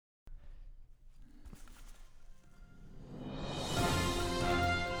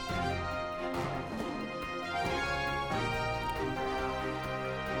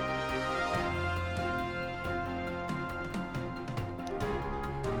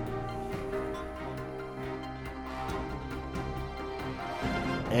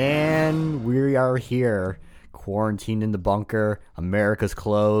And we are here, quarantined in the bunker. America's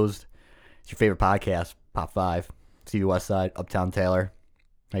closed. It's your favorite podcast, Pop 5. CV West Side, Uptown Taylor.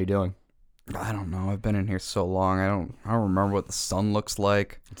 How you doing? I don't know. I've been in here so long. I don't remember what the sun looks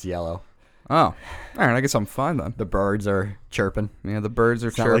like. It's yellow. Oh, all right. I guess I'm fine then. The birds are chirping. Yeah, the birds are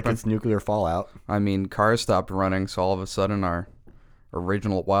It's chirping. not like it's nuclear fallout. I mean, cars stopped running, so all of a sudden our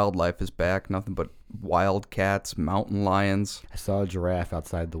original wildlife is back. Nothing but wildcats, mountain lions. I saw a giraffe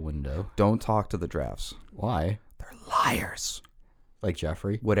outside the window. Don't talk to the giraffes. Why? They're liars. Like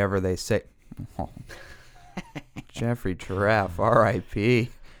Jeffrey? Whatever they say. Oh. Jeffrey Giraffe, R.I.P.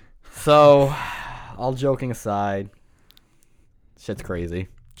 So, all joking aside, shit's crazy.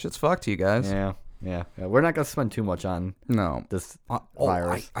 Shit's fucked, you guys. Yeah. We're not going to spend too much on No. this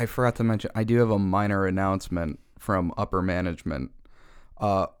virus. I forgot to mention, I do have a minor announcement from upper management.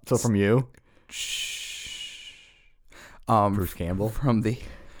 So from you, Shh. Bruce Campbell? From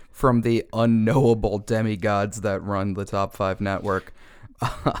the unknowable demigods that run the Top 5 network.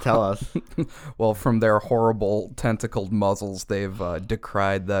 Tell us. Well, from their horrible tentacled muzzles, they've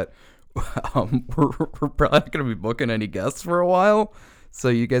decried that we're probably not going to be booking any guests for a while. So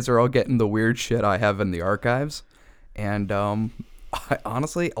you guys are all getting the weird shit I have in the archives. And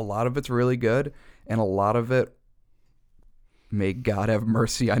honestly, a lot of it's really good. And a lot of it, may God have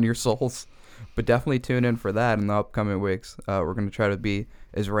mercy on your souls. But definitely tune in for that in the upcoming weeks. We're going to try to be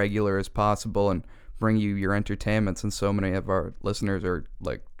as regular as possible and bring you your entertainment, since so many of our listeners are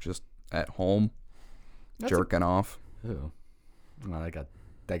like just at home jerking off. Ooh. Well, I got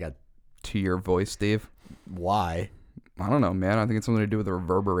To your voice, Steve. why? I don't know, man. I think it's something to do with the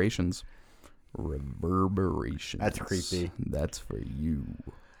reverberations. That's creepy. That's for you.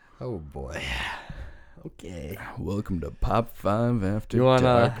 Oh boy. Okay. Welcome to Pop 5 After You wanna-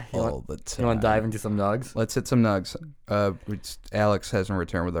 Dark you want- all the time. You want to dive into some nugs? Let's hit some nugs. Alex hasn't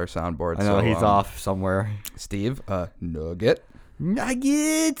returned with our soundboard. I know so, he's off somewhere. Steve, nugget.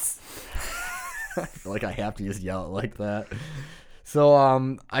 Nuggets. I feel like I have to just yell it like that. So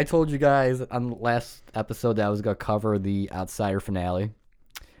I told you guys on the last episode that I was gonna cover the Outsider finale.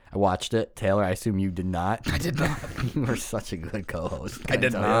 I watched it. Taylor, I assume you did not. I did not. You were such a good co-host. I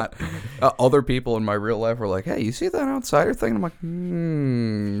did not. Other people in my real life were like, hey, you see that Outsider thing? And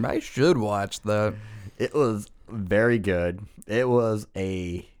I'm like, I should watch that. It was very good. It was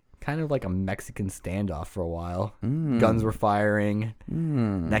a kind of like a Mexican standoff for a while. Guns were firing.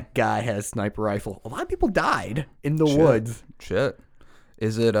 That guy had a sniper rifle. A lot of people died in the woods. Shit.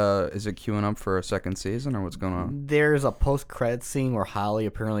 Is it queuing up for a second season, or what's going on? There's a post-credit scene where Holly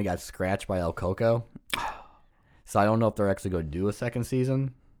apparently got scratched by El Coco. So I don't know if they're actually going to do a second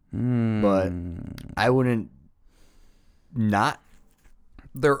season. But I wouldn't not.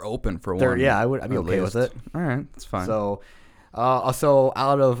 They're open for one. Yeah, I'd be at okay least. with it. All right, that's fine. So, so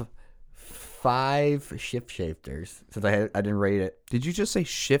out of 5 shift shifters, since I didn't rate it. Did you just say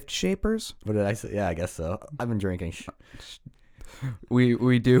shift shapers? What did I say? Yeah, I guess so. I've been drinking.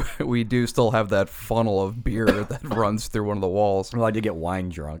 We do still have that funnel of beer that runs through one of the walls. Well, I did get wine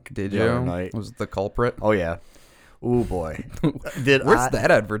drunk. Did the you? other night. Was it the culprit? Oh yeah. Ooh boy. Where's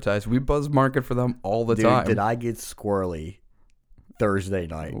that advertised? We buzz market for them all the time. Did I get squirrely Thursday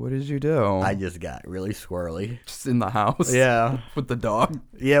night? What did you do? I just got really squirrely. Just in the house. Yeah. With the dog.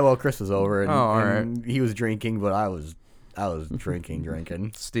 Yeah. Well, Chris was over and, all and he was drinking, but I was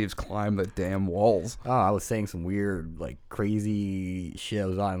drinking. Steve's climbed the damn walls. Oh, I was saying some weird, like, crazy shit. I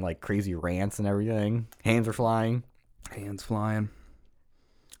was on, like, crazy rants and everything. Hands were flying. Hands flying.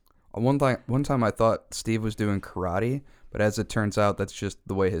 One time I thought Steve was doing karate, but as it turns out, that's just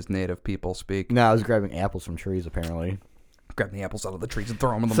the way his native people speak. No, I was grabbing apples from trees, apparently. Grabbing the apples out of the trees and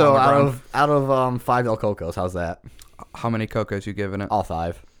throw them in the So ground. out of 5 El Cocos, how's that? How many Cocos you giving it? All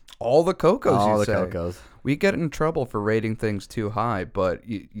 5. All the Cocos, All you the say? Cocos. We get in trouble for rating things too high, but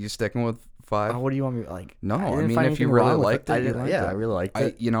you sticking with 5? What do you want me like? No, I didn't mean, find if you anything really wrong with liked it, you liked yeah, it. I really liked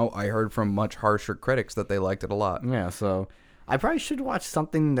it. I heard from much harsher critics that they liked it a lot. Yeah, so I probably should watch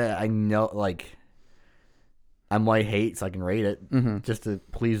something that I know, like, I might hate so I can rate it, just to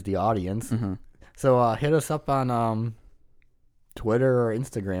please the audience. So hit us up on Twitter or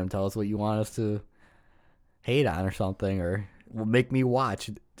Instagram. Tell us what you want us to hate on or something, or will make me watch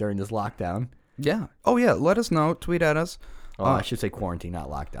during this lockdown. Yeah. Oh, yeah. Let us know. Tweet at us. Oh, I should say quarantine, not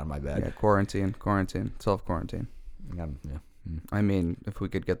lockdown. My bad. Yeah, quarantine, self-quarantine. Yeah. I mean, if we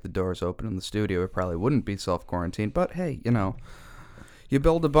could get the doors open in the studio, it probably wouldn't be self-quarantine. But, hey, you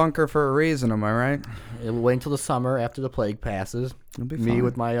build a bunker for a reason, am I right? It'll wait until the summer after the plague passes. It'll be Me fine.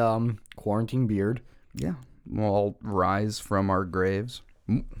 with my quarantine beard. Yeah. We'll all rise from our graves.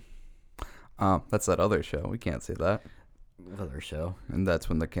 That's that other show. We can't say that. other show. And that's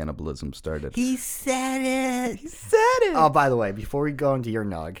when the cannibalism started. He said it. He said it. Oh, by the way, before we go into your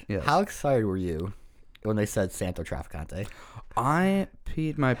nug, Yes. how excited were you when they said Santo Trafficante? I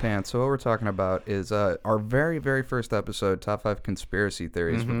peed my pants. So what we're talking about is our very, very first episode, Top 5 Conspiracy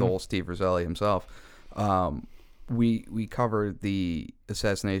Theories, with the old Steve Roselli himself. We covered the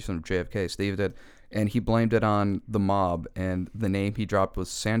assassination of JFK, Steve did, and he blamed it on the mob, and the name he dropped was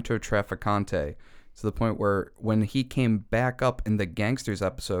Santo Trafficante, to the point where when he came back up in the Gangsters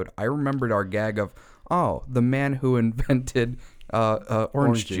episode, I remembered our gag of, oh, the man who invented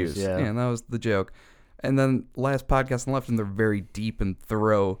orange juice. Yeah. And that was the joke. And then last podcast on left in their very deep and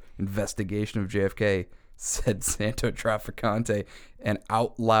thorough investigation of JFK said Santo Trafficante, and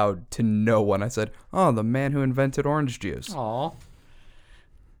out loud to no one I said, oh, the man who invented orange juice. Aw.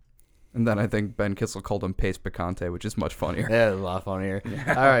 And then I think Ben Kissel called him Pace Picante, which is much funnier. Yeah, it was a lot funnier.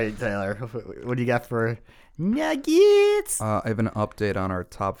 All right, Taylor, what do you got for nuggets? I have an update on our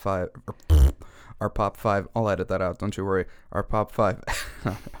top 5, our pop 5. I'll edit that out, don't you worry. Our pop 5,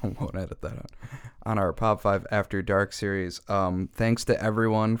 I won't edit that out. On our Pop 5 After Dark series. Thanks to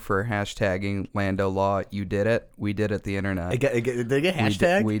everyone for hashtagging Lando Law. You did it. We did it, the internet. Did they get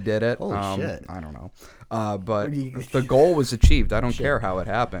hashtag? We did it. Holy shit. I don't know. But the goal was achieved. I don't care how it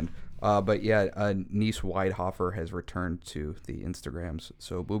happened. But yeah, Niece Weidhofer has returned to the Instagrams.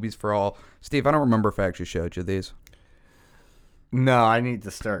 So Boobies for All. Steve, I don't remember if I actually showed you these. No, I need to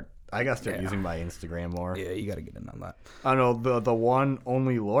start. I got to start using my Instagram more. Yeah, you got to get in on that. I know the one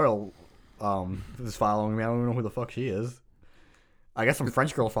only loyal is following me. I don't even know who the fuck she is. I guess some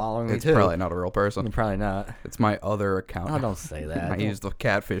French girl following me It's too. probably not a real person. Probably not. It's my other account. Oh, don't say that. I use the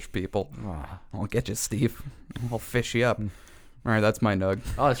catfish people. I'll get you, Steve. I'll fish you up. All right, that's my nug.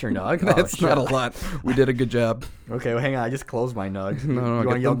 Oh, that's your nug? That's not a lot. We did a good job. Okay, well, hang on. I just closed my nug. No, you want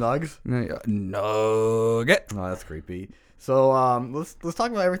to get yell them. nugs? Nugget. Oh, that's creepy. So let's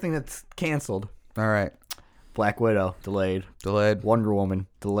talk about everything that's canceled. All right. Black Widow, delayed. Delayed. Wonder Woman,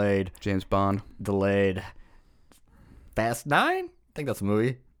 delayed. James Bond. Delayed. Fast 9? I think that's a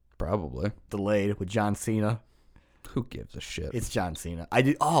movie. Probably. Delayed with John Cena. Who gives a shit? It's John Cena. I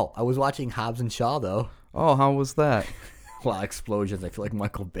was watching Hobbs and Shaw, though. Oh, how was that? Well, explosions. I feel like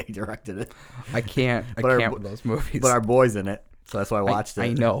Michael Bay directed it. I can't with those movies. But our boy's in it, so that's why I watched it. I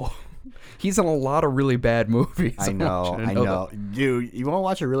know. He's in a lot of really bad movies. I know. Dude, you want to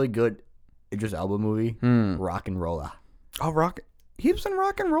watch a really good Idris Elba movie? Rock and Rolla. Oh, he was in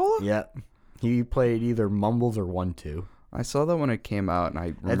Rock and Rolla? Yep. He played either Mumbles or 1-2. I saw that when it came out, and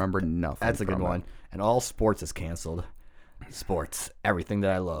I remember nothing. That's a good from one. it. And all sports is canceled. Sports. Everything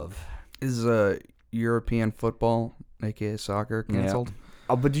that I love. Is European football, aka soccer, canceled? Yeah.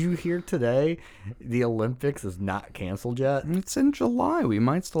 Oh, but did you hear today the Olympics is not canceled yet? It's in July. We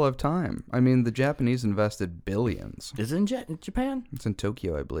might still have time. I mean, the Japanese invested billions. Is it in Japan? It's in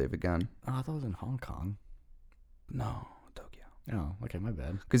Tokyo, I believe, again. Oh, I thought it was in Hong Kong. No, Tokyo. Oh, okay, my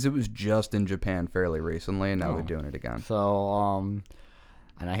bad. Because it was just in Japan fairly recently, and now they're doing it again. So,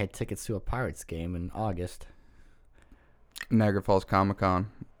 and I had tickets to a Pirates game in August. Niagara Falls Comic Con,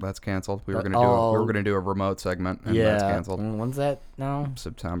 that's canceled. We were gonna do a remote segment, and that's canceled. When's that now?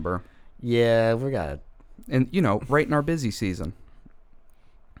 September. Yeah, we got it. And right in our busy season.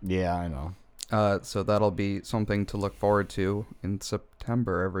 Yeah, I know. So that'll be something to look forward to in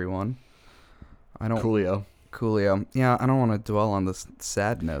September, everyone. Coolio. Yeah, I don't want to dwell on this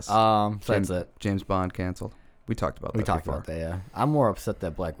sadness. So that's it. James Bond canceled. We talked about that. We talked before. about that, yeah. I'm more upset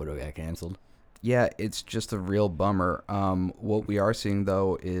that Black Widow got canceled. Yeah, it's just a real bummer. What we are seeing,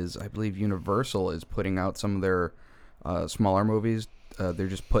 though, is I believe Universal is putting out some of their smaller movies. They're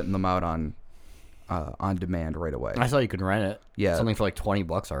just putting them out on demand right away. I saw you could rent it. Yeah. Something for like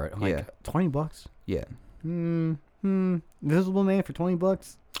 $20 already. I'm like, $20? Yeah. Invisible Man for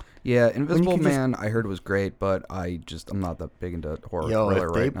 $20? Yeah, Invisible Man, I heard was great, but I'm not that big into horror thriller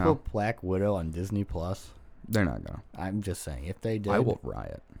if they right now. put Black Widow on Disney Plus, They're not gonna. I'm just saying, if they did, I will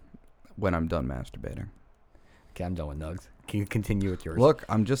riot when I'm done masturbating. Okay, I'm done with Nugs. Can you continue with yours? Look,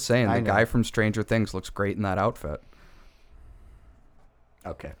 I'm just saying, I the know. guy from Stranger Things looks great in that outfit.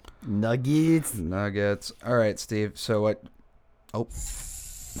 Okay. Nuggets. All right, Steve. So what? Oh,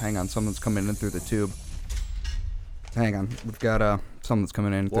 hang on. Something's coming in through the tube. Hang on. We've got something's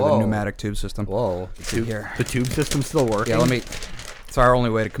coming in through the pneumatic tube system. Whoa. Here. The tube system's still working? Yeah, it's our only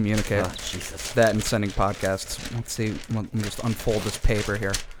way to communicate. Oh, Jesus. That and sending podcasts. Let's see. Let me just unfold this paper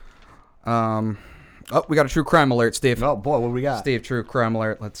here. Oh, we got a true crime alert, Steve. Oh, boy, what do we got? Steve, true crime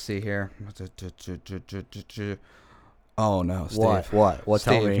alert. Let's see here. Oh, no, Steve. What? Tell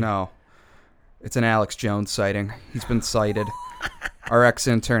Steve, me. no. It's an Alex Jones sighting. He's been cited. Our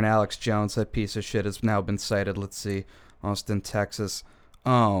ex-intern, Alex Jones, that piece of shit, has now been cited. Let's see. Austin, Texas.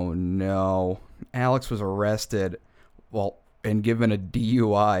 Oh, no. Alex was arrested, and given a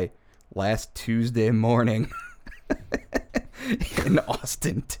DUI last Tuesday morning in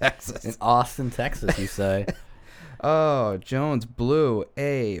Austin, Texas. In Austin, Texas, you say? Oh, Jones blew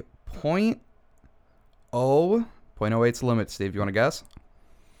a .08's limit. Steve, you want to guess?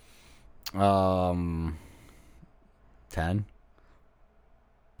 10.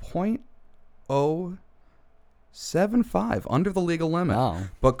 .075 under the legal limit, Oh.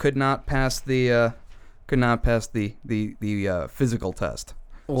 but could not pass the physical test.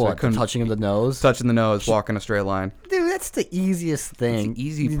 What, So touching of the nose? touching the nose, walking a straight line. Dude, that's the easiest thing. the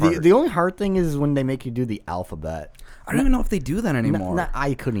easy part. The only hard thing is when they make you do the alphabet. I don't even know if they do that anymore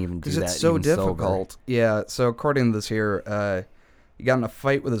I couldn't even do because that. it's so even difficult. sober. Yeah. So according to this here, he got in a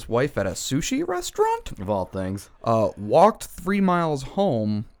fight with his wife at a sushi restaurant. Of all things. Walked 3 miles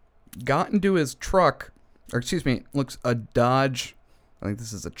home, got into his truck, or excuse me, looks a Dodge. I think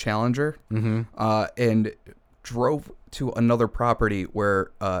this is a Challenger. Mm-hmm. And drove to another property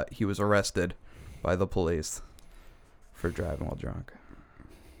where he was arrested by the police for driving while drunk.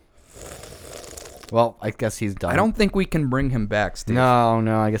 Well, I guess he's done. I don't think we can bring him back, Steve. No,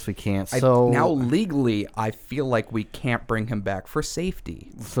 I guess we can't. So Now legally, I feel like we can't bring him back for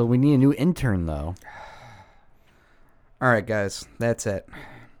safety. So we need a new intern, though. All right, guys, that's it.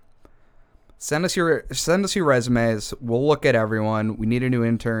 Send us your resumes. We'll look at everyone. We need a new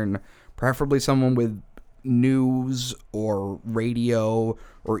intern, preferably someone with news or radio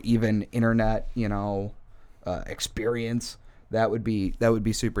or even internet, experience. That would be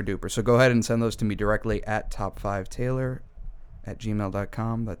super duper. So go ahead and send those to me directly at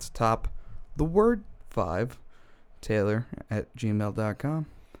top5taylor@gmail.com. That's top the word 5 Taylor@gmail.com.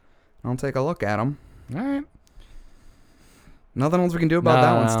 I'll take a look at them. All right. Nothing else we can do about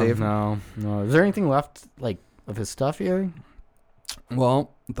that one, Steve. No. Is there anything left, of his stuff here?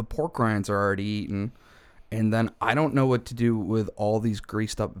 Well, the pork rinds are already eaten, and then I don't know what to do with all these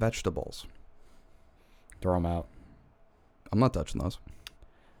greased up vegetables. Throw them out. I'm not touching those.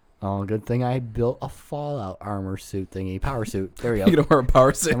 Oh, good thing I built a Fallout armor suit thingy. Power suit. There we go. You don't wear a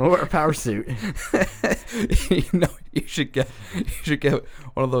power suit. I'm gonna wear a power suit. You should get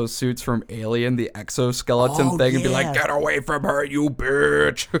one of those suits from Alien, the exoskeleton thing, and be like, "Get away from her, you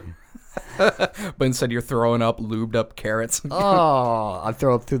bitch!" But instead, you're throwing up lubed up carrots. Oh, I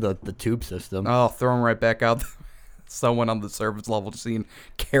throw up through the tube system. Oh, throw them right back out. Someone on the surface level just seeing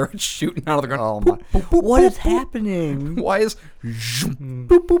carrots shooting out of the ground. Oh my! What is happening? Why is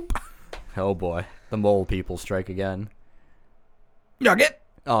boop boop? Oh boy, the mole people strike again. Nugget.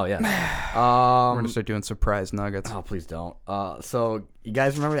 Oh yeah. We're gonna start doing surprise nuggets. Oh please don't. So you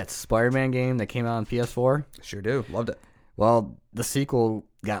guys remember that Spider-Man game that came out on PS4? Sure do. Loved it. Well, the sequel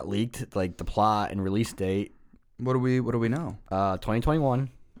got leaked, like the plot and release date. What do we know? 2021.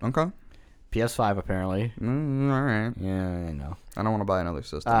 Okay. PS5 apparently. All right. Yeah, I know. I don't want to buy another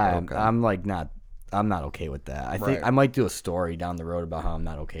system. but okay. I'm not okay with that. I think Right. I might do a story down the road about how I'm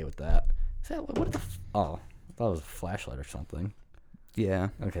not okay with that. Is that what the? Oh, I thought it was a flashlight or something. Yeah.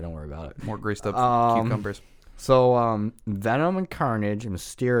 Okay, don't worry about it. More greased up cucumbers. So, Venom and Carnage and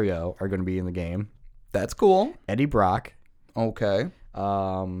Mysterio are going to be in the game. That's cool. Eddie Brock. Okay. Hang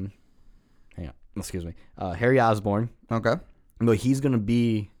on. Excuse me. Harry Osborn. Okay. But he's going to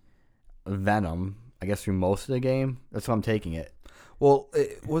be Venom, I guess, through most of the game. That's how I'm taking it. Well,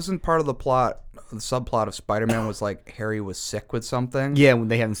 it wasn't part of the plot. The subplot of Spider-Man was like Harry was sick with something. Yeah, when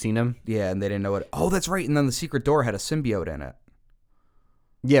they haven't seen him. Yeah, and they didn't know it. Oh, that's right. And then the secret door had a symbiote in it.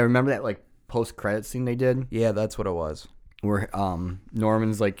 Yeah, remember that post-credit scene they did? Yeah, that's what it was. Where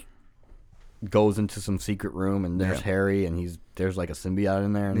Norman's goes into some secret room and there's Harry and there's a symbiote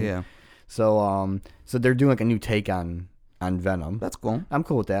in there. And Yeah. So they're doing a new take on Venom. That's cool. I'm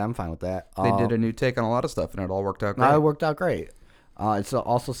cool with that. I'm fine with that. They did a new take on a lot of stuff, and it all worked out great. It worked out great. It's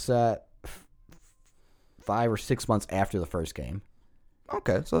also set 5 or 6 months after the first game.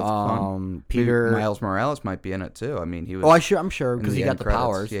 Okay, so that's fun. Peter Maybe Miles Morales might be in it too. I mean, he was. I'm sure because he got the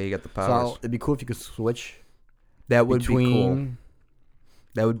powers. Yeah, he got the powers. So it'd be cool if you could switch. That would be cool. between.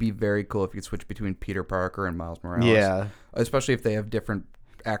 That would be very cool if you could switch between Peter Parker and Miles Morales. Yeah. Especially if they have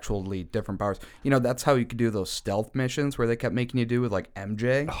actually different powers. That's how you could do those stealth missions where they kept making you do with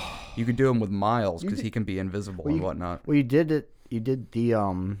MJ. You could do them with Miles because he can be invisible and whatnot. Well, you did it. You did the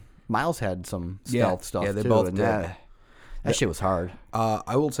Miles had some stealth stuff. Yeah, they too, both and did. That shit was hard.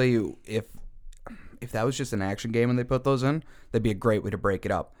 I will tell you, if that was just an action game and they put those in, that'd be a great way to break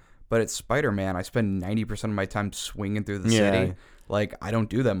it up. But it's Spider-Man. I spend 90% of my time swinging through the city. I don't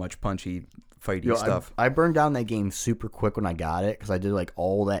do that much punchy, fighty stuff. I burned down that game super quick when I got it because I did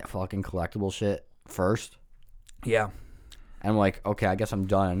all that fucking collectible shit first. Yeah. I'm like, okay, I guess I'm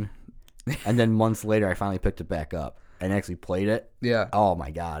done. And then months later, I finally picked it back up and actually played it. Yeah. Oh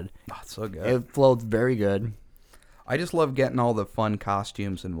my god, Oh, it's so good. it flowed very good. I just love getting all the fun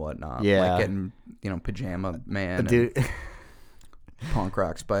costumes and whatnot. Yeah. Like getting, Pajama Man, Dude, and Punk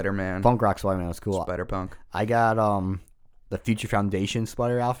Rock Spider-Man, Punk Rock Spider-Man was cool. Spider-Punk. I got the Future Foundation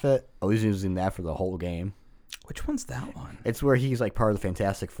Spider outfit. I was using that for the whole game. Which one's that one? It's where he's like part of the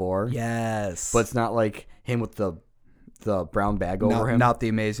Fantastic Four. Yes. But it's not like him with the brown bag over him. Not the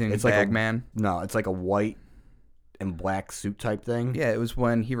Amazing It's like Bagman. No, it's like a white and black suit type thing. Yeah, it was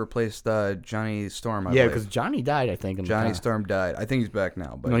when he replaced Johnny Storm. I Yeah, believe. because Johnny died, I think. Johnny Storm died. I think he's back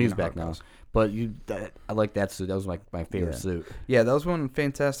now. But No, you he's know how back it now. goes. But I like that suit. That was my favorite suit. Yeah, that was when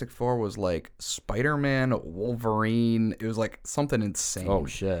Fantastic Four was like Spider-Man, Wolverine. It was like something insane. Oh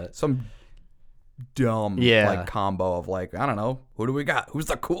shit! Some dumb like combo of like, I don't know, who do we got? Who's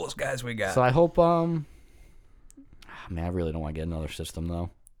the coolest guys we got? So I hope man, I really don't want to get another system though.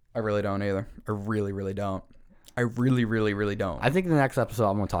 I really don't either. I really, really don't. I really, really, really don't. I think in the next episode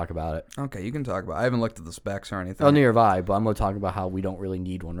I'm going to talk about it. Okay, you can talk about it. I haven't looked at the specs or anything. Oh, neither have I, but I'm going to talk about how we don't really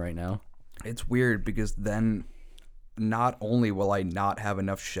need one right now. It's weird because then not only will I not have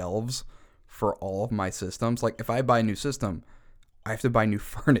enough shelves for all of my systems, like if I buy a new system, I have to buy new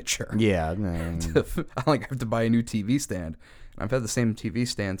furniture. Yeah. I have to buy a new TV stand. I've had the same TV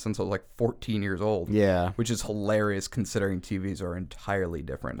stand since I was like 14 years old. Yeah. Which is hilarious considering TVs are entirely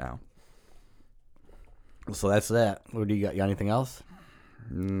different now. So that's that. What do you got? You got anything else?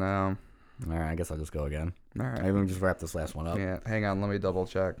 No. All right, I guess I'll just go again. All right. Maybe we can just wrap this last one up. Yeah, hang on, let me double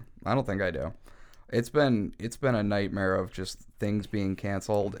check. I don't think I do. It's been a nightmare of just things being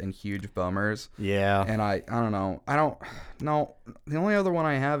canceled and huge bummers. Yeah. And I don't know. I don't know. The only other one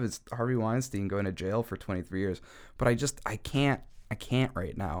I have is Harvey Weinstein going to jail for 23 years. But I can't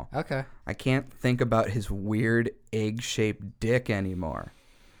right now. Okay. I can't think about his weird egg-shaped dick anymore.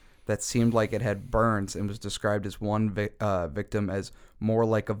 That seemed like it had burns and was described as one victim as more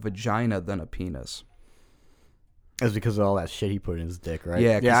like a vagina than a penis. It's because of all that shit he put in his dick, right?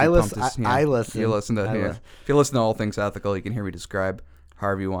 Yeah, I listen. I listen. You listen to If you listen to All Things Ethical, you can hear me describe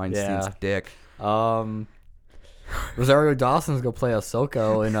Harvey Weinstein's dick. Rosario Dawson's gonna play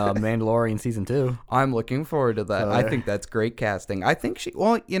Ahsoka in Mandalorian season 2. I'm looking forward to that. I think that's great casting. I think she.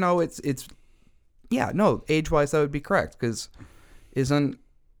 Well, age-wise that would be correct because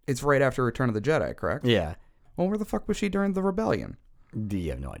it's right after Return of the Jedi, correct? Yeah. Well, where the fuck was she during the rebellion? You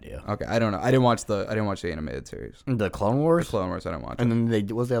have no idea. Okay, I don't know. I didn't watch the animated series. The Clone Wars. The Clone Wars, I didn't watch. And then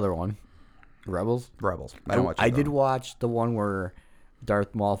what was the other one? Rebels. I didn't watch. I did watch the one where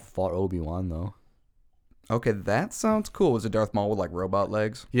Darth Maul fought Obi-Wan though. Okay, that sounds cool. Was it Darth Maul with like robot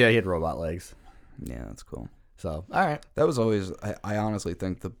legs? Yeah, he had robot legs. Yeah, that's cool. So, all right. That was always, I honestly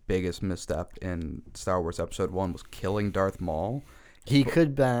think the biggest misstep in Star Wars Episode 1 was killing Darth Maul. He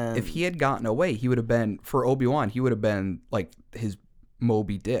could been. If he had gotten away, he would have been, for Obi-Wan, he would have been like his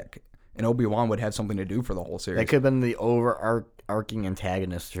Moby Dick. And Obi-Wan would have something to do for the whole series. That could have been the overarching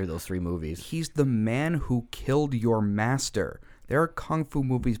antagonist through those 3 movies. He's the man who killed your master. There are kung fu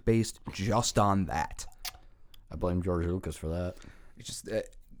movies based just on that. I blame George Lucas for that. It's just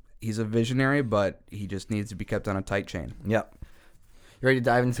he's a visionary, but he just needs to be kept on a tight chain. Yep. You ready to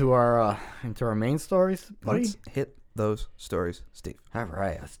dive into our main stories, buddy? Let's hit those stories, Steve. All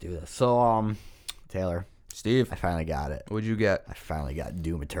right, let's do this. So, Taylor, Steve, I finally got it. What'd you get? I finally got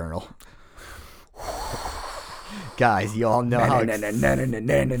Doom Eternal. Guys, you all know how excited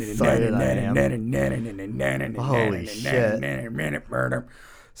I am. Holy shit.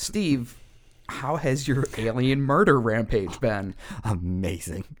 Steve, how has your alien murder rampage been?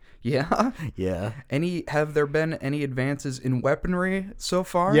 Amazing. Yeah? Yeah. Have there been any advances in weaponry so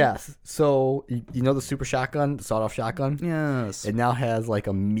far? Yes. So, you know the super shotgun, the sawed-off shotgun? Yes. It now has like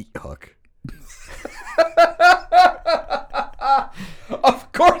a meat hook.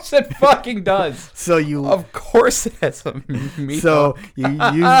 Of course it fucking does. So you... Of course it has a meat So, hook. you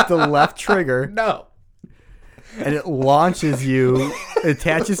use the left trigger... No. And it launches you, it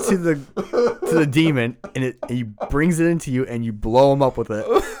attaches to the demon, and he brings it into you, and you blow him up with it.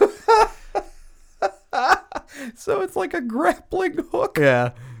 So it's like a grappling hook.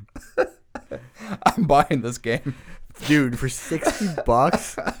 Yeah. I'm buying this game. Dude, for $60?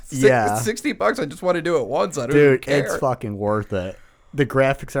 Yeah. $60, I just want to do it once. I don't Dude, even care. it's fucking worth it. The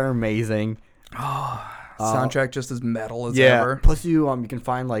graphics are amazing. Soundtrack just as metal as Yeah. ever. Plus you can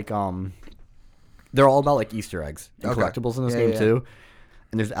find like they're all about like Easter eggs and Okay. collectibles in this game too.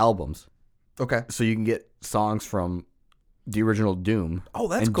 And there's albums. Okay. So you can get songs from the original Doom. Oh,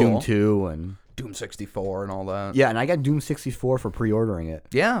 that's and cool. Doom 2 and Doom 64 and all that. yeah, and I got Doom 64 for pre-ordering it.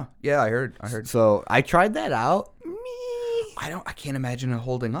 Yeah, I heard. So I tried that out. I can't imagine it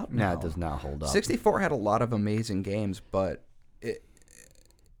holding up now. No, it does not hold up. 64 had a lot of amazing games, but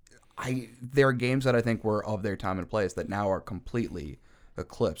there are games that I think were of their time and place that now are completely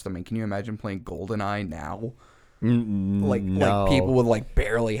eclipsed. I mean, can you imagine playing GoldenEye now? No. Like people with like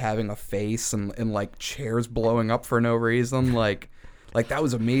barely having a face and like chairs blowing up for no reason. Like that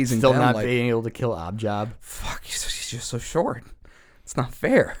was amazing. Still then. not Like, being able to kill Objob. fuck, he's just so short. It's not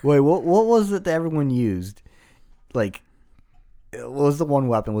fair. Wait, what was it that everyone used? Like, what was the one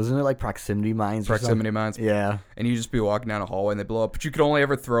weapon? Wasn't it like proximity mines? Proximity mines. Yeah. And you just be walking down a hallway and they blow up, but you could only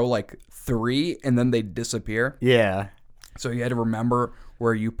ever throw like 3 and then they disappear. Yeah. So you had to remember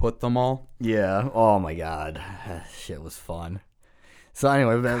where you put them all. Yeah. Oh my god, shit was fun. So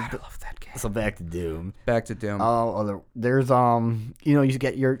anyway, I love that game. so back to Doom. Back to Doom. There's you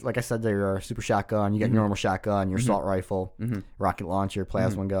get your, like I said, your super shotgun, you get your normal shotgun, your assault rifle, rocket launcher,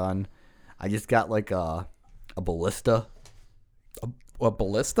 plasma gun. I just got like a ballista. A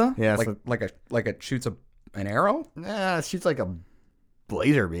ballista? Yeah, like it shoots an arrow? Nah, it shoots like a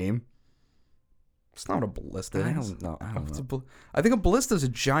laser beam. It's not a ballista. I don't know. I think a ballista is a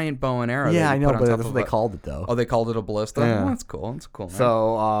giant bow and arrow. Yeah, that I you know, put on but top that's of what they called it though. Oh, they called it a ballista? Yeah. Oh, that's cool. That's cool. Man.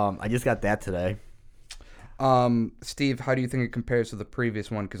 So I just got that today. Steve, how do you think it compares to the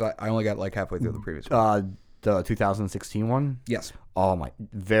previous one? Because I only got like halfway through the previous one. The 2016 one. Yes. Oh my,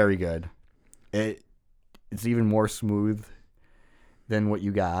 very good. It's even more smooth than what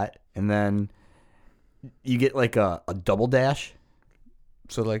you got, and then you get like a double dash.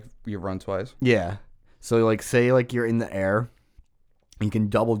 So like you run twice. Yeah. So like say like you're in the air, you can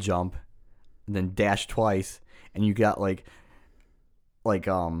double jump, and then dash twice, and you got like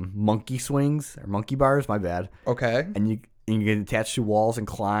monkey swings or monkey bars. My bad. Okay. And you can attach to walls and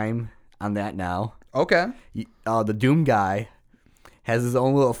climb on that now. Okay. The Doom guy has his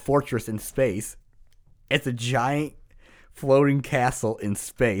own little fortress in space. It's a giant floating castle in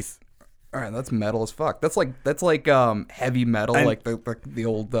space. All right, that's metal as fuck. That's like heavy metal, And- like the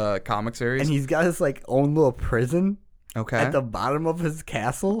old comic series. And he's got his like own little prison Okay. at the bottom of his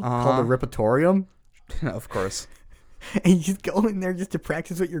castle called the Repertorium. Of course. And you just go in there just to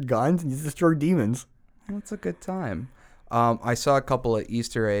practice with your guns and just destroy demons. That's a good time. I saw a couple of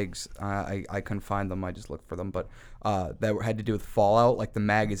Easter eggs. I couldn't find them. I just looked for them, but that had to do with Fallout. Like the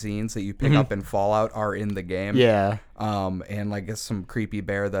magazines that you pick up in Fallout are in the game. Yeah. And I guess some creepy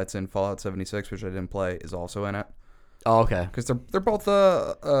bear that's in Fallout 76, which I didn't play, is also in it. Oh, okay. Because they're both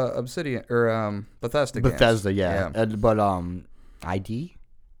Obsidian or Bethesda games. Bethesda, yeah. But ID?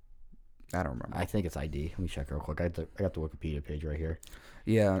 I don't remember. I think it's ID. Let me check real quick. I got the Wikipedia page right here.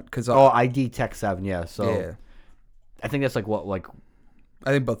 Yeah, because ID Tech 7, yeah. So yeah. I think that's like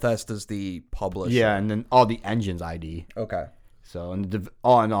I think Bethesda's the publisher. yeah, and then all the engines ID. Okay. So and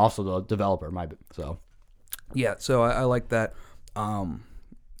and also the developer, so Yeah, so I like that.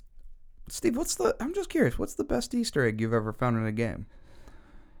 Steve, I'm just curious, what's the best Easter egg you've ever found in a game?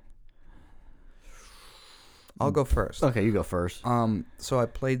 I'll go first. okay, you go first. So I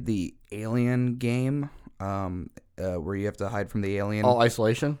played the Alien game, where you have to hide from the alien. Oh,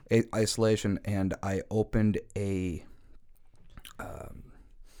 Isolation? Isolation, and I opened a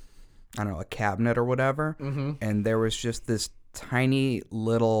cabinet or whatever, and there was just this tiny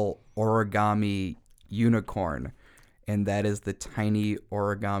little origami unicorn, and that is the tiny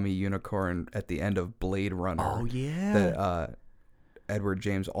origami unicorn at the end of Blade Runner. Oh, yeah. That Edward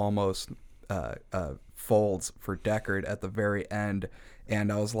James almost folds for Deckard at the very end,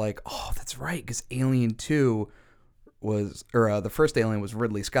 and I was like, oh, that's right, because Alien 2 was, or the first Alien was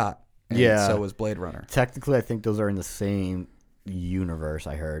Ridley Scott, and Yeah. so was Blade Runner. Technically, I think those are in the same universe,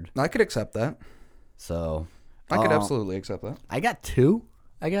 I heard. I could accept that. So I could absolutely accept that. I got 2,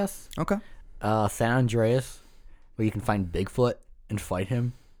 I guess. Okay. San Andreas, where you can find Bigfoot and fight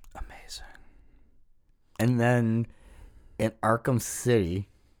him. Amazing. And then in Arkham City,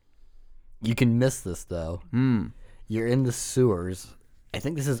 you can miss this though. You're in the sewers. I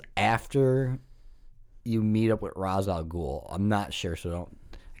think this is after you meet up with Ra's al Ghul. I'm not sure, so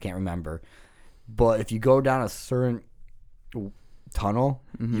I can't remember. But if you go down a certain tunnel,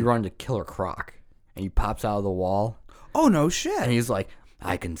 you run into Killer Croc, and he pops out of the wall, Oh, no shit. and he's like,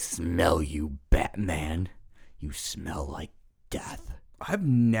 "I can smell you, Batman. You smell like death." I've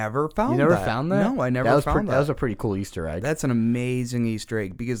never found You never that. found that? No, I never found that. That was a pretty cool Easter egg. That's an amazing Easter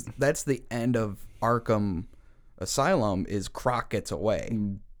egg, because that's the end of Arkham Asylum, is Croc gets away.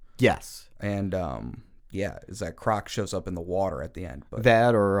 Yes. And, yeah, is that Croc shows up in the water at the end. But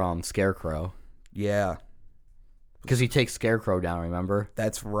That or Scarecrow. yeah, Because he takes Scarecrow down, remember?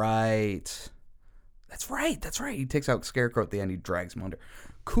 that's right. That's right. He takes out Scarecrow at the end. He drags him under.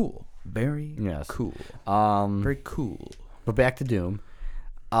 Cool. Very Yes. cool. Um, Very cool. But back to Doom.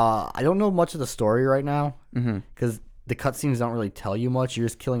 I don't know much of the story right now because the cutscenes don't really tell you much. You're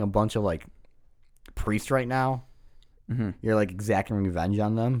just killing a bunch of like priests right now. You're like exacting revenge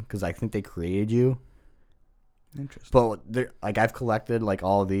on them because I think they created you. Interesting. But like I've collected like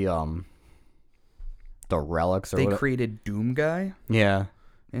all the relics. Or They whatever. created Doom Guy? Yeah.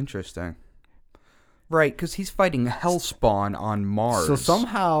 Interesting. Right, because he's fighting Hellspawn on Mars. So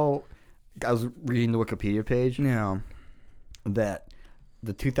somehow, I was reading the Wikipedia page Yeah. that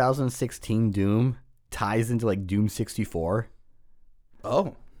the 2016 Doom ties into like Doom 64.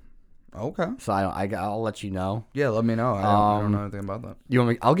 Oh. Okay. So I'll let you know. Yeah, let me know. I don't know anything about that. You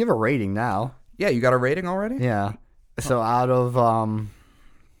want me? I'll give a rating now. Yeah, you got a rating already? Yeah. So out of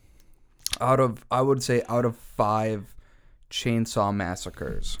I would say out of 5 chainsaw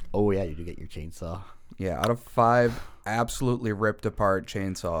massacres. oh yeah, you do get your chainsaw. Yeah, out of 5 absolutely ripped apart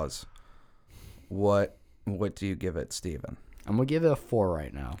chainsaws. What do you give it, Steven? I'm gonna give it a 4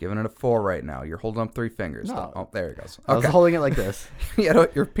 right now. Giving it a 4 right now. You're holding up 3 fingers. No. Oh, there it goes. I was Okay. holding it like this. Yeah, no,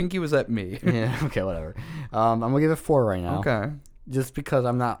 your pinky was at me. Yeah. Okay. Whatever. I'm gonna give it 4 right now. Okay. Just because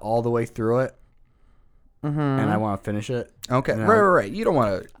I'm not all the way through it, and I want to finish it. Okay. You know? Right. You don't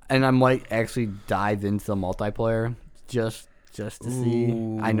want to. And I might actually dive into the multiplayer just to see.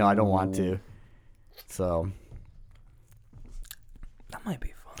 I know I don't want to. So, That might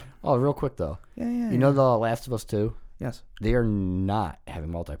be fun. oh, real quick though. Yeah. You know The Last of Us 2? Yes. They are not having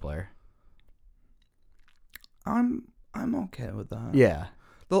multiplayer. I'm okay with that. Yeah.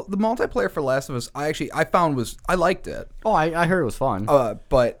 The multiplayer for Last of Us, I found I liked it. Oh, I heard it was fun.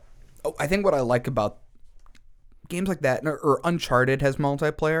 But I think what I like about games like that, or Uncharted has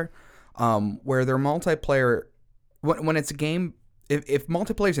multiplayer, where their multiplayer, when it's a game, if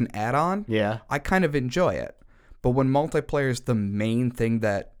multiplayer is an add-on, Yeah. I kind of enjoy it. But when multiplayer is the main thing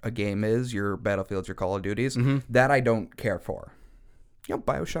that a game is, your Battlefields, your Call of Duties, that I don't care for. You know,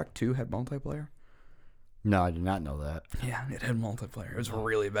 BioShock 2 had multiplayer. No, I did not know that. Yeah, it had multiplayer. It was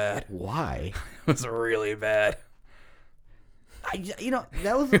really bad. Why? It was really bad.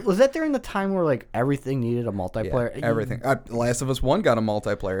 That was that during the time where like everything needed a multiplayer? Yeah, everything. Last of Us 1 got a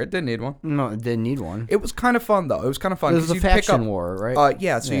multiplayer. It didn't need one. No, it didn't need one. It was kind of fun, though. It was kind of fun. It was 'cause a you'd pick faction up, war, right?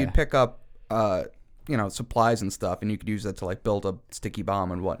 Yeah, so you'd pick up, supplies and stuff, and you could use that to, like, build a sticky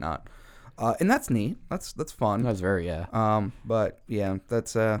bomb and whatnot. And that's neat. That's fun. That's very, yeah. But, yeah,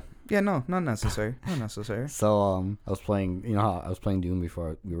 that's, no, not necessary. Not necessary. So, I was playing, you know how I was playing Doom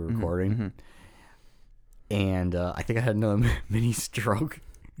before we were recording? And I think I had another mini stroke.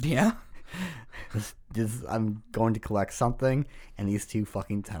 Yeah? I'm going to collect something, and these 2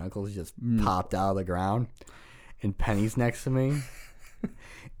 fucking tentacles just popped out of the ground. And Penny's next to me.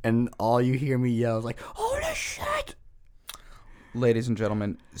 And all you hear me yell is like, holy shit! Ladies and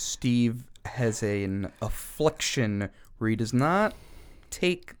gentlemen, Steve has an affliction where he does not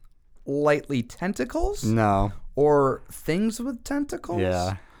take lightly tentacles No. or things with tentacles.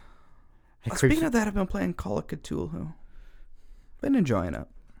 Yeah. Speaking of that, I've been playing Call of Cthulhu. Been enjoying it.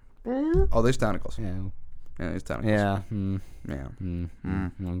 Oh, there's tentacles. Yeah. Yeah, there's tentacles. Yeah. Yeah.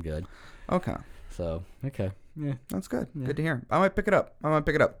 I'm good. Okay. So, okay. Yeah. That's good. Good to hear. I might pick it up.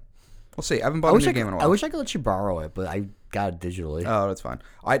 We'll see. I haven't bought a new game in a while. I wish I could let you borrow it, but I got it digitally. Oh, that's fine.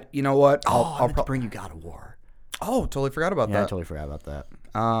 You know what? I'll bring you God of War. Oh, totally forgot about Yeah, I that. totally forgot about that.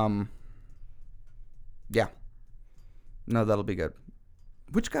 Yeah. No, that'll be good.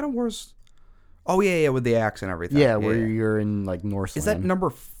 Which God of War's? Oh, yeah, with the axe and everything. Yeah, where you're in like Northland. Is that number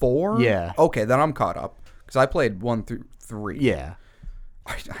 4? Yeah. Okay, then I'm caught up because I played 1 through 3. Yeah.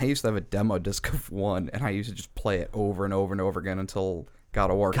 I used to have a demo disc of 1, and I used to just play it over and over and over again until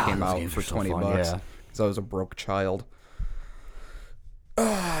God of War came those out games for are so $20 fun, bucks. yeah. Because I was a broke child.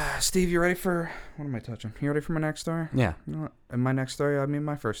 Steve, you ready for... What am I touching? You ready for my next story? Yeah. You know what? And my next story, I mean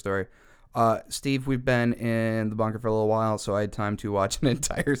my first story. Steve, we've been in the bunker for a little while, so I had time to watch an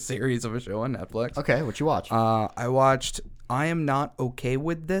entire series of a show on Netflix. Okay, what you watch? I watched I Am Not Okay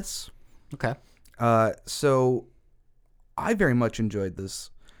With This. Okay. So I very much enjoyed this,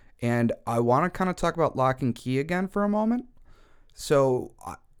 and I want to kind of talk about Lock and Key again for a moment. So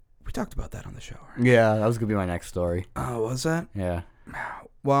we talked about that on the show, right? Yeah, that was gonna be my next story. Oh, was that? Yeah.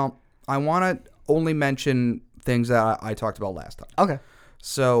 Well, I want to only mention things that I talked about last time. Okay.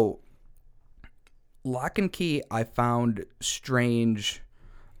 So Lock and Key, I found strange.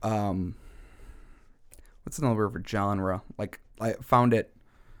 What's another word for genre? Like I found it.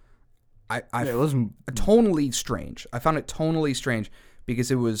 It was tonally strange. I found it tonally strange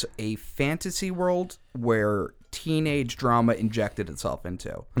because it was a fantasy world where teenage drama injected itself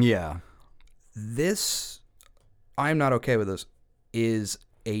into. yeah. This, I'm not okay with this, is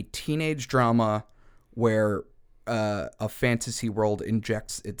a teenage drama where a fantasy world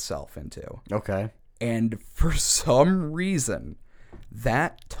injects itself into. Okay. And for some reason,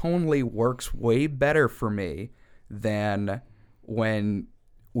 that tonally works way better for me than when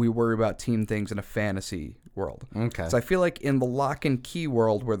we worry about team things in a fantasy world. Okay. So I feel like in the Lock and Key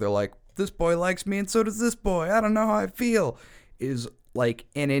world, where they're like, this boy likes me and so does this boy, I don't know how I feel, is like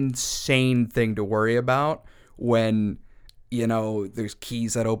an insane thing to worry about when, you know, there's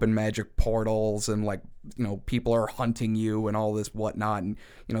keys that open magic portals and, like, you know, people are hunting you and all this whatnot, and,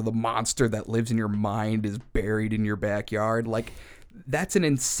 you know, the monster that lives in your mind is buried in your backyard. Like, that's an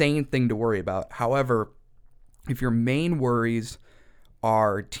insane thing to worry about. However, if your main worries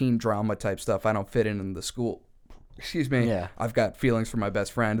are teen drama type stuff, I don't fit in the school, excuse me, Yeah. I've got feelings for my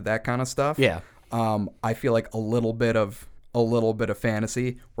best friend, that kind of stuff. Yeah. I feel like a little bit of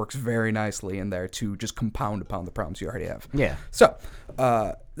fantasy works very nicely in there to just compound upon the problems you already have. Yeah. So,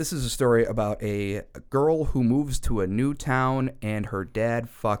 this is a story about a girl who moves to a new town and her dad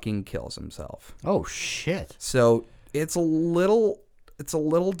fucking kills himself. Oh shit. So it's a little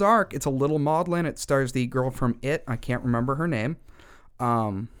dark. It's a little maudlin. It stars the girl from It. I can't remember her name.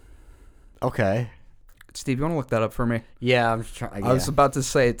 Okay. Steve, you want to look that up for me? Yeah, I'm just trying. Yeah. I was about to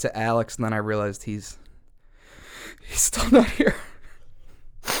say it to Alex, and then I realized he's still not here.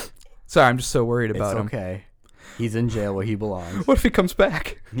 Sorry, I'm just so worried about him. Okay. He's in jail where he belongs. What if he comes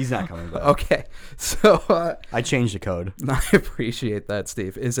back? He's not coming back. Okay, so I changed the code. I appreciate that,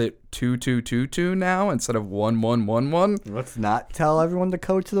 Steve. Is it 2222 now instead of 1111? Let's not tell everyone the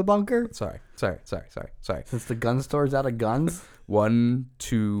code to the bunker. Sorry. Since the gun store's out of guns. 1,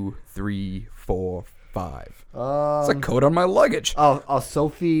 2, 3, 4, 5. It's It's a code on my luggage.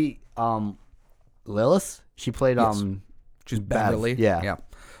 Sophie Lillis. She played She's Bev, Beverly. yeah.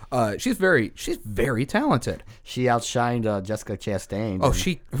 She's very talented. She outshined Jessica Chastain. Oh,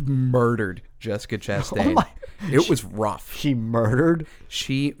 she murdered Jessica Chastain. Oh my- It was rough. She murdered?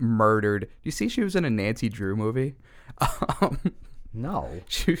 She murdered. You see, she was in a Nancy Drew movie. No.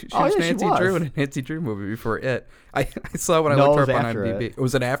 She Oh, was yeah, she Nancy was. Drew in a Nancy Drew movie before It. I saw it when I No, looked it her up was on after IMDb. It.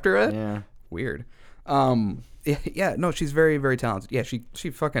 Was it after It? Yeah. Weird. Yeah, no, she's very, very talented. Yeah, she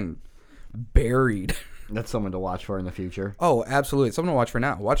fucking buried. That's someone to watch for in the future. Oh, absolutely. Something to watch for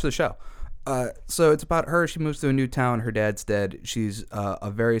now. Watch the show. So it's about her. She moves to a new town. Her dad's dead. She's a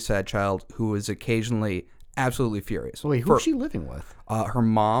very sad child who is occasionally absolutely furious. Wait, who's she living with? Her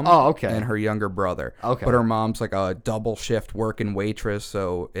mom. Oh, okay. And her younger brother. Okay. But her mom's like a double shift working waitress.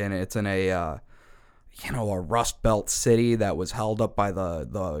 And it's in a Rust Belt city that was held up by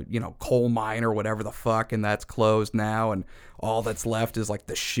the coal mine or whatever the fuck, and that's closed now, and all that's left is like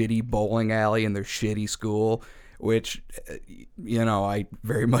the shitty bowling alley and their shitty school, which I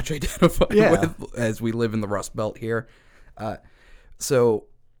very much identify with as we live in the Rust Belt here. So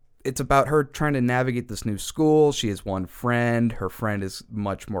it's about her trying to navigate this new school. She has one friend. Her friend is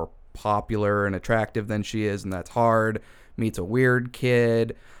much more popular and attractive than she is, and that's hard. Meets a weird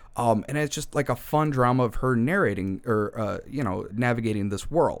kid. And it's just like a fun drama of her narrating or, navigating this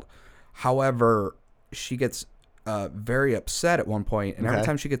world. However, she gets very upset at one point, and every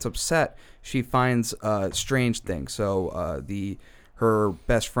time she gets upset, she finds strange things. So her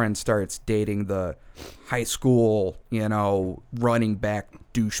best friend starts dating the high school, running back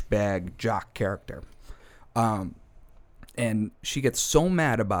douchebag jock character. And she gets so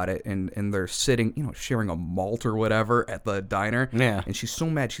mad about it, and they're sitting, sharing a malt or whatever at the diner. Yeah. And she's so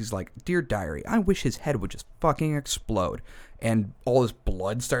mad, she's like, "Dear diary, I wish his head would just fucking explode." And all this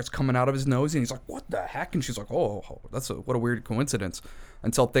blood starts coming out of his nose, and he's like, "What the heck?" And she's like, "Oh, what a weird coincidence."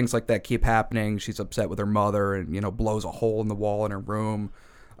 Until things like that keep happening, she's upset with her mother and, blows a hole in the wall in her room.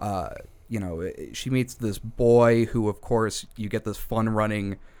 She meets this boy who, of course, you get this fun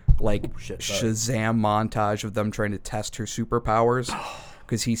running Shazam montage of them trying to test her superpowers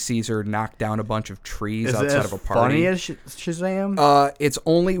because he sees her knock down a bunch of trees outside of a party. Funny as Shazam? It's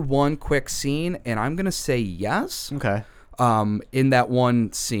only one quick scene, and I'm gonna say yes. Okay. In that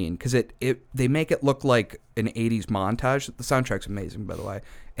one scene, because they make it look like an 80s montage. The soundtrack's amazing, by the way,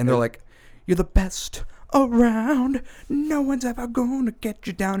 and they're like, "You're the best around. No one's ever gonna get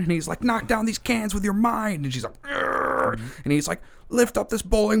you down." And he's like, "Knock down these cans with your mind." And she's like, "Arr!" And he's like, "Lift up this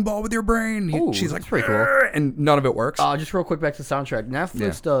bowling ball with your brain." Ooh, she's like, that's pretty cool. "Arr!" And none of it works. Just real quick back to the soundtrack.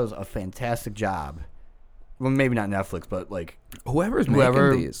 Netflix does a fantastic job. Well, maybe not Netflix, but like whoever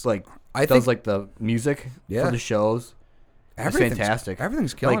making these, I does like the music for the shows. It's everything's fantastic.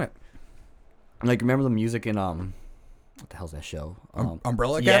 Everything's killing it. Like, remember the music in what the hell's that show?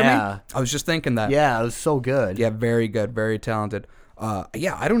 Umbrella Academy. Yeah. I was just thinking that. Yeah, it was so good. Yeah, very good, very talented. I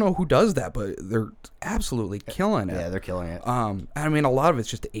don't know who does that, but they're absolutely killing it. Yeah, they're killing it. I mean, a lot of it's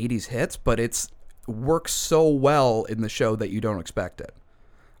just 80s hits, but it's works so well in the show that you don't expect it.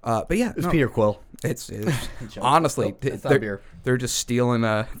 But yeah, It's Peter Quill. It's honestly, It's not beer. they're just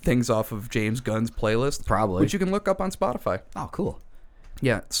stealing things off of James Gunn's playlist, Probably. which you can look up on Spotify. Oh, cool.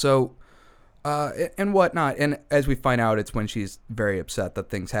 Yeah, so and whatnot, and as we find out, it's when she's very upset that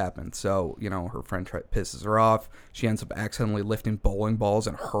things happen. So her friend pisses her off. She ends up accidentally lifting bowling balls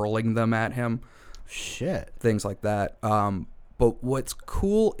and hurling them at him. Shit. Things like that. But what's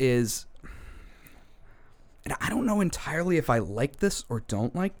cool is, and I don't know entirely if I like this or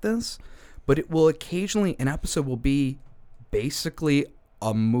don't like this, but it will occasionally, an episode will be basically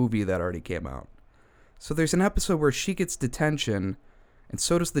a movie that already came out. So there's an episode where she gets detention, and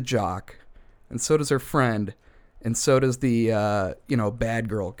so does the jock, and so does her friend, and so does the bad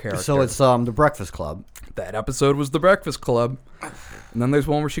girl character. So it's The Breakfast Club. That episode was The Breakfast Club. And then there's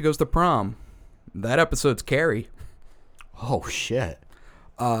one where she goes to prom. That episode's Carrie. Oh shit.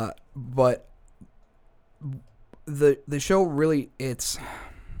 But the show really, it's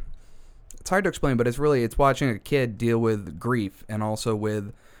hard to explain, but it's watching a kid deal with grief and also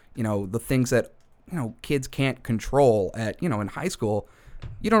with the things that kids can't control at in high school.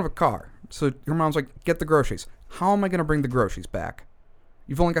 You don't have a car, so your mom's like, get the groceries. How am I going to bring the groceries back?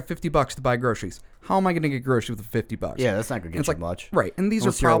 You've only got $50 to buy groceries. How am I going to get groceries with the $50? Yeah, that's not going to get you much. Right, and these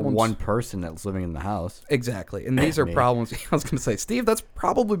Unless are problems. You're one person that's living in the house. Exactly, and these are problems. I was going to say, Steve, that's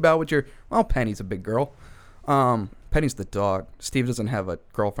probably about what you're. Well, Penny's a big girl. Penny's the dog. Steve doesn't have a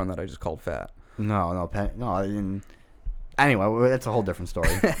girlfriend that I just called fat. No. Anyway, that's a whole different story.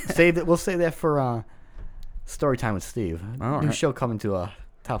 We'll say that for story time with Steve. New show coming to a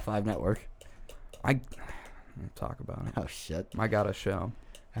Top 5 network. I'll talk about it. Oh shit! I got a show.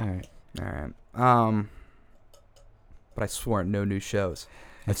 All right. But I swore no new shows.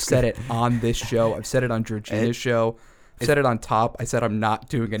 I've said it on this show. I've said it on Georgina's show. I've said it on top. I said I'm not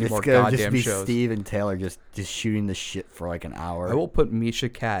doing any more goddamn just be shows. Steve and Taylor just shooting the shit for like an hour. I will put Misha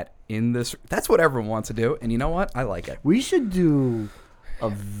Cat in this. That's what everyone wants to do, and you know what? I like it. We should do a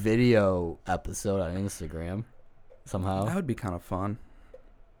video episode on Instagram somehow. That would be kind of fun.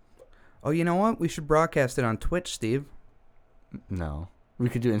 Oh, you know what? We should broadcast it on Twitch, Steve. No. We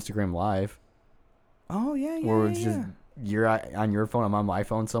could do Instagram Live. Oh, yeah. Or just you're on your phone, I'm on my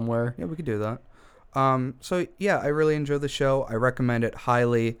phone somewhere. Yeah, we could do that. So, yeah, I really enjoy the show. I recommend it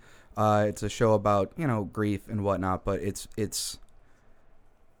highly. It's a show about, grief and whatnot, but it's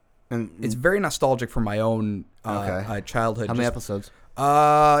very nostalgic for my own childhood. How many episodes?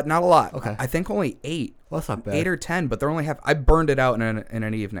 Not a lot. Okay. I think only 8. Well, that's not bad. 8 or 10, but they're only I burned it out in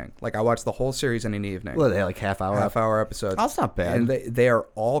an evening. Like, I watched the whole series in an evening. Well, they like half-hour episodes. Oh, that's not bad. And they are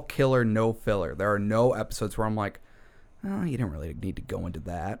all killer, no filler. There are no episodes where I'm like, oh, you didn't really need to go into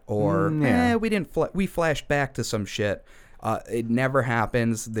that. Or, we didn't. We flashed back to some shit. It never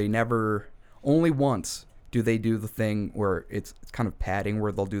happens. They never. Only once do they do the thing where it's kind of padding,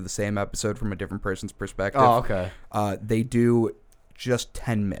 where they'll do the same episode from a different person's perspective. Oh, okay. They do just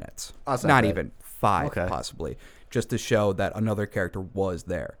 10 minutes. Oh, not even 5, possibly. Just to show that another character was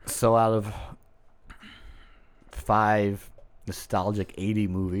there. So out of 5 nostalgic 80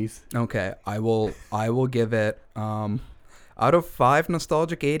 movies. Okay, I will give it out of 5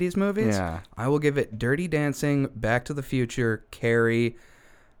 nostalgic 80s movies, I will give it Dirty Dancing, Back to the Future, Carrie.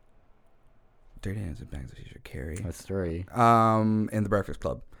 Dirty Dancing, Back to the Future, Carrie. That's 3. And The Breakfast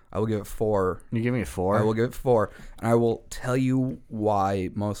Club. I will give it 4. You give me a 4? I will give it 4. And I will tell you why.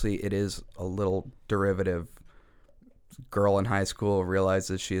 Mostly it is a little derivative. Girl in high school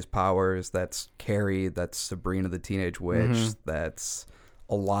realizes she has powers. That's Carrie. That's Sabrina the Teenage Witch. Mm-hmm. That's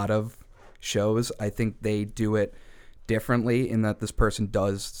a lot of shows. I think they do it differently in that this person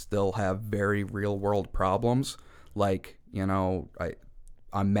does still have very real world problems. Like,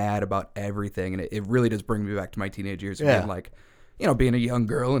 I'm mad about everything. And it really does bring me back to my teenage years. Being like, being a young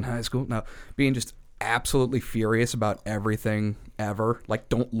girl in high school. No, being just absolutely furious about everything ever. Like,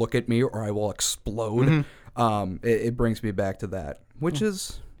 don't look at me or I will explode. Mm-hmm. It brings me back to that, which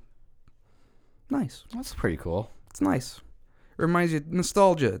is nice. That's pretty cool. It's nice. It reminds you of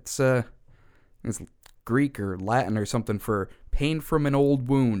nostalgia. It's Greek or Latin or something for pain from an old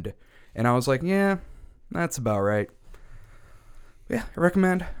wound. And I was like, yeah, that's about right. Yeah, I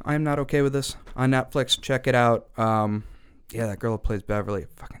recommend. I Am Not Okay With This on Netflix. Check it out. That girl who plays Beverly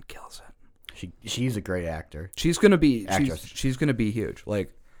fucking kills it. She's a great actor. She's gonna be she's gonna be huge.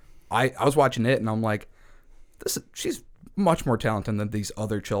 Like, I was watching it and I'm like, she's much more talented than these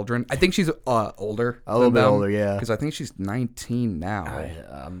other children. I think she's older, a little bit older, yeah. Because I think she's 19 now.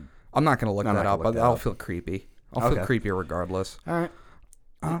 I'm not gonna look that up, but I'll feel creepy. I'll feel creepy regardless. All right.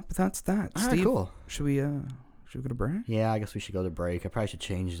 But that's that. All Steve, right, cool. Should we Should we go to break? Yeah, I guess we should go to break. I probably should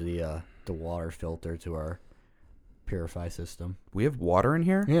change the water filter to our Purify system. We have water in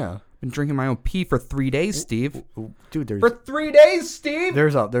here? Yeah. Been drinking my own pee for 3 days, Steve. Dude, For 3 days, Steve!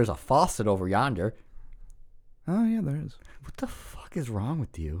 there's a faucet over yonder. Oh, yeah, there is. What the fuck is wrong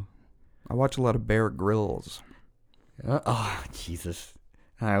with you? I watch a lot of Bear Grylls. Oh, Jesus.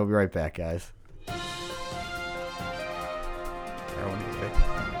 All right, we'll be right back, guys.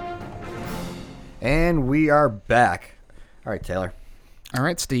 And we are back. All right, Taylor. All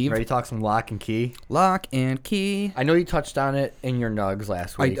right, Steve. Ready to talk some Lock and Key? Lock and Key. I know you touched on it in your nugs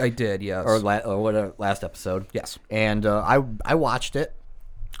last week. I did, yes. Or last episode. Yes. And I watched it.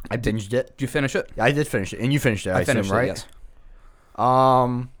 I binged it. Did you finish it? I did finish it. And you finished it, I finished assume, right? it,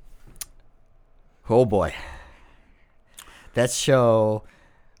 yes. Oh, boy. That show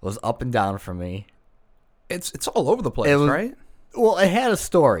was up and down for me. It's all over the place, right? Well, it had a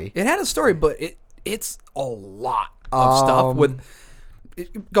story. It had a story, but it's a lot of stuff with...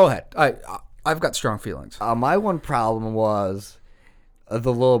 Go ahead. I've got strong feelings. My one problem was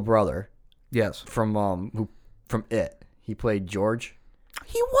the little brother. Yes. From It. He played George.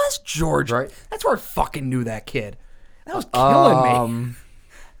 He was George. Right. That's where I fucking knew that kid. That was killing me.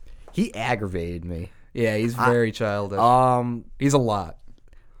 He aggravated me. Yeah, he's very childish. He's a lot.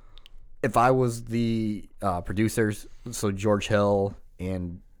 If I was the producers, so George Hill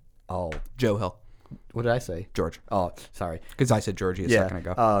and Joe Hill. What did I say? George. Oh, sorry. Because I said Georgie a second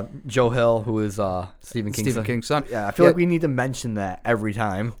ago. Joe Hill, who is Stephen King's son. Yeah, I feel like we need to mention that every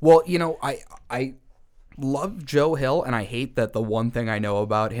time. Well, I love Joe Hill, and I hate that the one thing I know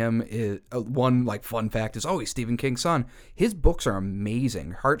about him is one fun fact is he's Stephen King's son. His books are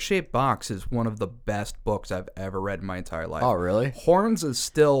amazing. Heart-Shaped Box is one of the best books I've ever read in my entire life. Oh, really? Horns is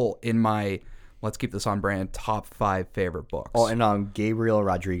still in my, let's keep this on brand, top 5 favorite books. Oh, and Gabriel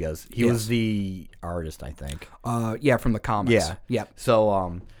Rodriguez. He was the artist, I think. Yeah, from the comics. Yeah. Yep.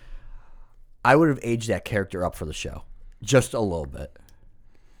 So I would have aged that character up for the show. Just a little bit.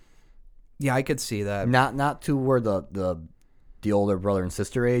 Yeah, I could see that. Not to where the older brother and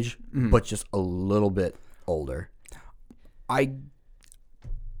sister age, but just a little bit older. I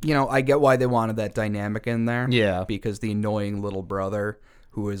get why they wanted that dynamic in there. Yeah. Because the annoying little brother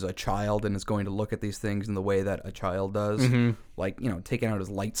who is a child and is going to look at these things in the way that a child does, taking out his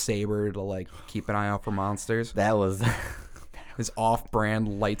lightsaber to keep an eye out for monsters. That was his off-brand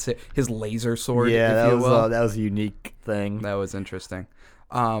lightsaber, his laser sword. Yeah, if you will. That was a unique thing. That was interesting.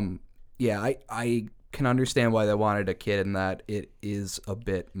 Yeah, I can understand why they wanted a kid in that. It is a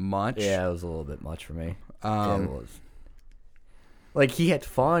bit much. Yeah, it was a little bit much for me. Yeah, it was. He had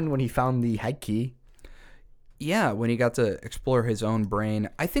fun when he found the head key. Yeah, when he got to explore his own brain.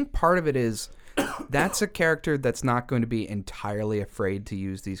 I think part of it is that's a character that's not going to be entirely afraid to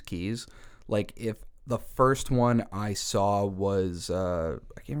use these keys. If the first one I saw was, I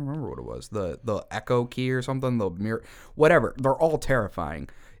can't remember what it was, the echo key or something, the mirror, whatever. They're all terrifying.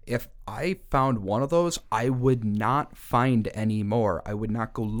 If I found one of those, I would not find any more. I would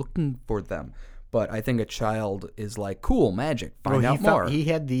not go looking for them. But I think a child is cool, magic, find out more. He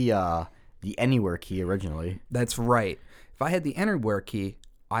had the Anywhere key originally. That's right. If I had the Anywhere key,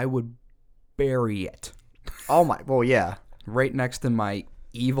 I would bury it. Oh my, well, yeah. Right next to my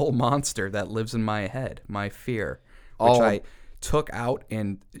evil monster that lives in my head, my fear, which I took out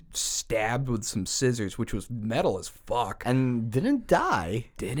and stabbed with some scissors, which was metal as fuck. And didn't die.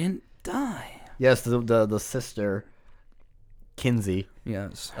 Yes, the sister, Kinsey.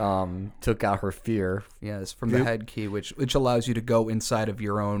 Yes. Took out her fear. Yes, from the head key, which allows you to go inside of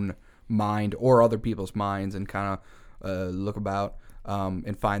your own mind or other people's minds and kind of look about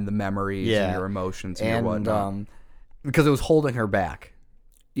and find the memories and your emotions and your whatnot. Because it was holding her back.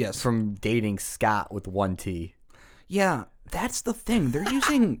 Yes. From dating Scott with one T. Yeah, that's the thing. They're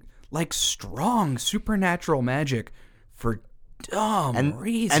using strong supernatural magic for dumb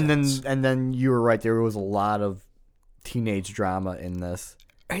reasons. And then you were right. There was a lot of teenage drama in this.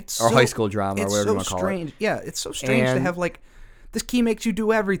 It's high school drama, or whatever you want to call it. Yeah, it's so strange to have this key makes you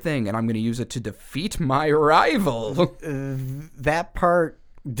do everything, and I'm going to use it to defeat my rival. That part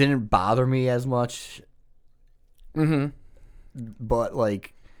didn't bother me as much. Mm-hmm. But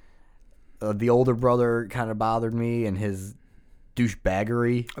the older brother kind of bothered me, and his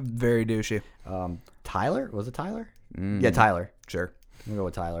douchebaggery. Very douchey. Tyler? Was it Tyler? Yeah, Tyler. Sure. I'm going to go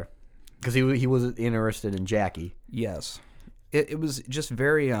with Tyler. Because he was interested in Jackie. Yes. It was just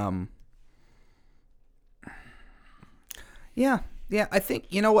very, Yeah. I think,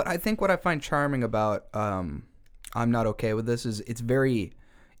 you know what? I think what I find charming about I'm Not Okay With This is it's very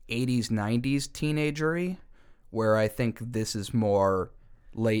 80s, 90s teenagery, where I think this is more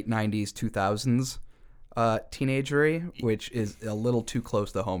late 90s, 2000s. teenagery, which is a little too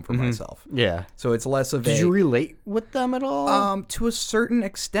close to home for myself. Yeah. So it's less of Did you relate with them at all? to a certain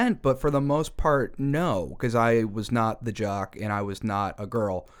extent, but for the most part, no, because I was not the jock and I was not a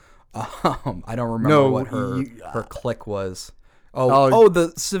girl. I don't remember what her clique was.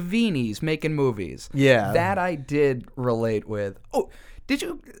 The Savinis making movies. Yeah. That I did relate with. Oh, did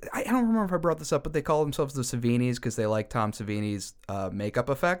you? I don't remember if I brought this up, but they call themselves the Savinis because they like Tom Savini's makeup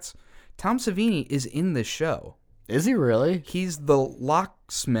effects. Tom Savini is in this show. Is he really? He's the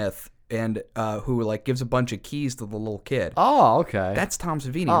locksmith and who like gives a bunch of keys to the little kid. Oh, okay. That's Tom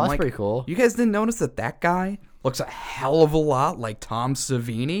Savini. Oh, I'm that's like, pretty cool. You guys didn't notice that guy looks a hell of a lot like Tom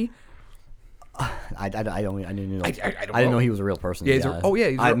Savini? I didn't know. I didn't know he was a real person. Yeah, he's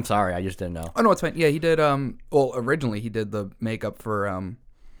I'm sorry, I just didn't know. Oh no, it's fine. Yeah, he did. Originally he did the makeup for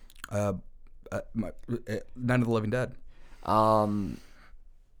Night of the Living Dead.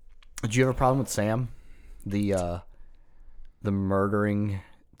 Did you have a problem with Sam, the murdering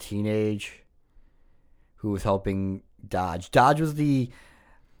teenage who was helping Dodge? Dodge was the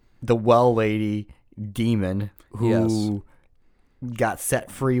well lady demon who got set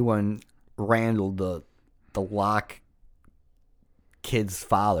free when Randall, the Locke kid's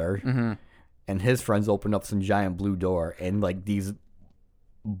father, and his friends opened up some giant blue door, and like these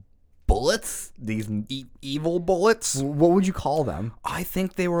bullets, these evil bullets. What would you call them? I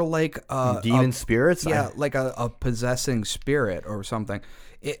think they were like demon spirits. Yeah, like a possessing spirit or something.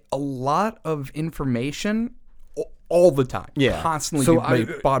 A lot of information all the time. Yeah, constantly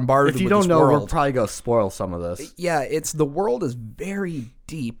bombarded. If you with don't this know, world. we're probably gonna spoil some of this. Yeah, the world is very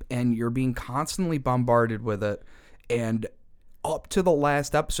deep, and you're being constantly bombarded with it. And up to the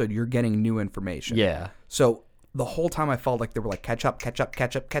last episode, you're getting new information. Yeah. So the whole time I felt like they were like, catch up. And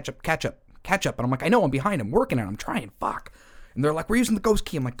I'm like, I know, I'm behind. I'm working on it. I'm trying. Fuck. And they're like, we're using the ghost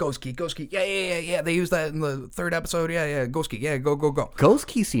key. I'm like, ghost key. Yeah. They used that in the third episode. Yeah. Ghost key. Yeah, go. Ghost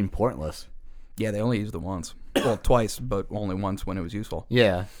key seemed pointless. Yeah, they only used it once. Well, twice, but only once when it was useful.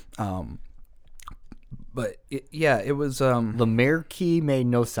 Yeah. But it was. The mirror key made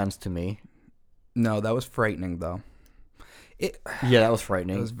no sense to me. No, that was frightening though. Yeah, that was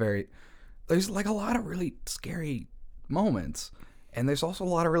frightening. It was very. There's like a lot of really scary moments, and there's also a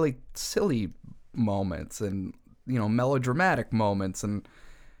lot of really silly moments, and melodramatic moments, and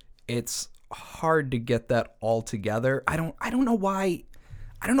it's hard to get that all together. I don't know why.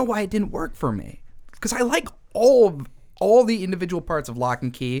 I don't know why it didn't work for me, because I like all the individual parts of Lock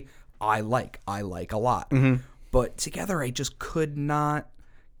and Key. I like a lot, but together I just could not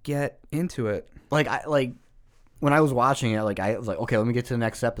get into it. When I was watching it, I was like, okay, let me get to the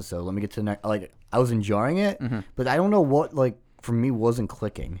next episode. Let me get to the next. I was enjoying it, but I don't know what for me wasn't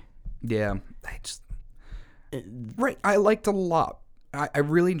clicking. Yeah, I liked it a lot. I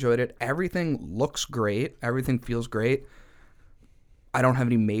really enjoyed it. Everything looks great. Everything feels great. I don't have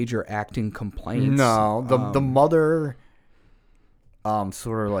any major acting complaints. No, the mother,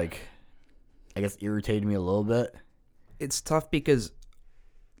 sort of I guess irritated me a little bit. It's tough because.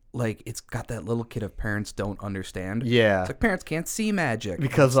 It's got that little kid of parents don't understand. Yeah. It's like parents can't see magic.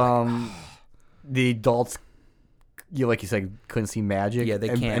 Because the adults, like you said, couldn't see magic. Yeah, they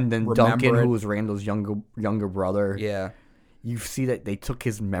can't. And then Duncan, who was Randall's younger brother. Yeah. You see that they took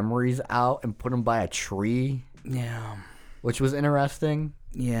his memories out and put him by a tree. Yeah. Which was interesting.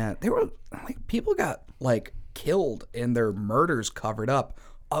 Yeah. They were, people got, killed and their murders covered up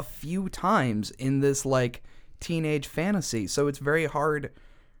a few times in this, teenage fantasy. So it's very hard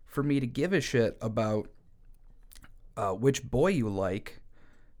for me to give a shit about which boy you like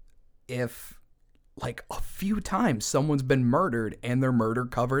if a few times someone's been murdered and their murder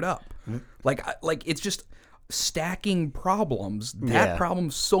covered up. It's just stacking problems. That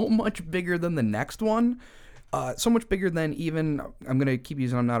problem's so much bigger than the next one. So much bigger than even, I'm going to keep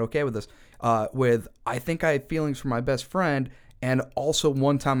using I'm not okay with this, with I think I have feelings for my best friend, and also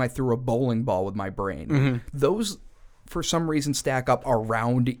one time I threw a bowling ball with my brain. Those for some reason stack up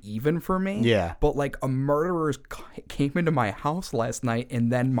around even for me. Yeah. But a murderer came into my house last night and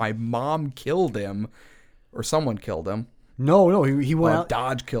then my mom killed him, or someone killed him. No, he went out.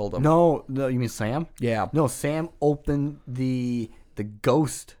 Dodge killed him. No, you mean Sam? Yeah. No, Sam opened the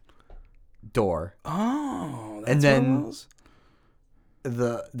ghost door. Oh, that's and then what it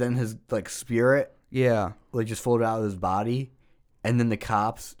was? Then his spirit just floated out of his body. And then the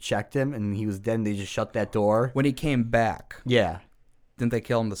cops checked him, and he was dead, and they just shut that door. When he came back. Yeah. Didn't they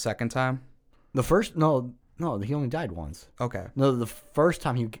kill him the second time? No, he only died once. Okay. No, the first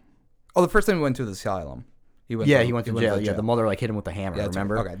time the first time he went to the asylum. He went to jail. Yeah, the mother hit him with a hammer,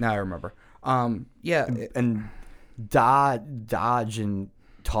 remember? Right. Okay, now I remember. And Dodge and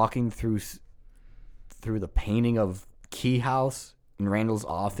talking through through the painting of Key House in Randall's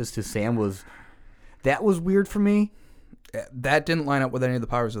office to Sam that was weird for me. That didn't line up with any of the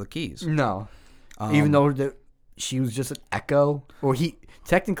powers of the keys. No. Even though she was just an echo. Or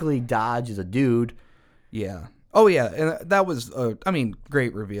technically Dodge is a dude. Yeah. Oh, yeah. And that was,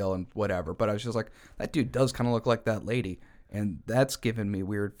 great reveal and whatever. But I was just like, that dude does kind of look like that lady. And that's giving me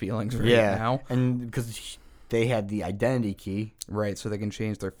weird feelings right now. And because they had the identity key. Right, so they can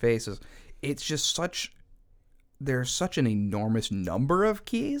change their faces. It's just there's such an enormous number of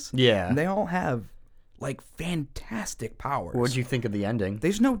keys. Yeah. And they all have, like, fantastic powers. What did you think of the ending?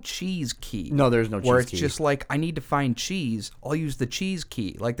 There's no cheese key. No, there's no cheese key. Where it's just like, I need to find cheese. I'll use the cheese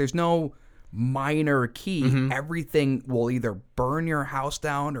key. Like, there's no minor key. Mm-hmm. Everything will either burn your house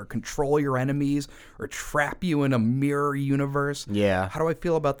down or control your enemies or trap you in a mirror universe. Yeah. How do I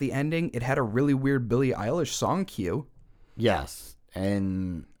feel about the ending? It had a really weird Billie Eilish song cue. Yes.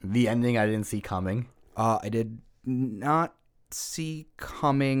 And the ending I didn't see coming. I did not see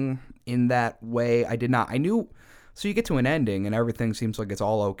coming in that way. I did not. I knew. So you get to an ending and everything seems like it's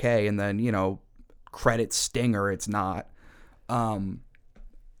all okay. And then, credits stinger. It's not.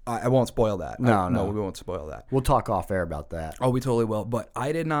 I won't spoil that. No, we won't spoil that. We'll talk off air about that. Oh, we totally will. But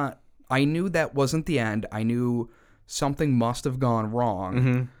I did not. I knew that wasn't the end. I knew something must have gone wrong.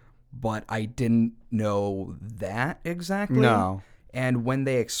 Mm-hmm. But I didn't know that exactly. No. And when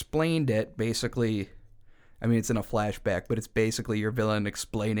they explained it, basically, I mean, it's in a flashback, but it's basically your villain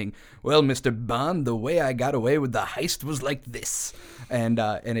explaining, well, Mr. Bond, the way I got away with the heist was like this. And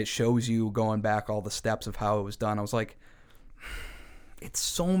it shows you going back all the steps of how it was done. I was like, it's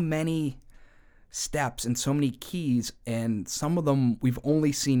so many steps and so many keys, and some of them we've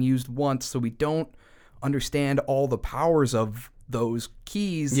only seen used once, so we don't understand all the powers of those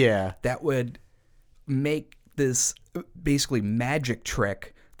keys. Yeah. That would make this basically magic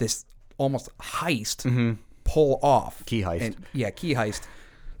trick, this almost heist, pull off. Key heist. Key heist.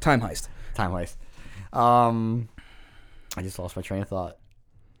 Time heist. Time heist. I just lost my train of thought.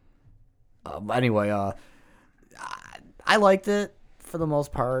 Anyway, I liked it for the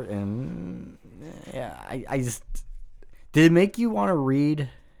most part, and yeah, I just did it make you want to read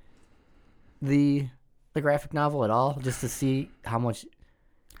the graphic novel at all, just to see how much?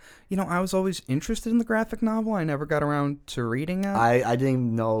 I was always interested in the graphic novel. I never got around to reading it. I didn't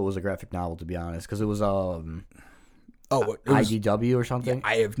even know it was a graphic novel, to be honest, because it was IDW or something. Yeah,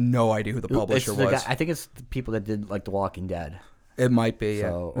 I have no idea who the publisher was. I think it's the people that did like The Walking Dead. It might be, yeah.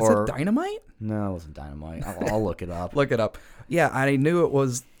 So, Was it Dynamite? No, it wasn't Dynamite. I'll look it up. Look it up. Yeah, I knew it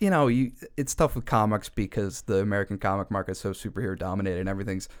was, it's tough with comics because the American comic market is so superhero dominated and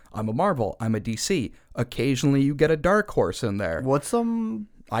everything's, I'm a Marvel, I'm a DC. Occasionally you get a Dark Horse in there. What's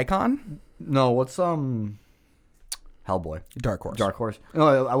Icon? No, what's Hellboy? Dark Horse. Dark Horse.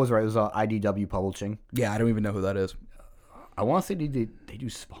 No, I was right. It was IDW Publishing. Yeah, I don't even know who that is. I want to say they do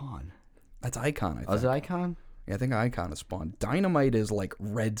Spawn. That's Icon, I think. Oh, is it Icon? Yeah, I think Icon is Spawn. Dynamite is like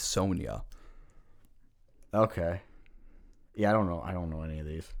Red Sonja. Okay. Yeah, I don't know any of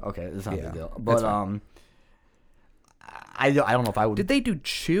these. Okay, it's not a big deal. But I don't know if I would. Did they do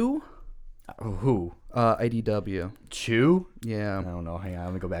Chew? Who? IDW. Chew? Yeah. I don't know. Hang on,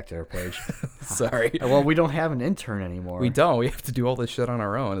 let me go back to their page. Sorry. Well, we don't have an intern anymore. We don't. We have to do all this shit on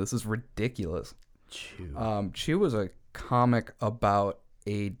our own. This is ridiculous. Chew. Chew was a comic about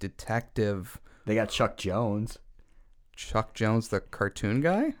a detective. They got Chuck Jones. Chuck Jones, the cartoon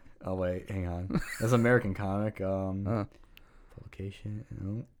guy? Oh wait, hang on. That's an American comic. Publication.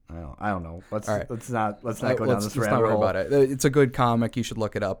 I don't know. Let's not go down this rabbit hole. Let's not worry about it. It's a good comic. You should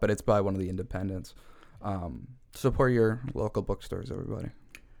look it up, but it's by one of the independents. Support your local bookstores, everybody.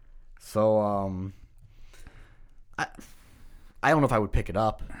 So I don't know if I would pick it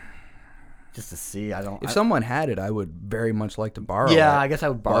up. Just to see, If someone had it, I would very much like to borrow it. Yeah, I guess I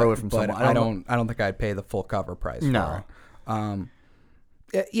would borrow it from someone. I don't think I'd pay the full cover price for it.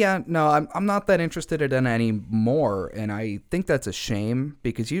 I'm not that interested in it anymore, and I think that's a shame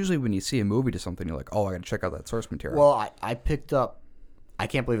because usually when you see a movie to something, you're like, oh, I got to check out that source material. Well, I picked up. I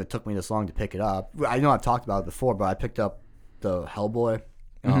can't believe it took me this long to pick it up. I know I've talked about it before, but I picked up the Hellboy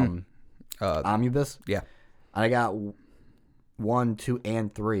omnibus. Yeah, and I got 1, 2,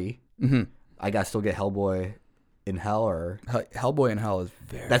 and 3. Mm-hmm. I got to still get Hellboy in Hell or Hellboy in Hell is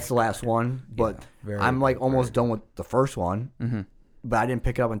very. That's the last one, but I'm like almost done with the first one. Mm-hmm. But I didn't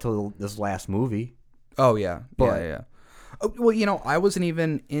pick it up until this last movie. Oh yeah, yeah. Oh, well, I wasn't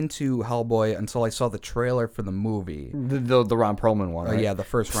even into Hellboy until I saw the trailer for the movie. The Ron Perlman one, right? Yeah, the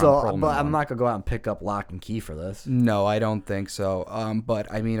first Ron Perlman but one. I'm not going to go out and pick up Lock and Key for this. No, I don't think so.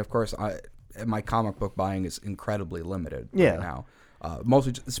 But, I mean, of course, my comic book buying is incredibly limited right now.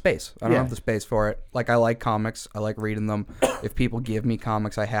 Mostly just space. I don't Yeah. have the space for it. Like, I like comics. I like reading them. If people give me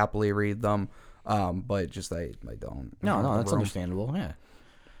comics, I happily read them. But just I don't. I don't have No, the that's room. understandable. Yeah.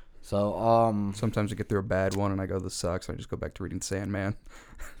 So Sometimes I get through a bad one and I go, this sucks. I just go back to reading Sandman.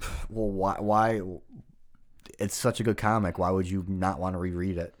 well, why? It's such a good comic. Why would you not want to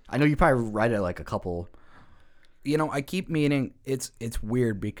reread it? I know you probably read it like a couple. You know, I keep meaning it's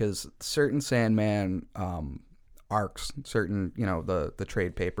weird because certain Sandman arcs, certain the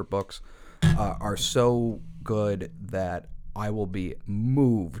trade paper books are so good that I will be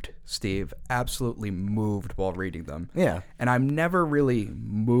moved, Steve, absolutely moved while reading them. Yeah. And I'm never really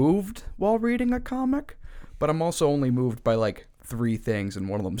moved while reading a comic, but I'm also only moved by like 3 things, and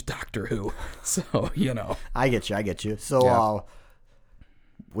one of them's Doctor Who. So, I get you. So, Yeah.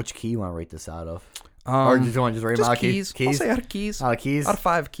 which key you want to rate this out of? Or do you want to just rate them out of keys. keys? I'll say out of keys. Out of keys? Out of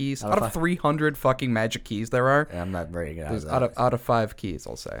 5 keys. Out of 300 fucking magic keys there are. Yeah, I'm not rating it out of that. Out of 5 keys,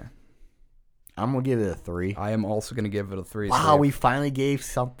 I'll say. I'm gonna give it a 3. I am also going to give it a 3. Wow, Steve. we finally gave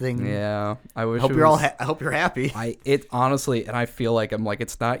something. Yeah, I wish. I hope it you're all. was- I hope you're happy. It honestly, and I feel like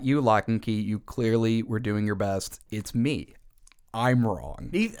it's not you, Lock and Key. You clearly were doing your best. It's me. I'm wrong.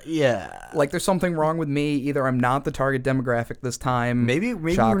 Yeah. Like, there's something wrong with me. Either I'm not the target demographic this time. Maybe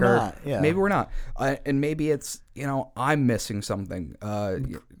Shocker. we're not. Yeah. Maybe we're not. And maybe it's I'm missing something.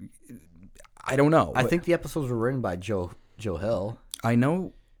 I don't know. I think the episodes were written by Joe Hill. I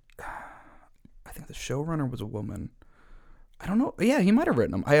know. I think the showrunner was a woman. I don't know. Yeah, he might have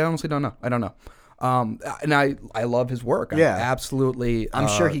written them. I honestly don't know. I don't know. And I love his work. Yeah. Absolutely. I'm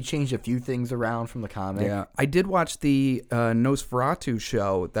sure he changed a few things around from the comic. Yeah, I did watch the Nosferatu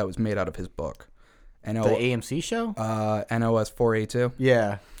show that was made out of his book. The AMC show. NOS 482.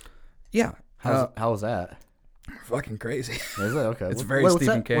 Yeah. Yeah. How was that? Fucking crazy. Is it okay? It's very what's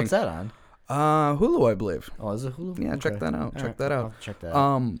Stephen that, King. What's that on? Hulu, I believe. Oh, is it Hulu? Yeah, check that out. All Check right, that out. I'll check that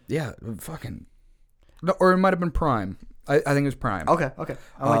out. Yeah, fucking. No, or it might have been Prime. I think it was Prime. Okay.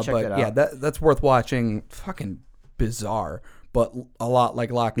 I might check but that out. yeah, that's worth watching. Fucking bizarre, but a lot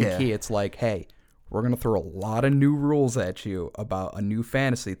like Lock and Yeah. Key. It's like, hey, we're gonna throw a lot of new rules at you about a new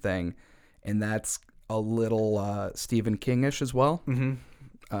fantasy thing, and that's a little Stephen King-ish as well. Mm-hmm.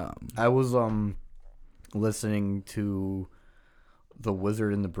 I was listening to The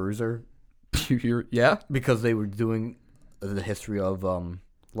Wizard and the Bruiser Yeah. because they were doing the history of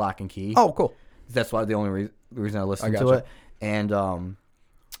Lock and Key. Oh, cool. That's why the only reason I listened to gotcha. it. And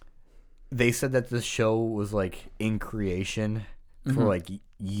they said that this show was like in creation for like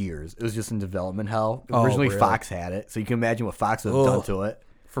years. It was just in development hell. Oh, Originally, really? Fox had it, so you can imagine what Fox would have done Ugh. to it.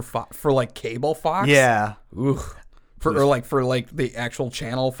 For like cable Fox. Yeah, Ugh. For the actual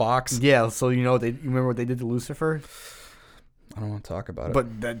channel Fox. yeah. So you remember what they did to Lucifer? I don't want to talk about it.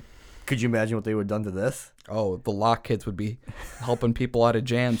 But that, could you imagine what they would have done to this? Oh, the Lock kids would be helping people out of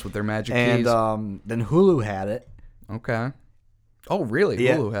jams with their magic And keys. then Hulu had it. Okay. Oh, really?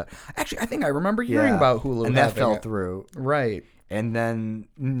 Yeah. Hulu had. Actually, I think I remember hearing about Hulu, and that having fell it. through. Right. And then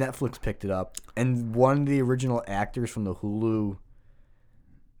Netflix picked it up, and one of the original actors from the Hulu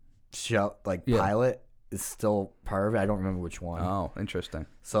show, pilot, is still part of it. I don't remember which one. Oh, interesting.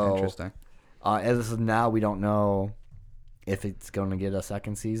 So, Interesting. As of now, we don't know if it's going to get a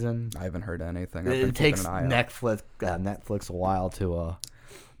second season. I haven't heard anything. I've been It keeping takes an eye out. Netflix a while to.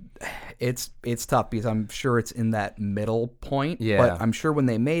 It's tough because I'm sure it's in that middle point. Yeah. But I'm sure when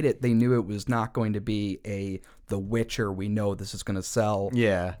they made it, they knew it was not going to be The Witcher. We know this is going to sell.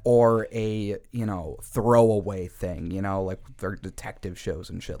 Yeah. Or a throwaway thing. Like their detective shows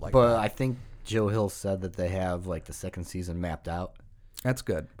and shit like But that. I think Joe Hill said that they have the second season mapped out. That's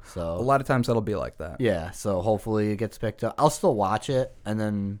good. So A lot of times that'll be like that. yeah, so hopefully it gets picked up. I'll still watch it, and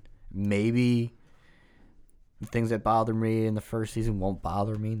then maybe things that bother me in the first season won't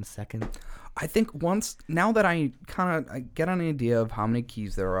bother me in the second. I think now that I get an idea of how many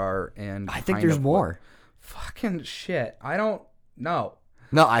keys there are, and I think kind there's of more. Fucking shit. I don't know.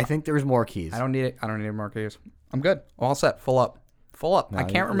 No, I think there's more keys. I don't need it. I don't need more keys. I'm good. All set. Full up. No, I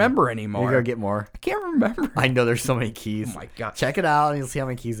can't remember You're anymore. gonna get more. I can't remember. I know there's so many keys. Oh my god. Check it out, and you'll see how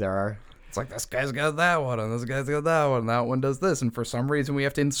many keys there are. It's like this guy's got that one, and this guy's got that one, and that one does this, and for some reason we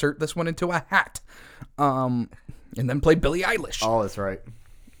have to insert this one into a hat, and then play Billie Eilish. Oh, that's right.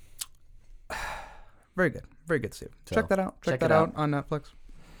 Very good, Steve. So, check that out. Check check that it out out. on Netflix.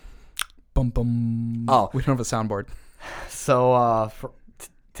 Bum bum. Oh. We don't have a soundboard. So,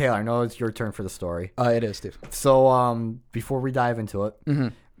 Taylor, I know it's your turn for the story. It is, Steve. So, before we dive into it,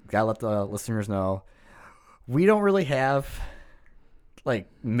 gotta let the listeners know we don't really have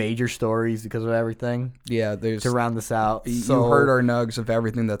major stories because of everything Yeah, there's. to round this out. You So heard our nugs of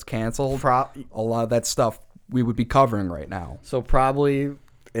everything that's canceled. A lot of that stuff we would be covering right now. So probably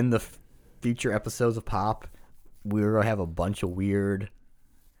in the future episodes of Pop, we're gonna have a bunch of weird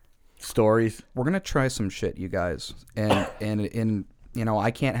stories. We're gonna try some shit, you guys, and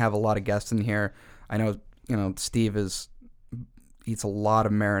I can't have a lot of guests in here. I know Steve eats a lot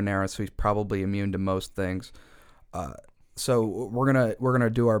of marinara, so he's probably immune to most things. So we're gonna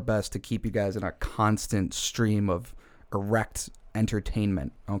do our best to keep you guys in a constant stream of erect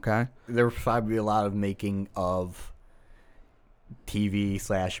entertainment. Okay. There will probably be a lot of making of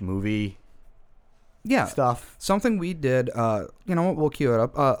TV/movie. Yeah, Stuff. Something we did, we'll cue it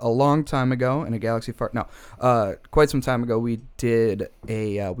up. A long time ago in a galaxy far, quite some time ago, we did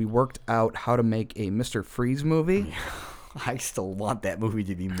we worked out how to make a Mr. Freeze movie. I still want that movie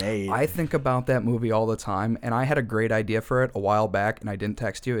to be made. I think about that movie all the time, and I had a great idea for it a while back, and I didn't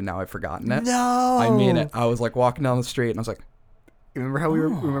text you, and now I've forgotten it. No, I mean it. I was like walking down the street, and I was like, remember how we were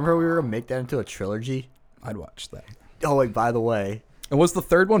gonna make that into a trilogy? I'd watch that. Oh, wait, by the way. And was the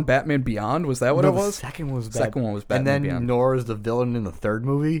third one Batman Beyond? Was that what it was? The second was Second one was Batman and then Beyond. Nora's the villain in the third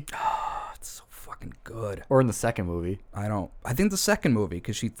movie, Oh, it's so fucking good. or in the second movie. I think the second movie,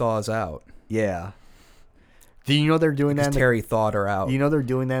 because she thaws out. Yeah. Do you know they're doing that? Because Terry thawed her out. You know they're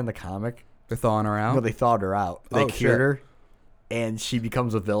doing that in the comic. They're thawing her out? No, they thawed her out. They cured shit. her, and she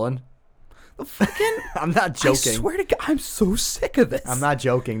becomes a villain. The fucking... I'm not joking. I swear to God, I'm so sick of this. I'm not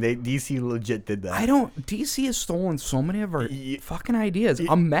joking. DC legit did that. DC has stolen so many of our fucking ideas.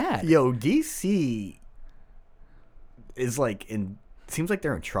 I'm mad. Yo, DC is seems like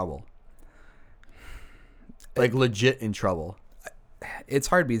they're in trouble. Like legit in trouble. It's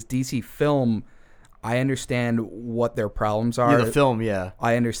hard because DC film, I understand what their problems are. Yeah, the film, yeah.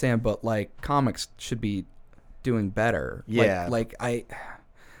 I understand, but like comics should be doing better. Yeah.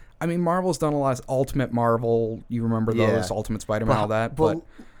 I mean, Marvel's done a lot of Ultimate Marvel. You remember those? Ultimate Spider-Man, all that. But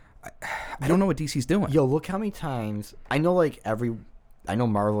I don't know what DC's doing. Yo, look how many times I know. I know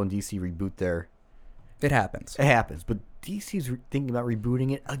Marvel and DC reboot their. It happens. It happens, but DC's thinking about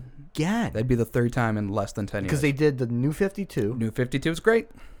rebooting it again. That'd be the third time in less than 10 years. Because they did the New 52. New 52 is great.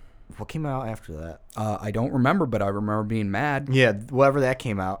 What came out after that? I don't remember, but I remember being mad. Yeah, whatever that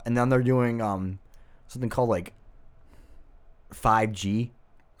came out, and then they're doing something called 5G.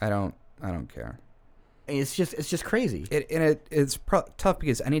 I don't care. And it's just crazy. It's tough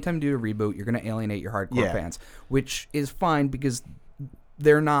because anytime you do a reboot, you're going to alienate your hardcore fans, which is fine because they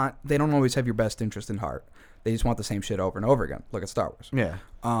don't always have your best interest in heart. They just want the same shit over and over again. Look at Star Wars. Yeah.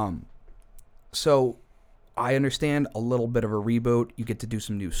 So I understand a little bit of a reboot. You get to do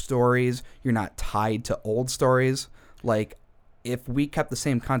some new stories. You're not tied to old stories. Like, if we kept the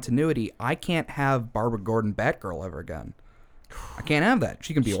same continuity, I can't have Barbara Gordon Batgirl ever again. I can't have that.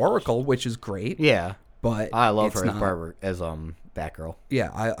 She can be Oracle, which is great. Yeah. But I love her as Batgirl. Yeah,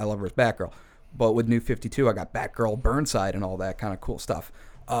 I love her as Batgirl. But with New 52, I got Batgirl, Burnside, and all that kind of cool stuff.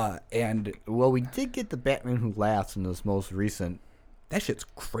 And we did get the Batman Who Laughs in this most recent. That shit's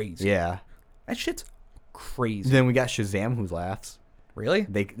crazy. Yeah. That shit's crazy. Then we got Shazam Who Laughs. Really?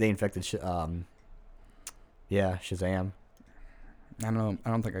 They infected Shazam. I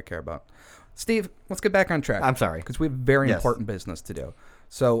don't think I care about. Steve, let's get back on track. I'm sorry. Because we have very important business to do.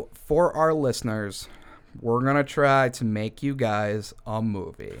 So, for our listeners, we're going to try to make you guys a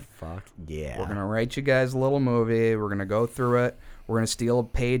movie. Fuck yeah. We're going to write you guys a little movie. We're going to go through it. We're going to steal a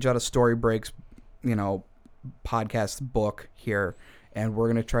page out of Story Break's, podcast book here. And we're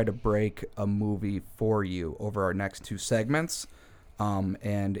going to try to break a movie for you over our next two segments.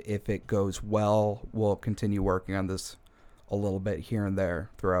 And if it goes well, we'll continue working on this a little bit here and there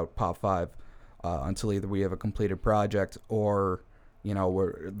throughout Pop 5 until either we have a completed project or,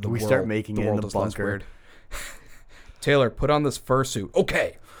 we start making it in the bunker. Taylor, put on this fursuit.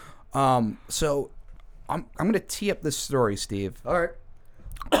 Okay. So I'm going to tee up this story, Steve. All right.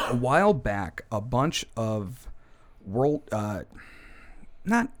 A while back, a bunch of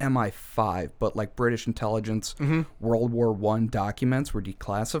not MI5, but like British intelligence World War I documents were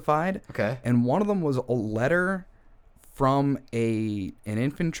declassified. Okay. And one of them was a letter from an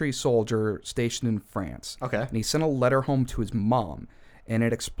infantry soldier stationed in France. Okay. And he sent a letter home to his mom, and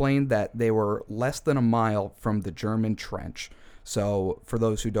it explained that they were less than a mile from the German trench. So for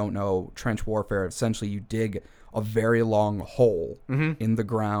those who don't know, trench warfare, essentially you dig a very long hole in the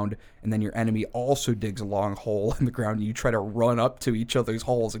ground, and then your enemy also digs a long hole in the ground, and you try to run up to each other's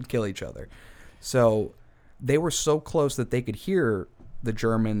holes and kill each other. So they were so close that they could hear the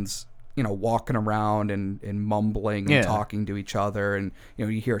Germans, walking around and mumbling and talking to each other, and you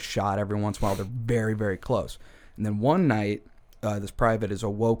hear a shot every once in a while. They're very, very close. And then one night, this private is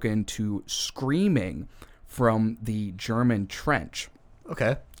awoken to screaming from the German trench.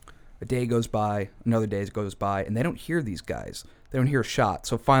 Okay. A day goes by, another day goes by, and they don't hear these guys. They don't hear a shot.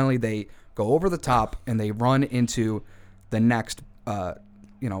 So finally they go over the top and they run into the next,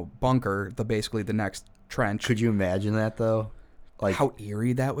 bunker, basically the next trench. Could you imagine that, though? Like how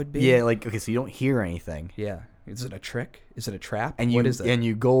eerie that would be? Yeah, like, okay, so you don't hear anything. Yeah. Is it a trick? Is it a trap? And what is it? And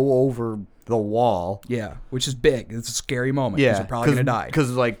you go over the wall. Yeah, which is big. It's a scary moment. Yeah. You're probably going to die.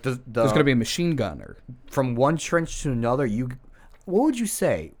 Because, like, there's going to be a machine gunner. From one trench to another, what would you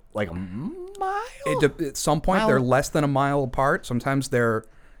say? Like a mile? At some point, they're less than a mile apart. Sometimes they're,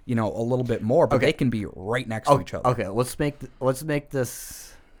 a little bit more, but they can be right next to each other. Okay, let's make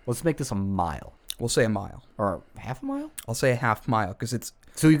this a mile. We'll say a mile. Or half a mile? I'll say a half mile because it's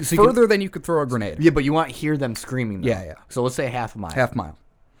so further than you could throw a grenade. Yeah, but you want to hear them screaming, though. Yeah. So let's say half a mile. Half mile.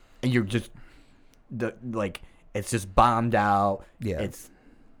 And you're just, it's just bombed out. Yeah.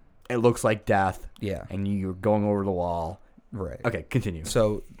 It looks like death. Yeah. And you're going over the wall. Right. Okay, continue.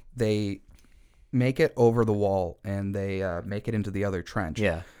 So they make it over the wall and they make it into the other trench.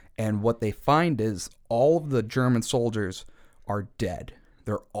 Yeah. And what they find is all of the German soldiers are dead.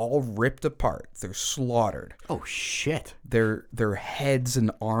 They're all ripped apart. They're slaughtered. Oh, shit. Their heads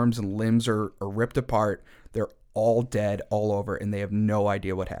and arms and limbs are ripped apart. They're all dead all over, and they have no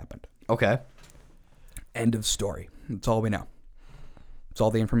idea what happened. Okay. End of story. That's all we know. That's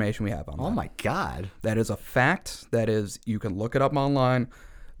all the information we have on that. Oh, my God. That is a fact. That is, you can look it up online.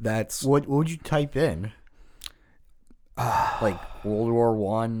 That's... What would you type in? Like World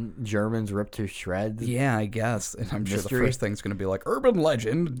War I, Germans ripped to shreds? Yeah, I guess. And I'm sure the first thing's going to be like, urban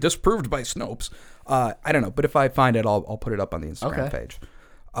legend disproved by Snopes. I don't know. But if I find it, I'll put it up on the Instagram page.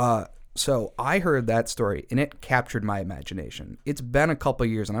 So I heard that story, and it captured my imagination. It's been a couple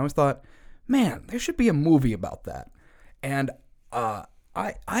years, and I always thought, man, there should be a movie about that. And I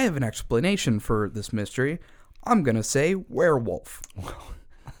have an explanation for this mystery. I'm going to say werewolf.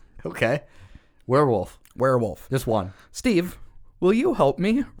 Okay. Werewolf. Just one. Steve, will you help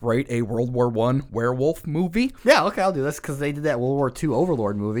me write a World War I werewolf movie? Yeah, okay, I'll do this because they did that World War II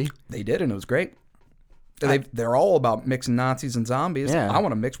Overlord movie. They did, and it was great. They're all about mixing Nazis and zombies. Yeah. I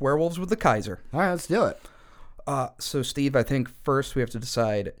want to mix werewolves with the Kaiser. All right, let's do it. So, Steve, I think first we have to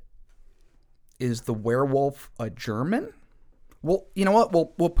decide, is the werewolf a German? Well, you know what?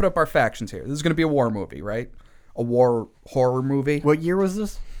 We'll put up our factions here. This is going to be a war movie, right? A war horror movie. What year was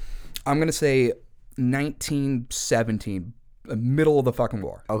this? I'm going to say 1917, the middle of the fucking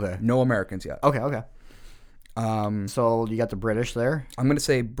war. Okay. No Americans yet. Okay. So you got the British there? I'm going to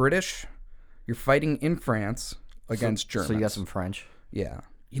say British. You're fighting in France against Germans. So you got some French? Yeah.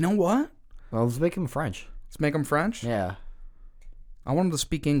 You know what? Well, let's make them French. Let's make them French? Yeah. I want them to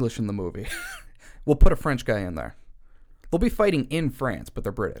speak English in the movie. We'll put a French guy in there. They'll be fighting in France, but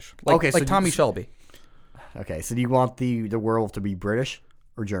they're British. Like Tommy Shelby. Okay, so do you want the werewolf to be British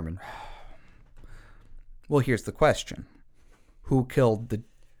or German? Well, here's the question. Who killed the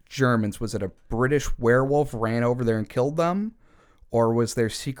Germans? Was it a British werewolf ran over there and killed them? Or was there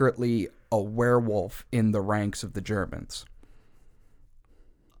secretly a werewolf in the ranks of the Germans?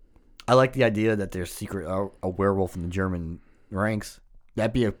 I like the idea that there's a werewolf in the German ranks.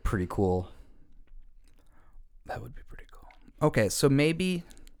 That'd be a pretty cool... That would be pretty cool. Okay, so maybe...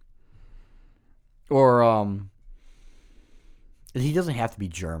 Or, he doesn't have to be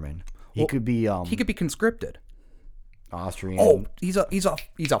German. He could be he could be conscripted. Austrian. Oh, he's a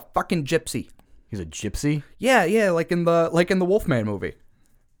fucking gypsy. He's a gypsy? Yeah, like in the Wolfman movie.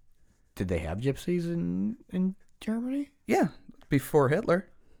 Did they have gypsies in Germany? Yeah, before Hitler.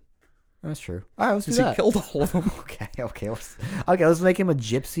 That's true. All right, let's do Because that. he killed all of them. Okay. Let's make him a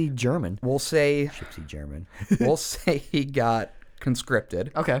gypsy German. We'll say Gypsy German. we'll say he got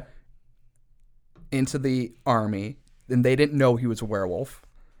conscripted. Okay. Into the army, and they didn't know he was a werewolf.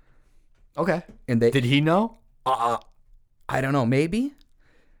 Okay. And they did he know? I don't know, maybe.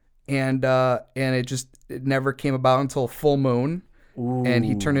 And it never came about until full moon. Ooh. And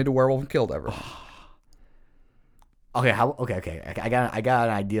he turned into a werewolf and killed everyone. Okay. Okay. I got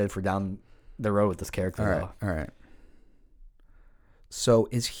an idea for down the road with this character. All right. So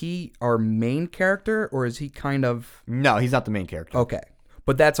is he our main character, or is he kind of? No, he's not the main character. Okay,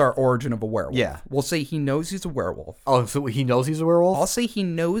 but that's our origin of a werewolf. Yeah. We'll say he knows he's a werewolf. Oh, so he knows he's a werewolf? I'll say he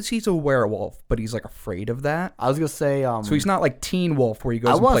knows he's a werewolf, but he's like afraid of that. I was gonna say. So he's not like Teen Wolf where he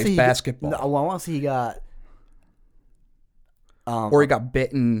goes and plays basketball. I want to see he got. Or he got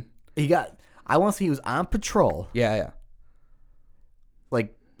bitten. I want to see he was on patrol. Yeah.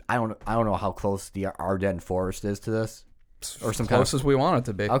 Like I don't know how close the Ardennes Forest is to this, or some close as we want it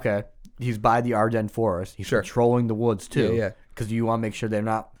to be. Okay, he's by the Ardennes Forest. He's patrolling the woods too. Yeah. Because you want to make sure they're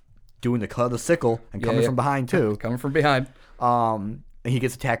not doing the cut of the sickle and coming from behind too. Coming from behind. and he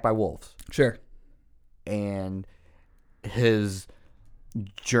gets attacked by wolves. Sure. And his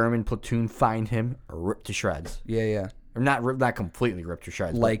German platoon find him ripped to shreds. Yeah. Or not completely ripped to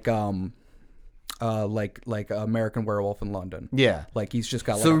shreds. Like American Werewolf in London. Yeah. Like he's just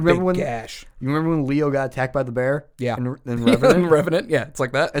got like So a remember big when- gash. You remember when Leo got attacked by the bear? Yeah. In Revenant? Revenant. Yeah, it's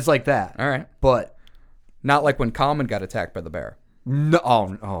like that. It's like that. All right. But Not like when Common got attacked by the bear. no,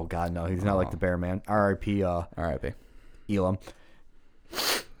 oh God, no, he's not like the bear man. R.I.P. R.I.P. Elam.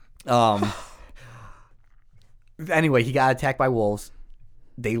 Anyway, he got attacked by wolves.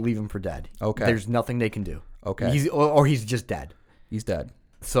 They leave him for dead. Okay. There's nothing they can do. Okay. Or he's just dead. He's dead.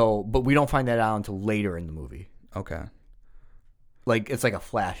 So, but we don't find that out until later in the movie. Okay. Like it's like a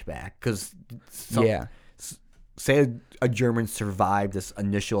flashback because Yeah. say a German survived this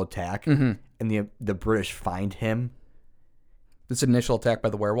initial attack, Mm-hmm. and the British find him. This initial attack by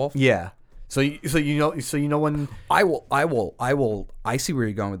the werewolf. Yeah. So you know when I see where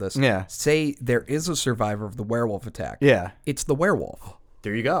you're going with this. Yeah. Say there is a survivor of the werewolf attack. yeah. It's the werewolf.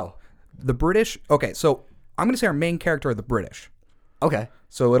 There you go. The British. Okay, so I'm going to say our main character are the British. Okay.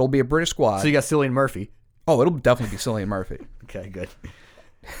 So it'll be a British squad. So you got Cillian Murphy. Oh, it'll definitely be Cillian Murphy. Okay, good.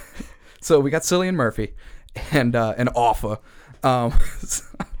 So we got Cillian Murphy and Offa.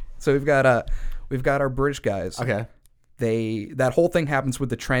 So we've got our British guys. Okay. That whole thing happens with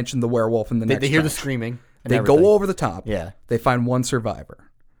the trench and the werewolf and the next They hear the trench. screaming. And They everything. go over the top. Yeah. They find one survivor.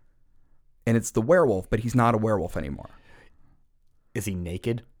 And it's the werewolf, but he's not a werewolf anymore. Is he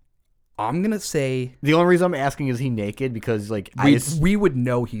naked? I'm going to say The only reason I'm asking is he naked because like we would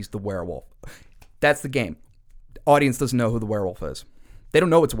know he's the werewolf. That's the game. Audience doesn't know who the werewolf is. They don't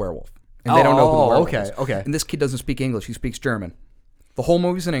know it's a werewolf. And they don't know who the werewolf is. okay. And this kid doesn't speak English. He speaks German. The whole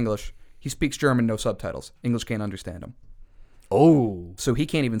movie's in English. He speaks German, no subtitles. English can't understand him. Oh. So he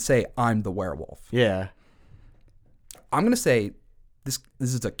can't even say, I'm the werewolf. Yeah. I'm going to say this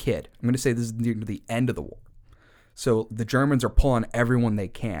is a kid. I'm going to say this is near the end of the war. So the Germans are pulling everyone they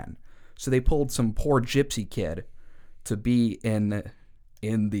can. So they pulled some poor gypsy kid to be in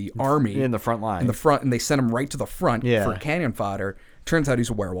the army. In the front line. In the front, and they sent him right to the front Yeah. for cannon fodder. Turns out he's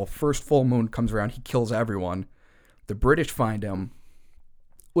a werewolf. First full moon comes around, he kills everyone. The British find him.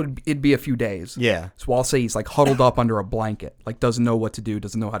 It'd be a few days. Yeah. So I'll say he's like huddled up under a blanket, like doesn't know what to do,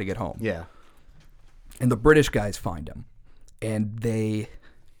 doesn't know how to get home. Yeah. And the British guys find him, and they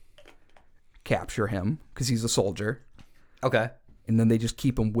capture him because he's a soldier, Okay. and then they just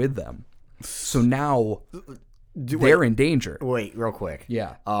keep him with them. So now Wait, they're in danger. wait, real quick.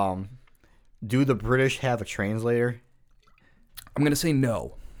 Yeah. Do the British have a translator? I'm going to say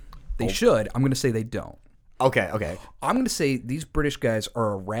no. They should. I'm going to say they don't. Okay. I'm going to say these British guys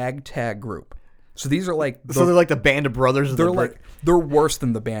are a ragtag group. So these are like So they're like the Band of Brothers. Of they're the like they're worse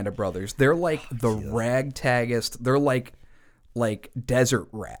than the Band of Brothers. They're like the ragtagest. They're like desert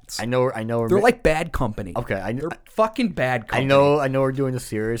rats. I know. They're like Bad Company. Okay, I know. They're fucking Bad I Company. know. We're doing this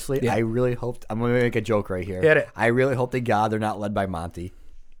seriously. Yeah. I really hope. I'm gonna make a joke right here. Hit it. I really hope to God they're not led by Monty.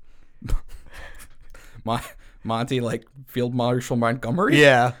 Monty, like Field Marshal Montgomery.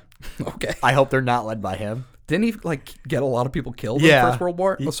 Yeah. Okay. I hope they're not led by him. Didn't he like get a lot of people killed in Yeah. the First World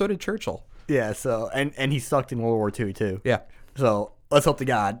War? Well, so did Churchill. Yeah. So and he sucked in World War II too. Yeah. So let's hope to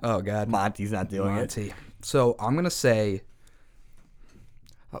God. Oh God. Monty's not doing it. Monty. So I'm gonna say.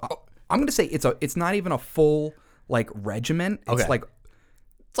 I'm gonna say it's not even a full like regiment. It's Okay. like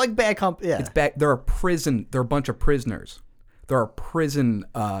It's like bad company. Yeah. it's back. They're a bunch of prisoners. They're a prison.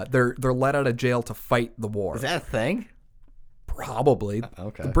 They're let out of jail to fight the war. Is that a thing? Probably.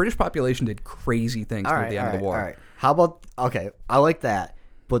 Okay. The British population did crazy things All at right. the end of the war. All right. How about I like that,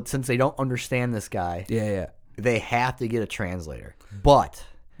 but since they don't understand this guy, Yeah. they have to get a translator. But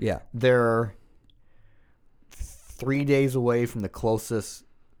Yeah. they're 3 days away from the closest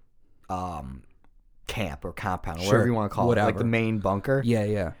camp or compound, or Sure, whatever you want to call it, like whatever. the main bunker.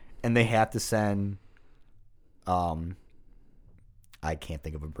 Yeah. And they have to send, I can't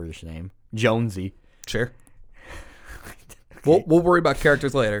think of a British name, Jonesy. Sure. We'll worry about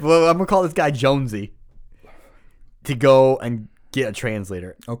characters later. Well, I'm gonna call this guy Jonesy to go and get a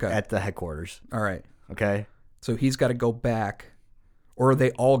translator. Okay. At the headquarters. All right. Okay. So he's got to go back, or are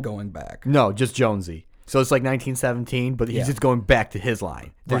they all going back? No, just Jonesy. So it's like 1917, but he's Yeah. just going back to his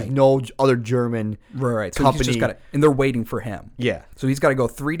line. There's Right. no other German. Right. So he's company. just got to, and they're waiting for him. Yeah. So he's got to go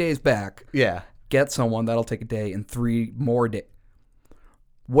 3 days back, Yeah. get someone that'll take a day, and 3 more days.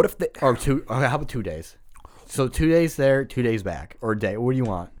 What if they? Or two. Okay, how about 2 days? So 2 days there, 2 days back, or a day. What do you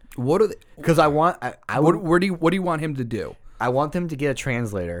want? What are they? Because I want. What do you want him to do? I want them to get a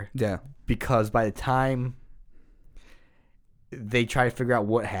translator. Yeah. Because by the time they try to figure out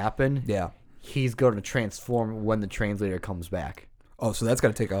what happened, Yeah. he's going to transform when the translator comes back. Oh, so that's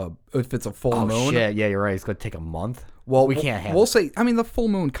got to take if it's a full Oh moon. shit! Yeah, you're right. It's gonna take a month. Well, we can't have. We'll it. say. I mean, the full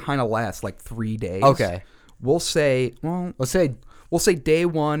moon kind of lasts like 3 days. Okay. We'll say. Well, Let's say we'll say day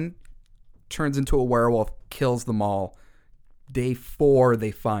 1 turns into a werewolf, kills them all. Day 4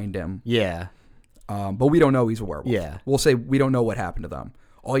 they find him. yeah. But we don't know he's a werewolf. Yeah. We'll say we don't know what happened to them.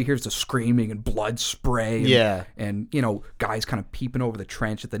 All you hear is the screaming and blood spray. And, Yeah. And, guys kind of peeping over the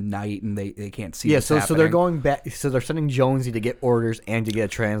trench at the night and they can't see Yeah, what's so happening. they're going back. So they're sending Jonesy to get orders and to get a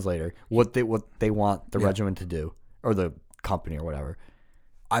translator. What they want the regiment to do, or the company or whatever.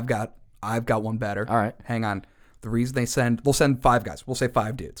 I've got one better. All right. Hang on. The reason they'll send 5 guys. We'll say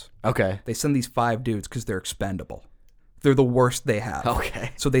 5 dudes. Okay. They send these 5 dudes because they're expendable. They're the worst they have.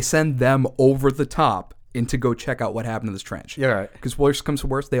 Okay. So they send them over the top and to go check out what happened in this trench. Yeah, right. Because worst comes to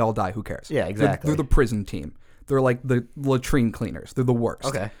worst, they all die. Who cares? Yeah, exactly. They're the prison team. They're like the latrine cleaners. They're the worst.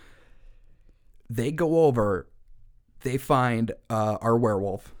 Okay. They go over. They find our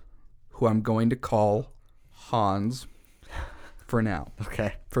werewolf, who I'm going to call Hans for now,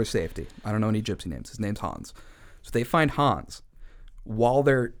 Okay. for safety. I don't know any gypsy names. His name's Hans. So they find Hans. While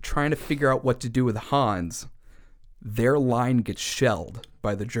they're trying to figure out what to do with Hans, their line gets shelled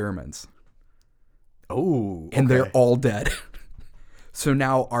by the Germans. Oh. And they're all dead. So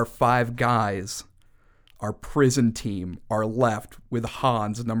now our 5 guys, our prison team, are left with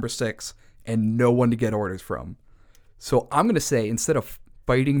Hans, number 6, and no one to get orders from. So I'm going to say, instead of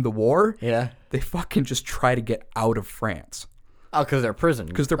fighting the war, Yeah. they fucking just try to get out of France. Oh, because they're prison.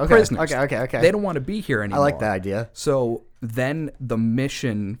 Because they're Okay, prisoners. Okay. They don't want to be here I anymore. like that idea. So then the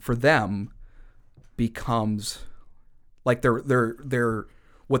mission for them becomes, like, they're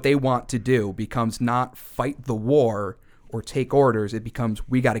what they want to do becomes not fight the war or take orders. It becomes,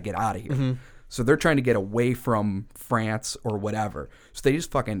 we got to get out of here. Mm-hmm. So they're trying to get away from France or whatever. So they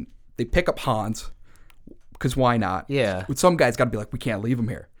just they pick up Hans, because why not? Yeah. With some guys got to be like, we can't leave him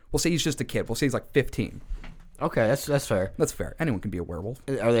here. We'll say he's just a kid. We'll say he's like 15. Okay, that's fair. That's fair. Anyone can be a werewolf.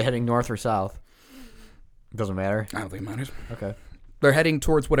 Are they heading north or south? Doesn't matter. I don't think it matters. Okay. They're heading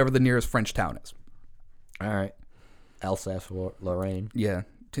towards whatever the nearest French town is. All right. Alsace, Lorraine. Yeah,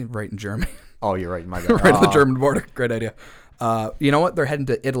 right in Germany. Oh, you're right. My God. Right on the German border. Great idea. You know what? They're heading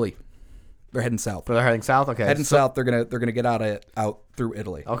to Italy. They're heading south. So they're heading south. Okay. Heading south. They're gonna get out through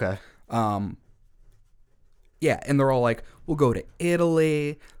Italy. Okay. Yeah, and they're all like, we'll go to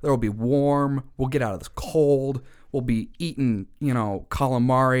Italy. There'll be warm. We'll get out of this cold. We'll be eating,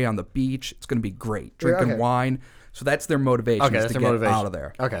 calamari on the beach. It's gonna be great. Drinking wine. So that's their motivation. Okay, is that's to their get motivation. out of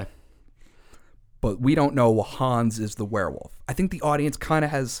there. Okay. But we don't know Hans is the werewolf. I think the audience kind of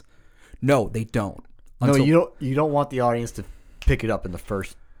has. No, they don't. No, you don't want the audience to pick it up in the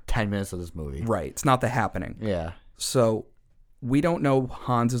first 10 minutes of this movie. Right. It's not the happening. Yeah. So we don't know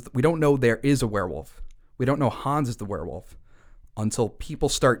we don't know there is a werewolf. We don't know Hans is the werewolf until people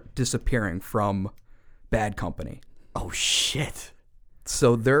start disappearing from Bad Company. Oh shit.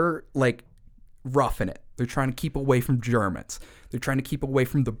 So they're like roughing it. They're trying to keep away from Germans. They're trying to keep away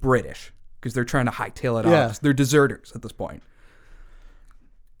from the British because they're trying to hightail it Yeah. off. They're deserters at this point.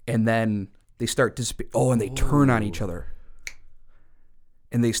 And then they start disappearing. Oh, and they turn on each other.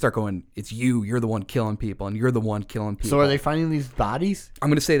 And they start going, it's you. You're the one killing people, and you're the one killing people. So are they finding these bodies? I'm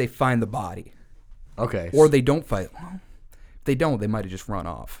going to say they find the body. Okay. Or they don't fight. Well, if they don't, they might have just run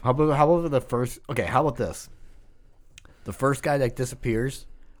off. How about the first? Okay. How about this? The first guy that disappears,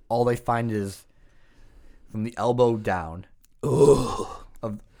 all they find is from the elbow down.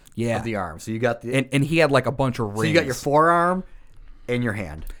 Of the arm. So you got the And he had like a bunch of rings. so you got your forearm and your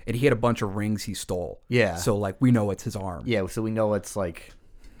hand. And he had a bunch of rings he stole. Yeah. So like we know it's his arm. Yeah. So we know it's like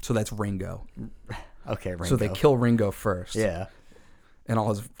So that's Ringo. okay. Ringo. So they kill Ringo first. Yeah. And all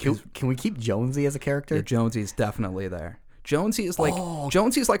his Can we keep Jonesy as a character? yeah, Jonesy is definitely there. Jonesy is like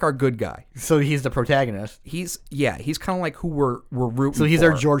Jonesy's like our good guy. So he's the protagonist. He's kind of like who we're rooting for. So he's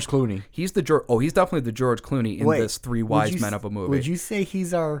our George Clooney. He's he's definitely the George Clooney in this Three Wise Men of a movie. Would you say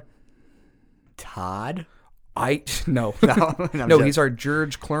he's our Todd? No. No, He's our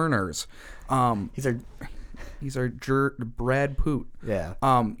George Clooners. He's our Brad Poot. yeah.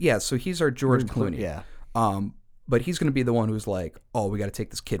 Yeah, so he's our George Clooney. Yeah. But he's going to be the one who's like, oh, we got to take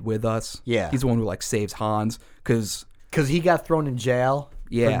this kid with us. Yeah. He's the one who like saves Hans because He got thrown in jail.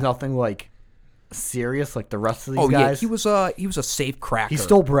 Yeah. For nothing like serious like the rest of these oh guys. yeah, he was a safe cracker. He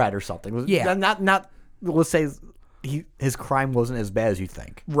stole bread or something. Yeah. Not let's say his crime wasn't as bad as you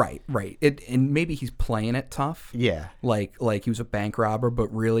think. Right. And maybe he's playing it tough. Yeah. Like he was a bank robber, but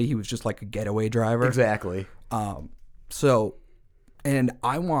really he was just like a getaway driver. Exactly. So, and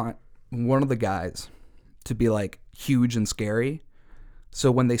I want one of the guys to be like huge and scary, So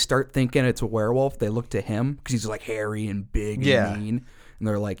when they start thinking it's a werewolf, they look to him because he's like hairy and big Yeah. and mean. And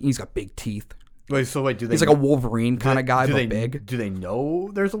they're like, he's got big teeth. Wait, so do they? He's like a Wolverine kind of guy, do but they, big. Do they know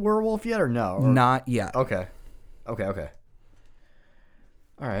there's a werewolf yet or no? Or- Not yet. Okay. All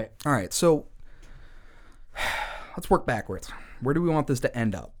right. All right, so let's work backwards. Where do we want this to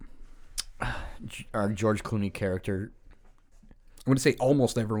end up? Our George Clooney character. I'm going to say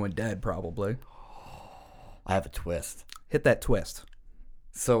almost everyone dead, probably. I have a twist. Hit that twist.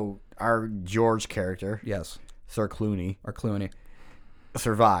 So our George character, Yes, Sir Clooney, or Clooney.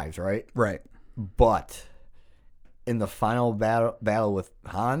 survives, right? Right. But in the final battle with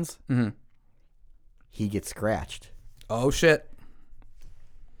Hans, he gets scratched. Oh, shit.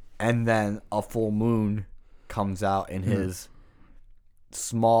 And then a full moon comes out in his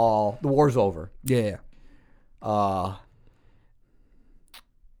small... The war's over. Yeah.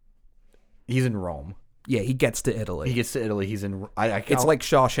 He's in Rome. Yeah, he gets to Italy. He gets to Italy. He's in... It's like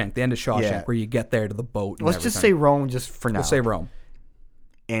Shawshank, the end of Shawshank, Yeah. where you get there to the boat and Let's just say everything. Rome just for now. We'll say Rome.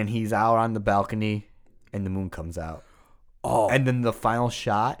 And he's out on the balcony, and the moon comes out. Oh. And then the final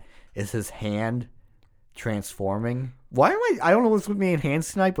shot is his hand transforming. Why am I don't know what's with me and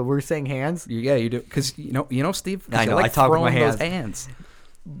hands tonight, but we're saying hands. Yeah, you do. Because, you know, Steve? 'Cause I you know, like I talk with my throwing those hands.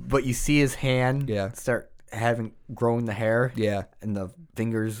 But you see his hand start growing the hair. Yeah. And the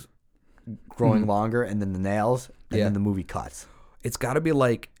fingers growing longer, and then the nails, and then the movie cuts. It's got to be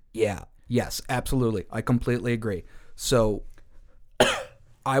like, yes, absolutely. I completely agree. So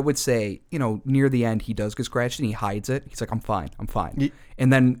I would say, near the end, he does get scratched and he hides it. He's like, I'm fine.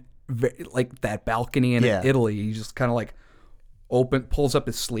 And then, like, that balcony in Italy, he just kind of like pulls up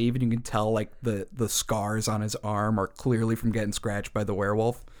his sleeve, and you can tell, like, the scars on his arm are clearly from getting scratched by the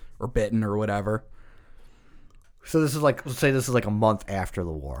werewolf or bitten or whatever. So this is like, let's say this is like a month after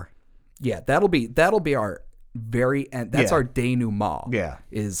the war. Yeah, that'll be our very end. That's our denouement. Yeah.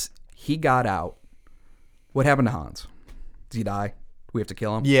 Is he got out? What happened to Hans? Did he die? Do we have to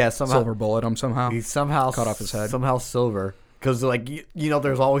kill him? Yeah, somehow. Silver bullet him somehow. He's somehow cut off his head. Somehow silver. Because, like,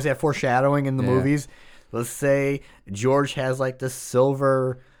 there's always that foreshadowing in the movies. Let's say George has, like, this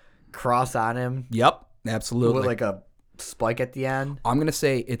silver cross on him. Yep, absolutely. With, like, a spike at the end. I'm gonna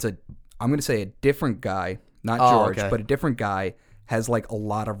say a different guy, not George, but a different guy has, like, a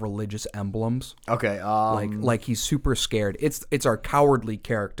lot of religious emblems. Okay. Like he's super scared. It's our cowardly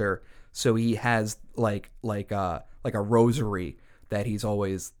character, so he has like a rosary that he's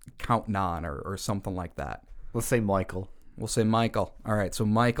always counting on or something like that. Let's say Michael. We'll say Michael. All right, so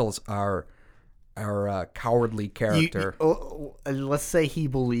Michael's our cowardly character. Let's say he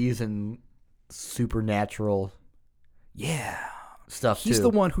believes in supernatural stuff He's too. the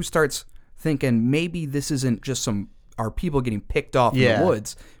one who starts thinking maybe this isn't just our people getting picked off in the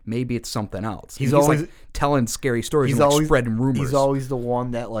woods. Maybe it's something else. He's always like telling scary stories and like spreading rumors. He's always the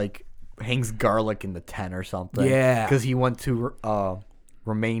one that like hangs garlic in the tent or something. Yeah, because he went to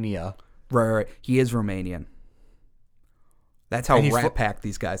Romania. Right. He is Romanian. That's how rat pack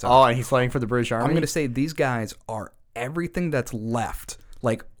these guys are. Oh, and he's fighting for the British Army? I'm going to say these guys are everything that's left.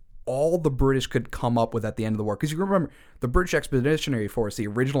 Like, all the British could come up with at the end of the war. Because you remember, the British Expeditionary Force, the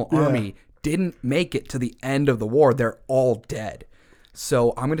original army, didn't make it to the end of the war. They're all dead.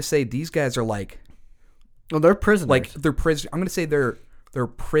 So I'm going to say these guys are like... Well, they're prisoners. Like, they're prisoners. I'm going to say they're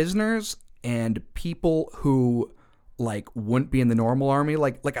prisoners and people who... like, wouldn't be in the normal army.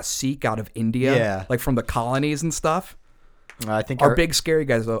 Like a Sikh out of India. Yeah. Like, from the colonies and stuff. I think our big scary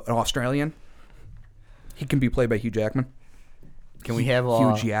guy is an Australian. He can be played by Hugh Jackman. Can we have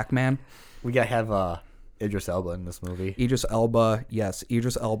Hugh Jackman? We gotta have Idris Elba in this movie. Idris Elba, yes.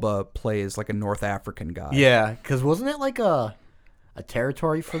 Idris Elba plays like a North African guy. Yeah, because wasn't it like a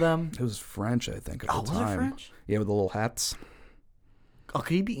territory for them? It was French, I think. At the time. Was it French? Yeah, with the little hats. Oh,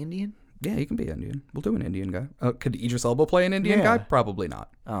 could he be Indian? Yeah, he can be Indian. We'll do an Indian guy. Could Idris Elba play an Indian guy? Probably not.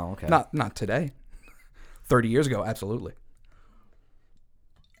 Oh, okay. Not today. 30 years ago, absolutely.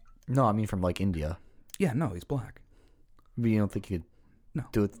 No, I mean from like India. Yeah, no, he's black. But you don't think you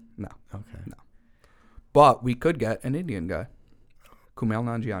could do it? No. Okay. No. But we could get an Indian guy. Kumail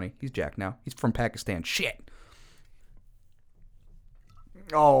Nanjiani. He's Jack now. He's from Pakistan. Shit.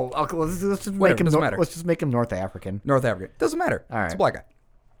 Oh, okay, let's just make him. Let's just make him North African. North African. Doesn't matter. All right. It's a black guy.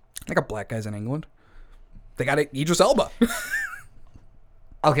 They got black guys in England. They got Idris Elba.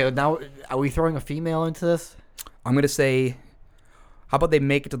 Okay, now are we throwing a female into this? I'm gonna say, how about they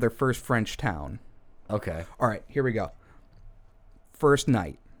make it to their first French town? Okay. All right, here we go. First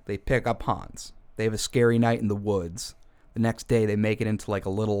night, they pick up Hans. They have a scary night in the woods. The next day, they make it into like a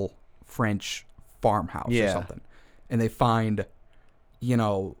little French farmhouse or something. And they find,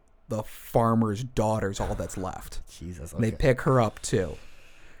 the farmer's daughter's all that's left. Jesus. And they Okay. pick her up too,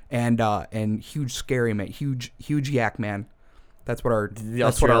 and huge scary man, huge yak man. That's what our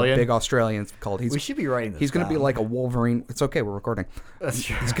Australian? big Australian's called. We should be writing this. He's gonna be down. like a Wolverine. It's okay, we're recording. That's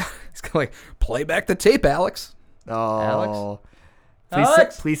true. He's gonna like play back the tape, Alex. Oh.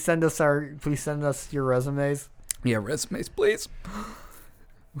 Alex? Please send us your resumes. Yeah, resumes, please.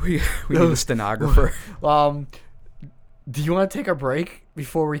 We need a stenographer. Do you want to take a break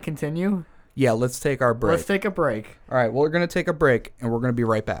before we continue? Yeah, let's take our break. Let's take a break. All right, well, we're gonna take a break, and we're gonna be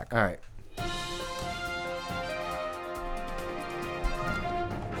right back. All right.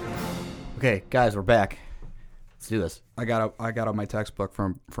 Okay, guys, we're back. Let's do this. I got out my textbook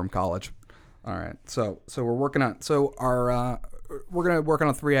from college. All right, so we're working on we're gonna work on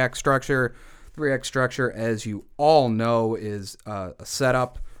a 3-act structure. 3-act structure, as you all know, is a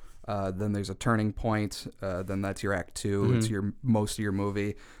setup. Then there's a turning point. Then that's your act 2. It's your most of your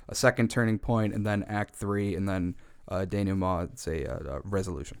movie. A second turning point, and then act 3, and then denouement. It's a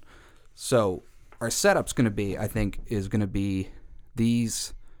resolution. So our setup's going to be, I think, is going to be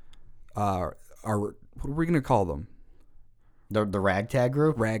these. What are we going to call them? The ragtag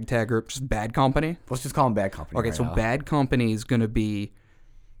group? Ragtag group, just Bad Company. Let's just call them Bad Company. Okay, right so now. Bad Company is going to be.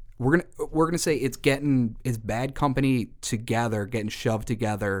 We're gonna say it's Bad Company together, getting shoved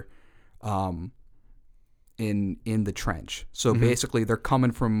together, in the trench. So basically, they're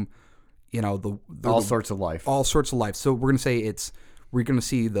coming from, the all sorts of life. all sorts of life. So we're gonna say we're gonna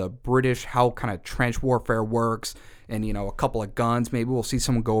see the British, how kind of trench warfare works, and a couple of guns. Maybe we'll see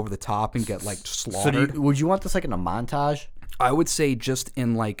someone go over the top and get like slaughtered. So would you want this like in a montage? I would say just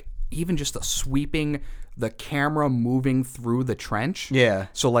in like even just a sweeping, the camera moving through the trench. Yeah.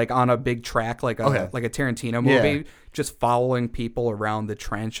 So like on a big track, like a Tarantino movie, Yeah. just following people around the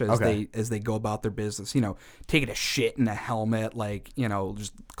trench as Okay. they go about their business. Taking a shit in a helmet, like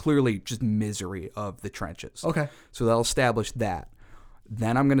just clearly just misery of the trenches. Okay. So they'll establish that.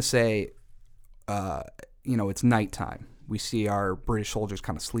 Then I'm gonna say, it's nighttime. We see our British soldiers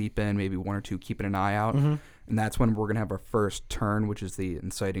kind of sleeping, maybe one or two keeping an eye out. And that's when we're going to have our first turn, which is the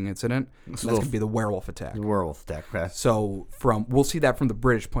inciting incident. That's going to be the werewolf attack. The werewolf attack. Okay. So we'll see that from the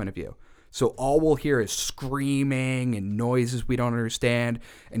British point of view. So all we'll hear is screaming and noises we don't understand.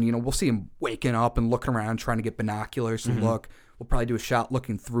 And, we'll see him waking up and looking around, trying to get binoculars to look. We'll probably do a shot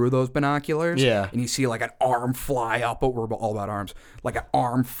looking through those binoculars. Yeah. And you see like an arm fly up. We're all about arms. Like an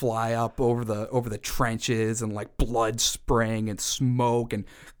arm fly up over the trenches, and like blood spraying and smoke and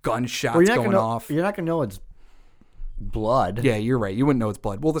gunshots going off. You're not going to know it's blood. Yeah, you're right. You wouldn't know it's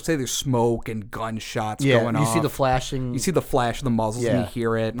blood. Well, let's say there's smoke and gunshots going off. You see the flashing. You see the flash of the muzzles, and Yeah. you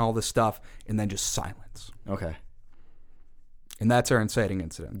hear it and all this stuff, and then just silence. Okay. And that's our inciting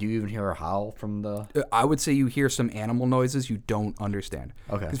incident. Do you even hear a howl from the? I would say you hear some animal noises you don't understand.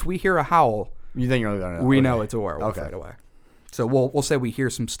 Okay. Because if we hear a howl, You think you're going to know? we Okay. know it's a werewolf right away. So we'll say we hear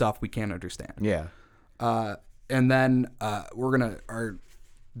some stuff we can't understand. Yeah. And then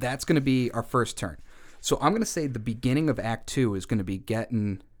that's gonna be our first turn. So I'm gonna say the beginning of Act 2 is gonna be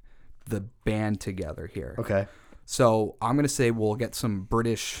getting the band together here. Okay. So I'm going to say we'll get some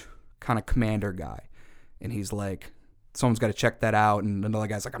British kind of commander guy. And he's like, someone's got to check that out. And another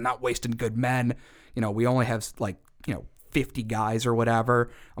guy's like, I'm not wasting good men. We only have 50 guys or whatever.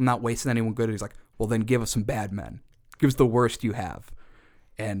 I'm not wasting anyone good. And he's like, well, then give us some bad men. Give us the worst you have.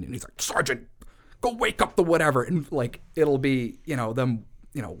 And he's like, Sergeant, go wake up the whatever. And like, it'll be, them,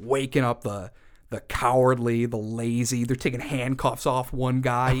 waking up the cowardly, the lazy. They're taking handcuffs off one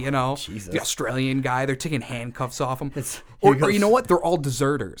guy, Jesus. The Australian guy. They're taking handcuffs off him. It's- Or here you know goes- what? They're all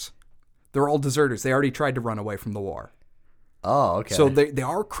deserters. They already tried to run away from the war. Oh, okay. So they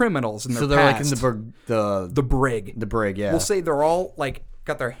are criminals in their So they're past. like in the brig. the brig, yeah. We'll say they're all like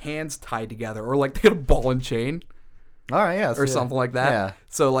got their hands tied together, or like they got a ball and chain All right, yeah. or something like that. Yeah.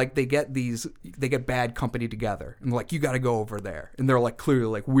 So like they get Bad Company together, and like, you got to go over there, and they're like clearly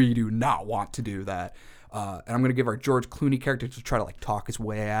like, we do not want to do that. And I'm gonna give our George Clooney character to try to like talk his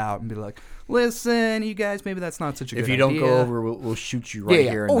way out and be like, listen, you guys, maybe that's not such a good idea. If you don't go over, we'll shoot you right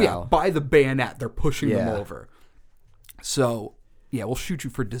here and now. Yeah, by the bayonet, they're pushing them Yeah. over. So yeah, we'll shoot you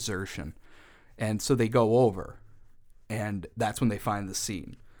for desertion. And so they go over, and that's when they find the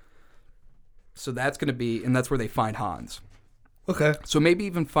scene. So that's gonna be, and that's where they find Hans. Okay. So maybe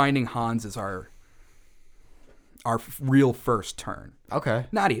even finding Hans is our real first turn. Okay.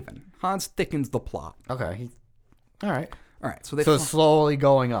 Not even. Hans thickens the plot. Okay. All right. All right, so So it's slowly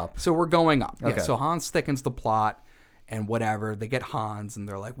going up. So we're going up. Okay. Yeah, so Hans thickens the plot and whatever. They get Hans and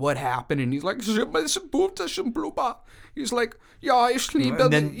they're like, what happened? And he's like, he's like, yeah, ich liebe,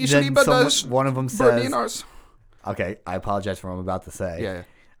 And then das one of them says, Berliners. okay, I apologize for what I'm about to say. Yeah.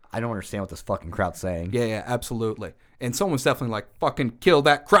 I don't understand what this fucking crowd's saying. Yeah, absolutely. And someone's definitely like, fucking kill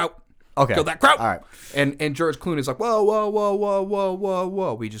that kraut. Okay. Kill that kraut. All right. And George Clooney's like,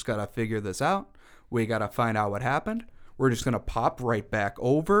 whoa. We just got to figure this out. We got to find out what happened. We're just going to pop right back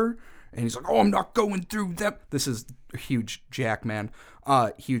over. And he's like, oh, I'm not going through them. This is huge yak man.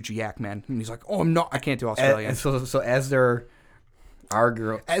 And he's like, oh, I'm not. I can't do Australian. And so as they're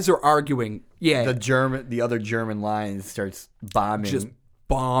arguing, yeah. the other German line starts bombing. Just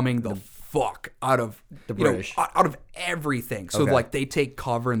bombing the fuck out of the British. Out of everything. So like they take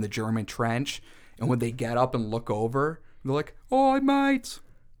cover in the German trench, and when they get up and look over, they're like, "Oh, mates,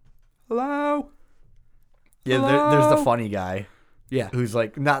 hello." Yeah, there's the funny guy. Yeah, who's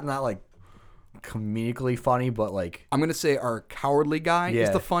like not like comedically funny, but like I'm gonna say our cowardly guy is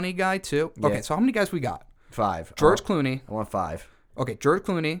the funny guy too. Yeah. Okay, so how many guys we got? 5. George Clooney. I want 5. Okay, George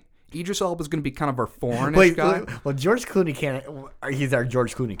Clooney. Idris Elba is going to be kind of our foreign-ish guy. Well, George Clooney can't. He's our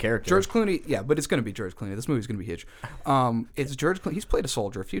George Clooney character. George Clooney, yeah, but it's going to be George Clooney. This movie's going to be huge. It's George Clooney. He's played a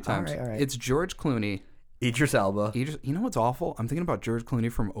soldier a few times. All right. It's George Clooney. Idris Elba. You know what's awful? I'm thinking about George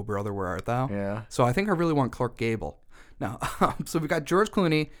Clooney from Oh Brother, Where Art Thou? Yeah. So I think I really want Clark Gable. Now, so we got George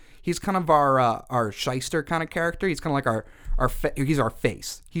Clooney. He's kind of our shyster kind of character. He's kind of like he's our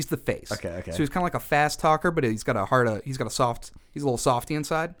face. He's the face. Okay. So he's kind of like a fast talker, but he's got a he's a little softy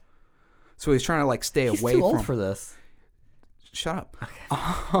inside. So he's trying to like stay He's away too old from. for this. Shut up.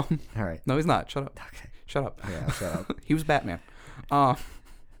 Okay. All right. No, he's not. Shut up. Okay. Shut up. Yeah, shut up. He was Batman.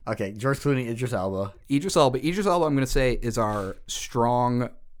 Okay, George Clooney, Idris Elba. Idris Elba, I'm going to say, is our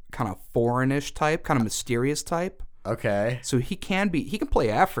strong, kind of foreignish type, kind of mysterious type. Okay. So he can play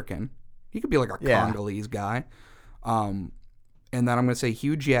African. He could be like a Congolese guy. And then I'm going to say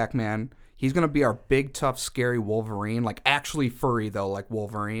Hugh Jackman. He's going to be our big, tough, scary Wolverine. Like actually furry, though, like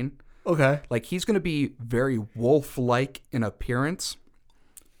Wolverine. Okay. Like he's going to be very wolf-like in appearance.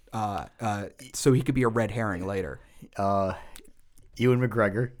 So he could be a red herring later. Ewan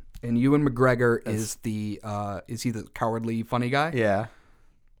McGregor. And Ewan McGregor is he the cowardly funny guy? Yeah.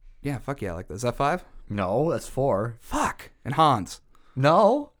 Yeah, fuck yeah, I like that. Is that 5? No, that's 4. Fuck. And Hans.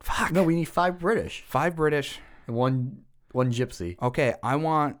 No. Fuck. No, we need 5 British. 5 British. And one gypsy. Okay, I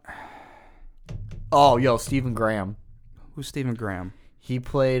want... Oh, Stephen Graham. Who's Stephen Graham? He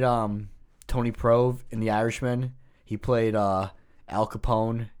played Tony Prove in The Irishman. He played Al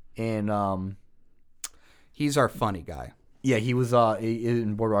Capone in... He's our funny guy. Yeah, he was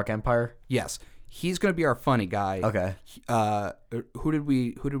in Boardwalk Empire. Yes. He's going to be our funny guy. Okay. Who did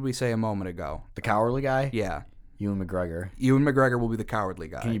we say a moment ago? The cowardly guy? Yeah. Ewan McGregor. Ewan McGregor will be the cowardly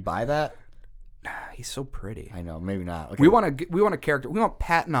guy. Can you buy that? He's so pretty. I know, maybe not. Okay. We want a character. We want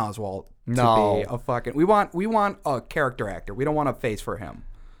Patton Oswalt to be a fucking. We want a character actor. We don't want a face for him.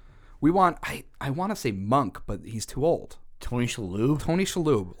 We want. I want to say Monk, but he's too old. Tony Shalhoub. Tony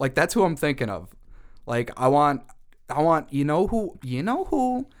Shalhoub. Like that's who I'm thinking of. Like I want. You know who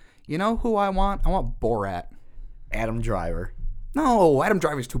I want? I want Borat. Adam Driver. No, Adam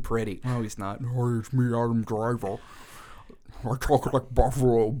Driver's too pretty. No, he's not. No, it's me, Adam Driver. I talk like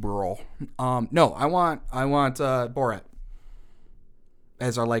Buffalo, bro. No, I want Borat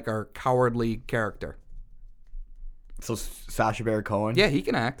as our cowardly character. So Sacha Baron Cohen. Yeah, he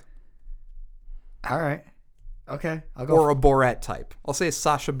can act. All right. Okay, I'll go. Or a Borat type. I'll say a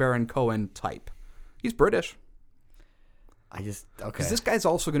Sacha Baron Cohen type. He's British. Okay. Because this guy's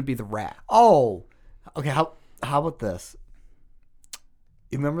also going to be the Rat. Oh, okay. How about this?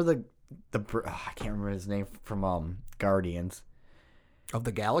 You remember the I can't remember his name from Guardians of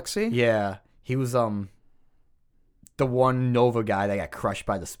the Galaxy? Yeah, he was the one Nova guy that got crushed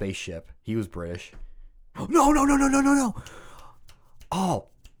by the spaceship. He was British. No. Oh,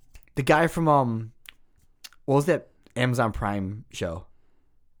 the guy from what was that Amazon Prime show?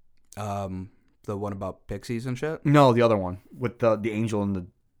 The one about pixies and shit? No, the other one with the angel and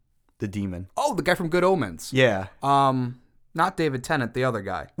the demon. Oh, the guy from Good Omens. Yeah. Not David Tennant, the other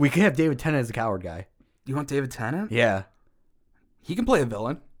guy. We could have David Tennant as the coward guy. You want David Tennant? Yeah. He can play a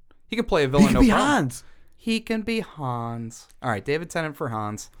villain. He can be problem. Hans. He can be Hans. All right, David Tennant for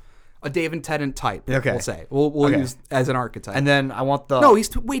Hans. A David Tennant type, okay. We'll say. We'll use as an archetype. And then I want the... No,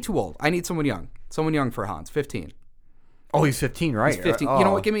 he's way too old. I need someone young. Someone young for Hans. 15. Oh, he's 15, right? He's 15. Oh. You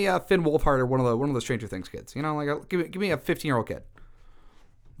know what? Give me Finn Wolfhard or one of the Stranger Things kids. You know, give me a 15-year-old kid.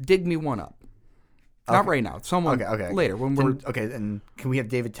 Dig me one up. Okay. Not right now. Someone later when we're and can we have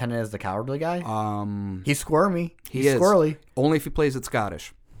David Tennant as the cowardly guy? He's squirmy. He's squirrely. Only if he plays it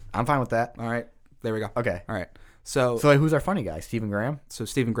Scottish. I'm fine with that. All right. There we go. Okay. All right. So who's our funny guy? Stephen Graham? So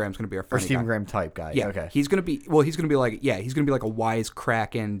Stephen Graham's going to be our funny guy. Or Stephen Graham type guy. Yeah. Okay. He's going to be like a wise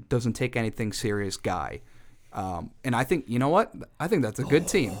cracking, doesn't take anything serious guy. And I think, you know what? I think that's a good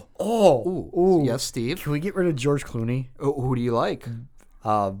team. Ooh. Yes, Steve. Can we get rid of George Clooney? Who do you like?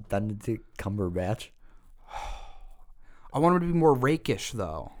 Benedict Cumberbatch. I want him to be more rakish,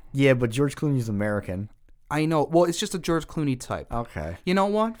 though. Yeah, but George Clooney's American. I know. Well, it's just a George Clooney type. Okay. You know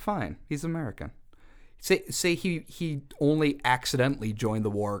what? Fine. He's American. Say he only accidentally joined the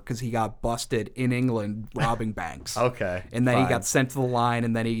war because he got busted in England robbing banks. Okay. And then fine. he got sent to the line,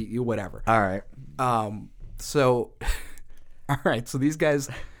 and then he whatever. All right. So, all right. So these guys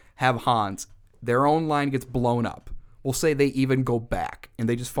have Hans. Their own line gets blown up. We'll say they even go back, and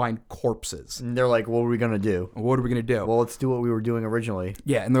they just find corpses. And they're like, what are we going to do? What are we gonna do? Well, let's do what we were doing originally.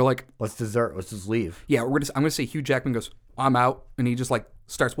 Yeah, and they're like, Let's desert. Let's just leave. yeah, I'm gonna say Hugh Jackman goes, I'm out, and he just like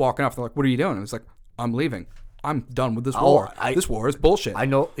starts walking off. They're like, what are you doing? And he's like, I'm leaving. I'm done with this war. This war is bullshit. I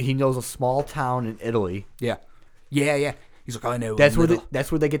know he knows a small town in Italy. Yeah. He's like, I know. That's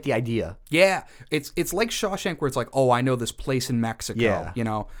where they get the idea. Yeah, it's like Shawshank, where it's like, oh, I know this place in Mexico. Yeah. You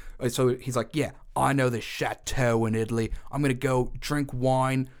know. So he's like, yeah, I know this chateau in Italy. I'm gonna go drink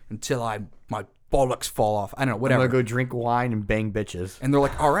wine until my bollocks fall off. I don't know, whatever. I'm gonna go drink wine and bang bitches. And they're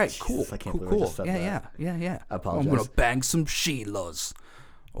like, all right, cool, I can't believe I cool. just said Yeah. I apologize. I'm gonna bang some Sheilas.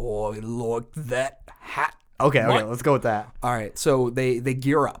 Oh, look that hat. Okay, What? let's go with that. All right, so they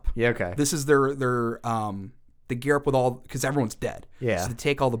gear up. Yeah, okay. This is their they gear up with all, because everyone's dead. Yeah. So they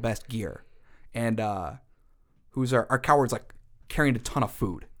take all the best gear, and who's our coward's like carrying a ton of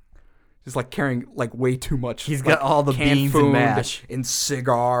food, just like carrying like way too much. He's like, got all the canned beans food and mash. and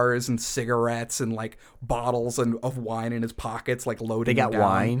cigars and cigarettes and like bottles of wine in his pockets, like loading. They got down.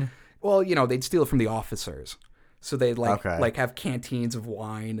 wine? Well, you know, they'd steal it from the officers. So they'd Okay. like have canteens of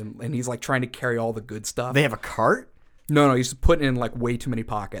wine, and he's like trying to carry all the good stuff. They have a cart? No, he's just putting in like way too many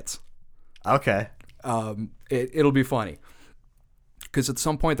pockets. Okay. It'll be funny because at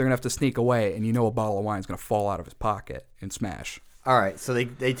some point they're gonna have to sneak away, and a bottle of wine is gonna fall out of his pocket and smash. All right, so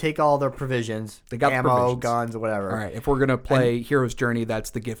they take all their provisions. They got the ammo, provisions. guns, or whatever. All right, if we're gonna play Hero's Journey, that's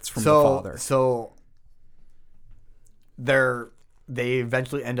the gifts from the So father. so they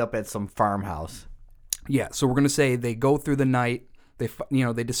eventually end up at some farmhouse. Yeah, so we're gonna say they go through the night. They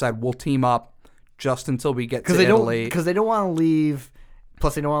decide we'll team up just until we get to Italy. Because they don't want to leave.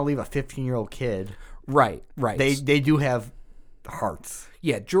 Plus, they don't want to leave a 15-year-old kid. Right. They do have hearts.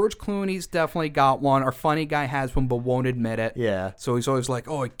 Yeah, George Clooney's definitely got one. Our funny guy has one, but won't admit it. Yeah. So he's always like,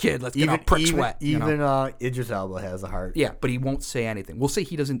 "Oh, kid, let's get our prick sweat." Even Idris Elba has a heart. Yeah, but he won't say anything. We'll say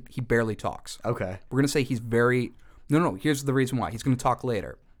he doesn't. He barely talks. Okay. We're gonna say he's very. No. Here's the reason why. He's gonna talk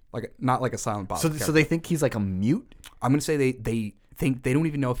later, not like a silent Bob. So they think he's like a mute? I'm gonna say they think they don't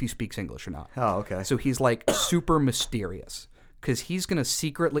even know if he speaks English or not. Oh, okay. So he's like super mysterious because he's gonna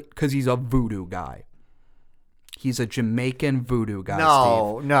secretly, because he's a voodoo guy. He's a Jamaican voodoo guy.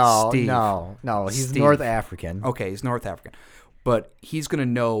 No. He's Steve. North African. Okay, he's North African, but he's gonna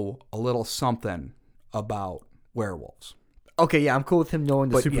know a little something about werewolves. Okay, yeah, I'm cool with him knowing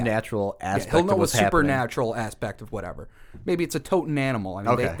the But, supernatural aspect. He'll know of a what's happening. supernatural aspect of whatever. Maybe it's a totem animal. I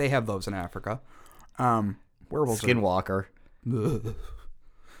mean, Okay. they have those in Africa. Werewolves. Skinwalker. Ugh.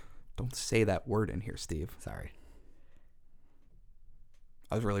 Don't say that word in here, Steve. Sorry.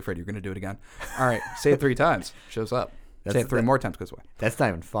 I was really afraid you were going to do it again. All right, say it 3 times. Shows up. Say it 3 more times. Goes away. That's not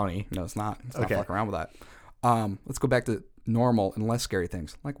even funny. No, it's not. It's Okay. not fucking around with that. Let's go back to normal and less scary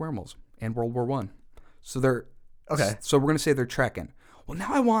things like werewolves and World War I. So they're Okay. So we're gonna say they're trekking. Well,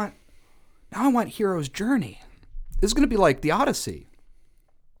 now I want Hero's Journey. This is gonna be like the Odyssey.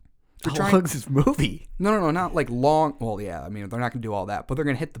 They're How long is this movie? No, not like long. Well, yeah, I mean they're not gonna do all that, but they're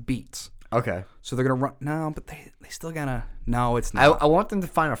gonna hit the beats. Okay. So they're gonna run. No, but they still gotta. No, it's not. I want them to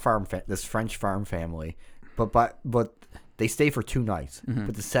find a this French farm family, but they stay for 2 nights. Mm-hmm.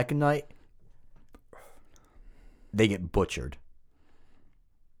 But the second night, they get butchered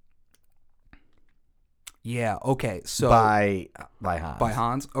Yeah. Okay. So by Hans. by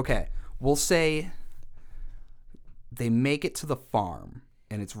Hans. Okay. We'll say they make it to the farm,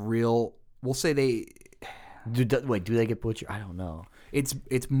 and it's real. We'll say they. Do they get butchered? I don't know. It's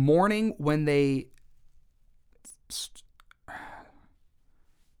morning when they.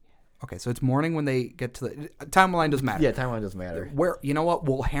 Okay, so it's morning when they get to the timeline. Doesn't matter. Yeah, timeline doesn't matter. Where you know what?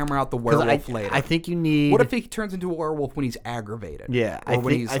 We'll hammer out the werewolf later. I think you need. What if he turns into a werewolf when he's aggravated? Yeah, or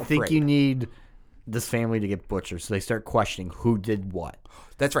when he's I think afraid? you need this family to get butchered, so they start questioning who did what.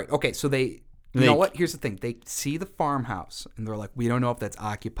 That's right. Okay, so you know what? Here's the thing. They see the farmhouse, and they're like, we don't know if that's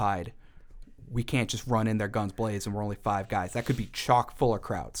occupied. We can't just run in there guns blazing. We're only 5 guys. That could be chock full of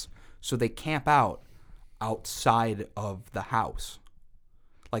crowds. So they camp out outside of the house.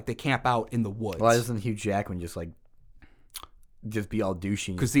 Like they camp out in the woods. Why doesn't Hugh Jackman just like just be all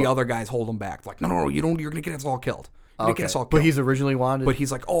douchey. Because the other guys hold him back. Like, no, you don't. You're gonna get us all killed. You're gonna get us all killed. But he's originally wanted. But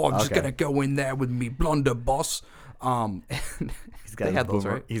he's like, oh, I'm just gonna go in there with me blunderbuss. He's got they had those,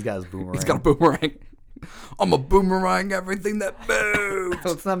 right? He's got his boomerang. He's got a boomerang. I'm a boomerang everything that moves.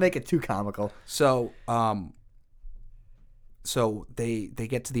 Let's not make it too comical. So they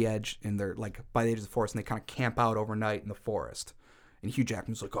get to the edge, and they're like by the edge of the forest, and they kind of camp out overnight in the forest. And Hugh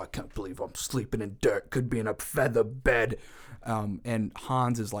Jackman's like, oh, I can't believe I'm sleeping in dirt. Could be in a feather bed. And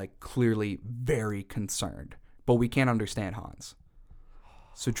Hans is like clearly very concerned, but we can't understand Hans.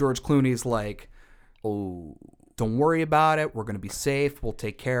 So George Clooney's like, oh, don't worry about it. We're going to be safe. We'll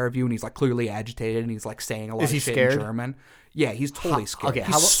take care of you. And he's like clearly agitated, and he's like saying a lot of shit in German. Yeah, he's totally scared. Okay,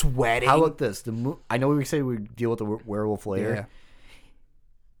 he's sweating. How about this? I know we said we'd deal with the werewolf later. Yeah.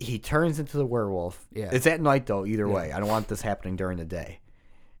 He turns into the werewolf. Yeah. It's at night, though, either way. I don't want this happening during the day.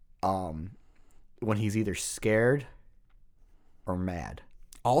 When he's either scared or mad.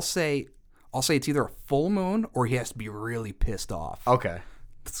 I'll say it's either a full moon or he has to be really pissed off. Okay.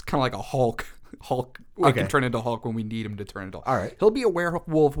 It's kind of like a Hulk. We can turn into Hulk when we need him to turn into Hulk. All right. He'll be a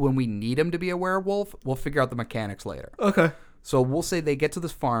werewolf when we need him to be a werewolf. We'll figure out the mechanics later. Okay. So we'll say they get to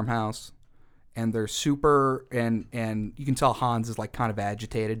this farmhouse, and they're super, and you can tell Hans is like kind of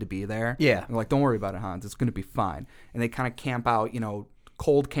agitated to be there. Yeah. They're like, don't worry about it, Hans. It's going to be fine. And they kind of camp out,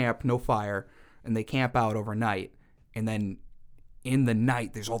 cold camp, no fire, and they camp out overnight. And then in the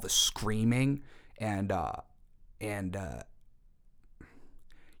night, there's all this screaming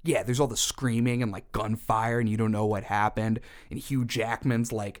yeah, there's all the screaming and like gunfire, and you don't know what happened. And Hugh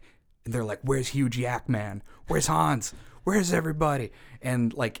Jackman's like, and they're like, "Where's Hugh Jackman? Where's Hans? Where's everybody?"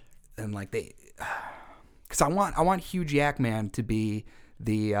 And they, because I want Hugh Jackman to be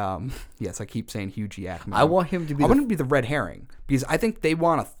the yes, I keep saying Hugh Jackman. I want him to be. I want him to be the red herring, because I think they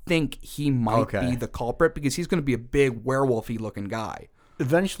want to think he might be the culprit, because he's going to be a big werewolfy looking guy.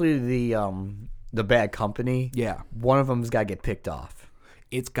 Eventually, the bad company. Yeah, one of them's got to get picked off.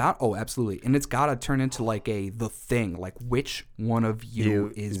 It's got, absolutely. And it's got to turn into like the thing, like which one of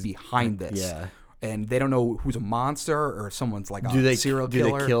you is behind this. Yeah. And they don't know who's a monster or someone's like a serial killer.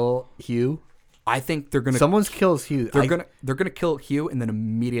 Do they kill Hugh? I think they're going to. Someone kills Hugh. They're going to kill Hugh and then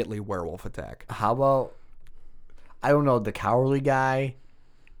immediately werewolf attack. How about, I don't know, the cowardly guy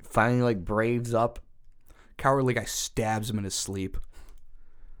finally like braves up. Cowardly guy stabs him in his sleep.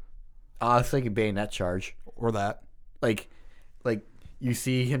 I was thinking bayonet charge. Or that. Like you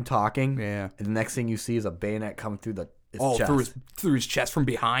see him talking, yeah, and the next thing you see is a bayonet come through his chest. through his chest from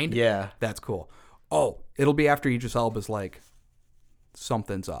behind. Yeah, that's cool. Oh, it'll be after Idris Elba's like,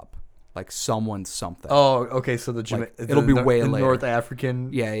 something's up, like someone's something. Oh, okay. So it'll be way later. North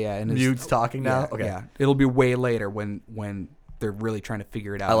African, and mutes talking now. Yeah, okay, yeah, it'll be way later when they're really trying to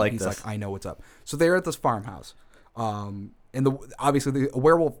figure it out. I like He's this. like, I know what's up. So they're at this farmhouse. And obviously the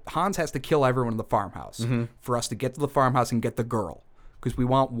werewolf Hans has to kill everyone in the farmhouse for us to get to the farmhouse and get the girl, because we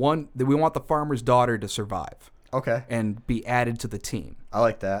want the farmer's daughter to survive. Okay. And be added to the team. I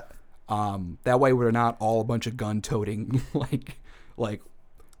like that. That way we're not all a bunch of gun-toting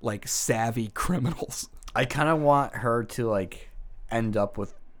like savvy criminals. I kind of want her to like end up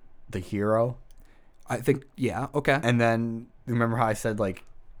with the hero. I think, yeah, okay. And then remember how I said like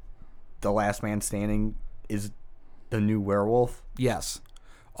the last man standing is the new werewolf? Yes.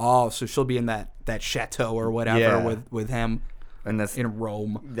 Oh, so she'll be in that chateau or whatever with him, and that's in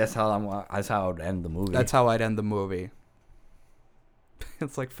Rome. That's how I'd end the movie. That's how I'd end the movie.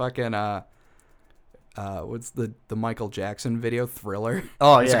 It's like fucking what's the Michael Jackson video, Thriller?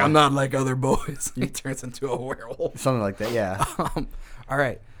 Oh, He's yeah. like, I'm not like other boys. He turns into a werewolf. Something like that, yeah. All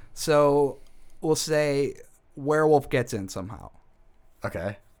right. So we'll say werewolf gets in somehow.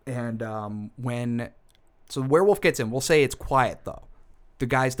 Okay. And so werewolf gets in. We'll say it's quiet, though. The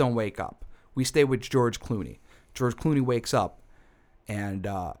guys don't wake up. We stay with George Clooney. George Clooney wakes up, and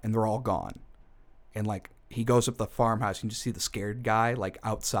they're all gone. And, like, he goes up to the farmhouse. You can just see the scared guy, like,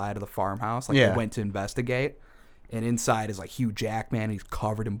 outside of the farmhouse. Like, they went to investigate. And inside is, like, Hugh Jackman. He's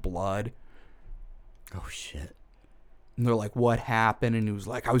covered in blood. Oh, shit. And they're like, what happened? And he was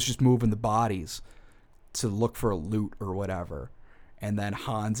like, I was just moving the bodies to look for a loot or whatever. And then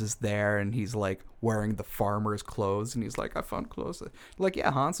Hans is there, and he's, like, wearing the farmer's clothes. And he's like, I found clothes. Like,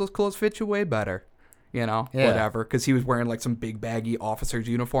 yeah, Hans, those clothes fit you way better. You know, whatever. Because he was wearing, like, some big baggy officer's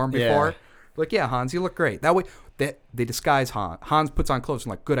uniform before. Yeah. Like, yeah, Hans, you look great. That way, they disguise Hans. Hans puts on clothes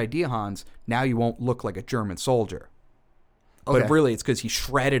and like, good idea, Hans. Now you won't look like a German soldier. Okay. But really, it's because he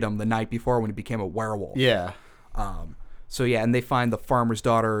shredded him the night before when he became a werewolf. Yeah. So, yeah, and they find the farmer's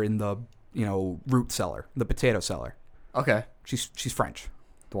daughter in the, root cellar, the potato cellar. Okay. She's French.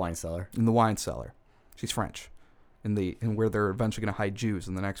 The wine cellar. In the wine cellar. She's French. and where they're eventually going to hide Jews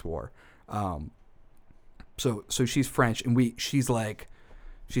in the next war. So she's French, and she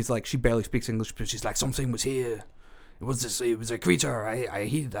barely speaks English, but she's like, something was here. It was a creature. I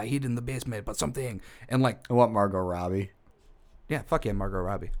hid in the basement, but something. And like, I want Margot Robbie. yeah, fuck yeah, Margot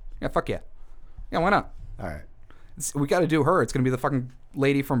Robbie. Yeah, fuck yeah. Yeah, why not? All right. We got to do her. It's going to be the fucking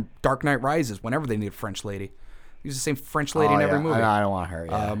lady from Dark Knight Rises. Whenever they need a French lady, use the same French lady in every movie. I don't want her.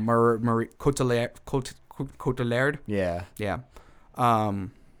 Yeah. Marie Cotillard. Yeah. Yeah. All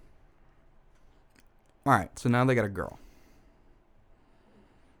right. So now they got a girl.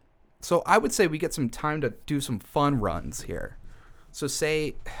 So I would say we get some time to do some fun runs here. So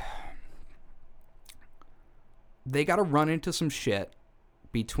say they got to run into some shit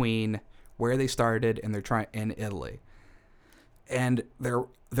between where they started and they're trying in Italy, and their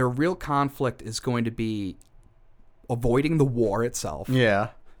real conflict is going to be avoiding the war itself. Yeah.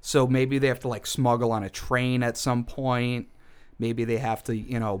 So maybe they have to like smuggle on a train at some point. Maybe they have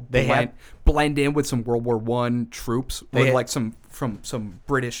to, blend in with some World War I troops, like some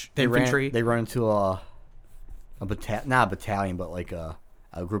British infantry. They run into not a battalion, but like a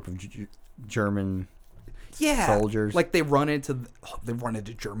group of German soldiers. Like they run into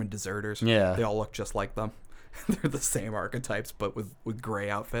German deserters. Yeah, they all look just like them. They're the same archetypes, but with gray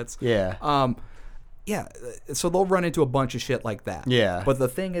outfits. Yeah. Yeah. So they'll run into a bunch of shit like that. Yeah. But the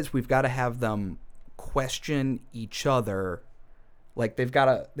thing is, we've got to have them question each other. Like they've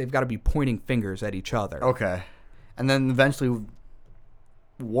got to be pointing fingers at each other. Okay. And then eventually,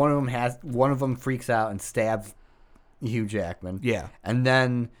 one of them freaks out and stabs Hugh Jackman. Yeah. And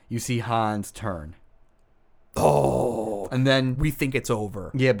then you see Hans turn. Oh. And then we think it's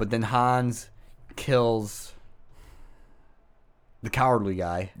over. Yeah, but then Hans kills the cowardly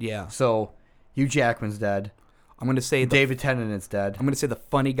guy. Yeah. So Hugh Jackman's dead. I'm going to say David Tennant is dead. I'm going to say the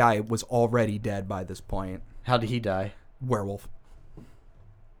funny guy was already dead by this point. How did he die? Werewolf.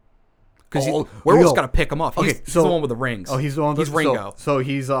 Because Werewolf's got to pick him off. He's the one with the rings. Oh, he's the one. He's Ringo. So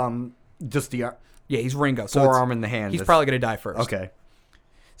he's just the yeah, he's Ringo. So forearm in the hand. He's probably gonna die first. Okay.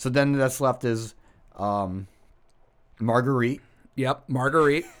 So then that's left is Marguerite. Yep,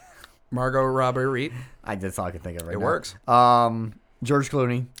 Marguerite. Margot Robbie. That's all I can think of right now. It works. George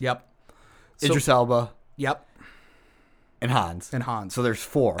Clooney. Yep. Idris Elba. Yep. And Hans. So there's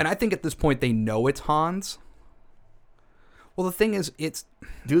 4. And I think at this point they know it's Hans. Well, the thing is,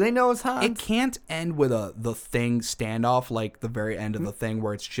 do they know it's Hans? It can't end with the Thing standoff, like the very end of the Thing,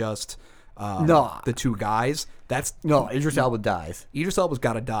 where it's just the two guys. Idris Elba dies. Idris Elba's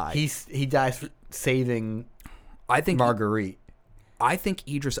got to die. He dies for saving. Marguerite. I think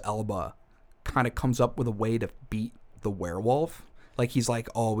Idris Elba kind of comes up with a way to beat the werewolf. Like he's like,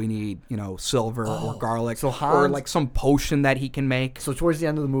 oh, we need silver or garlic, or like some potion that he can make. So towards the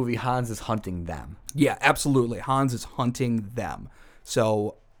end of the movie, Hans is hunting them. Yeah, absolutely. Hans is hunting them.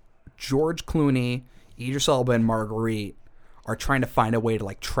 So George Clooney, Idris Elba, and Marguerite are trying to find a way to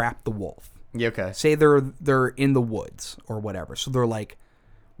like trap the wolf. Yeah, okay. Say they're in the woods or whatever. So they're like,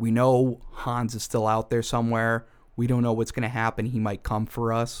 we know Hans is still out there somewhere. We don't know what's going to happen. He might come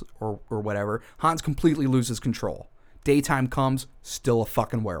for us or whatever. Hans completely loses control. Daytime comes, still a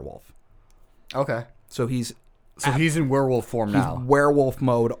fucking werewolf. Okay. So he's in werewolf form now. He's werewolf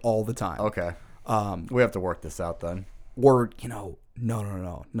mode all the time. Okay. We have to work this out then. Or, no.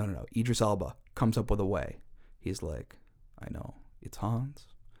 Idris Elba comes up with a way. He's like, I know, it's Hans.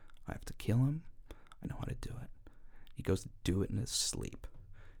 I have to kill him. I know how to do it. He goes to do it in his sleep.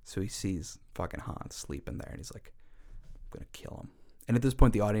 So he sees fucking Hans sleeping there, and he's like, I'm going to kill him. And at this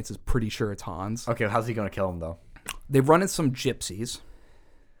point, the audience is pretty sure it's Hans. Okay, how's he going to kill him, though? They run into some gypsies.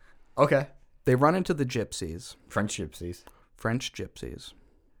 Okay. They run into the gypsies. French gypsies.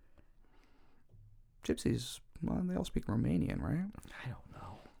 Gypsies, well, they all speak Romanian, right? I don't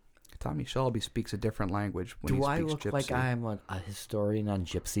know. Tommy Shelby speaks a different language when he speaks gypsy. Do I look like I'm a historian on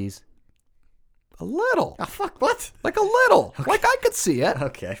gypsies? A little. Oh, fuck, what? Like a little. Okay. Like I could see it.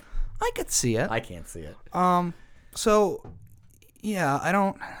 Okay. I could see it. I can't see it. So, yeah, I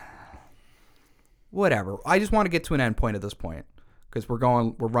don't... Whatever. I just want to get to an end point at this point. Because we're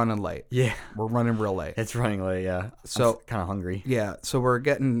running late. Yeah. We're running real late. It's running late, yeah. So I'm kind of hungry. Yeah, so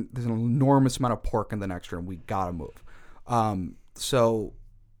there's an enormous amount of pork in the next room. We gotta move. So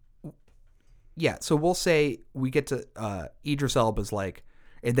we'll say we get to Idris Elba's like,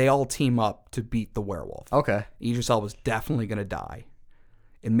 they all team up to beat the werewolf. Okay. Idris Elba's definitely gonna die.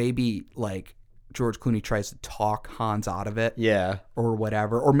 And maybe like George Clooney tries to talk Hans out of it. Yeah. Or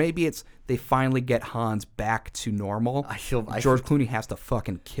whatever. Or maybe it's they finally get Hans back to normal. George Clooney has to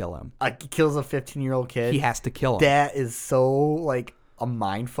fucking kill him. He kills a 15-year-old kid. He has to kill him. That is so, like, a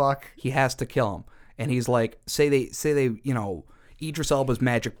mind fuck. He has to kill him. and he's like, say they Idris Elba's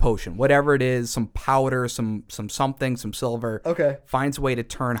magic potion, whatever it is, some powder, some something, some silver. Okay. Finds a way to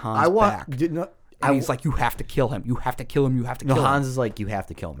turn Hans back. And he's like, you have to kill him. You have to kill him. You have to kill him. Hans is like, you have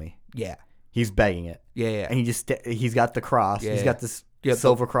to kill me. Yeah. He's begging it. Yeah. And he's got the cross. Yeah, he's got this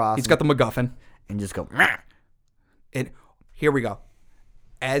silver cross. He's got the MacGuffin. And just go, and here we go.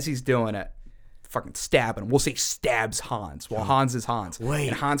 As he's doing it, fucking stabbing him. We'll say stabs Hans. Well, Hans is Hans. Wait.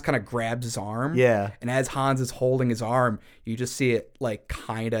 And Hans kind of grabs his arm. Yeah. And as Hans is holding his arm, you just see it like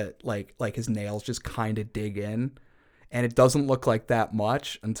kind of like his nails just kind of dig in. And it doesn't look like that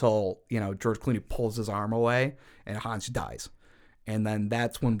much until, George Clooney pulls his arm away and Hans dies. And then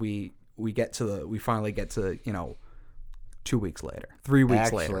that's when we finally get to 2 weeks later, 3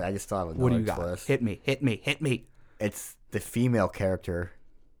 weeks later. Actually, I just thought of What do you got? twist. Hit me. It's the female character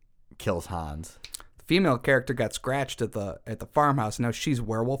kills Hans. The female character got scratched at the farmhouse. Now she's a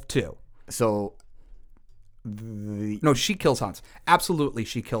werewolf too. So, no, she kills Hans. Absolutely,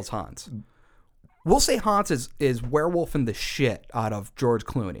 she kills Hans. We'll say Hans is werewolfing the shit out of George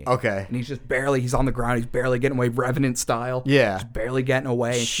Clooney. Okay. And he's on the ground. He's barely getting away, Revenant style. Yeah. Just barely getting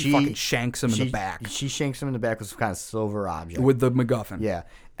away. And she fucking shanks him in the back. She shanks him in the back with some kind of silver object. With the MacGuffin. Yeah.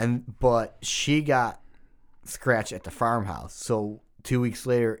 But she got scratched at the farmhouse. So 2 weeks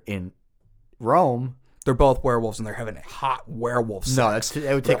later in Rome, they're both werewolves and they're having hot werewolf sex. No,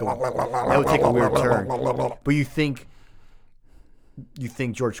 that would take a weird turn. But you think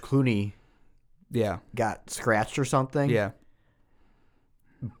George Clooney got scratched or something? Yeah.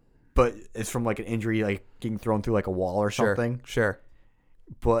 But it's from like an injury, like getting thrown through like a wall or something. Sure.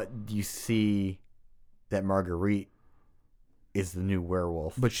 But you see that Marguerite is the new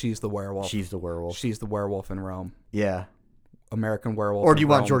werewolf. But she's the werewolf. She's the werewolf. She's the werewolf in Rome. Yeah. American werewolf. Or do you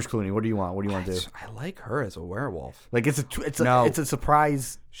want George Clooney? What do you want? What do you want to do? I like her as a werewolf. Like it's a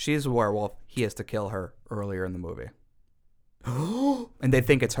surprise. She's a werewolf. He has to kill her earlier in the movie. And they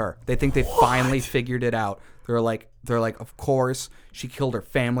think it's her. They think they finally figured it out. They're like, of course, she killed her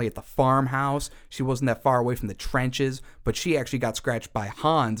family at the farmhouse. She wasn't that far away from the trenches, but she actually got scratched by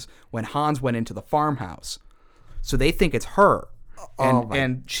Hans when Hans went into the farmhouse. So they think it's her.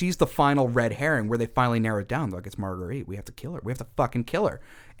 And she's the final red herring where they finally narrow it down. They're like, it's Marguerite. We have to kill her. We have to fucking kill her.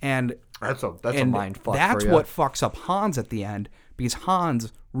 And that's a mind fuck. That's what fucks up Hans at the end, because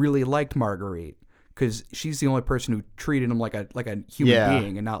Hans really liked Marguerite because she's the only person who treated him like a human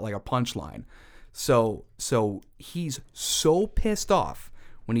being and not like a punchline. So he's so pissed off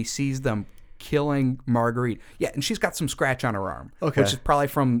when he sees them killing Marguerite. Yeah, and she's got some scratch on her arm, which is probably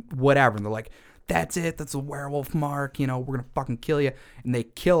from whatever. And they're like, that's it. That's a werewolf mark. We're gonna fucking kill you. And they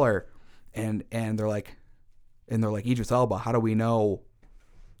kill her, and they're like, Idris Elba, how do we know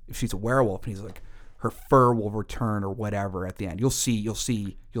if she's a werewolf? And he's like, her fur will return or whatever at the end. You'll see.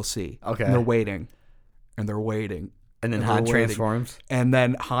 Okay. And they're waiting. And then Han transforms. And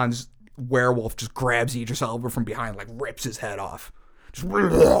then Hans werewolf just grabs Idris Elba from behind, like rips his head off. Just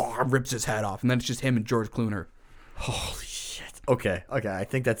rips his head off. And then it's just him and George Clooney. Holy shit. Okay. I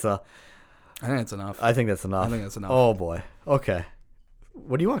think that's enough. I think that's enough. Oh boy. Okay.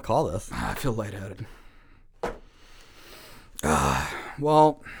 What do you want to call this? I feel lightheaded.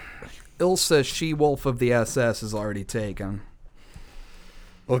 Well, Ilsa She-Wolf of the SS is already taken.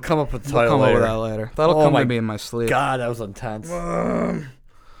 We'll come up with the title later. We'll come up with that later. That'll come to me in my sleep. God, that was intense. Join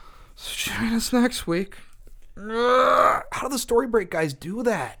us next week. How do the Story Break guys do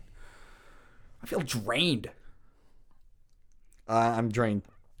that? I feel drained. I'm drained.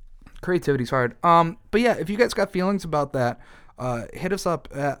 Creativity's hard. But yeah, if you guys got feelings about that, hit us up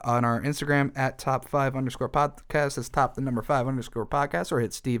on our Instagram at top5_podcast. That's top5_podcast, or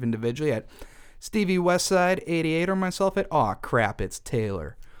hit Steve individually at Stevie Westside 88, or myself at it's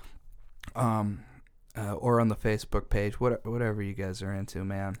Taylor. Or on the Facebook page, whatever you guys are into,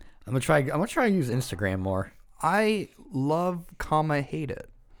 man. I'm gonna try to use Instagram more. I love, hate it.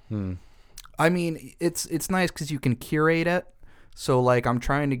 I mean, it's nice because you can curate it. So like, I'm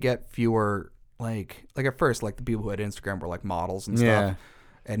trying to get fewer like at first, like the people who had Instagram were like models and stuff,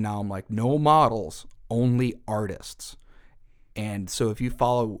 and now I'm like, no models, only artists. And so if you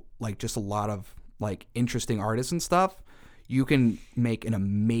follow like just a lot of like interesting artists and stuff, you can make an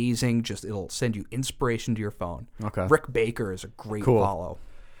amazing, it'll send you inspiration to your phone. Okay. Rick Baker is a great follow.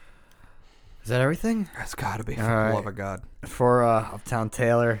 Is that everything? That's gotta be, for the love of God. For Uptown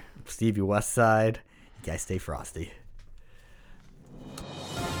Taylor, Stevie Westside, you guys stay frosty.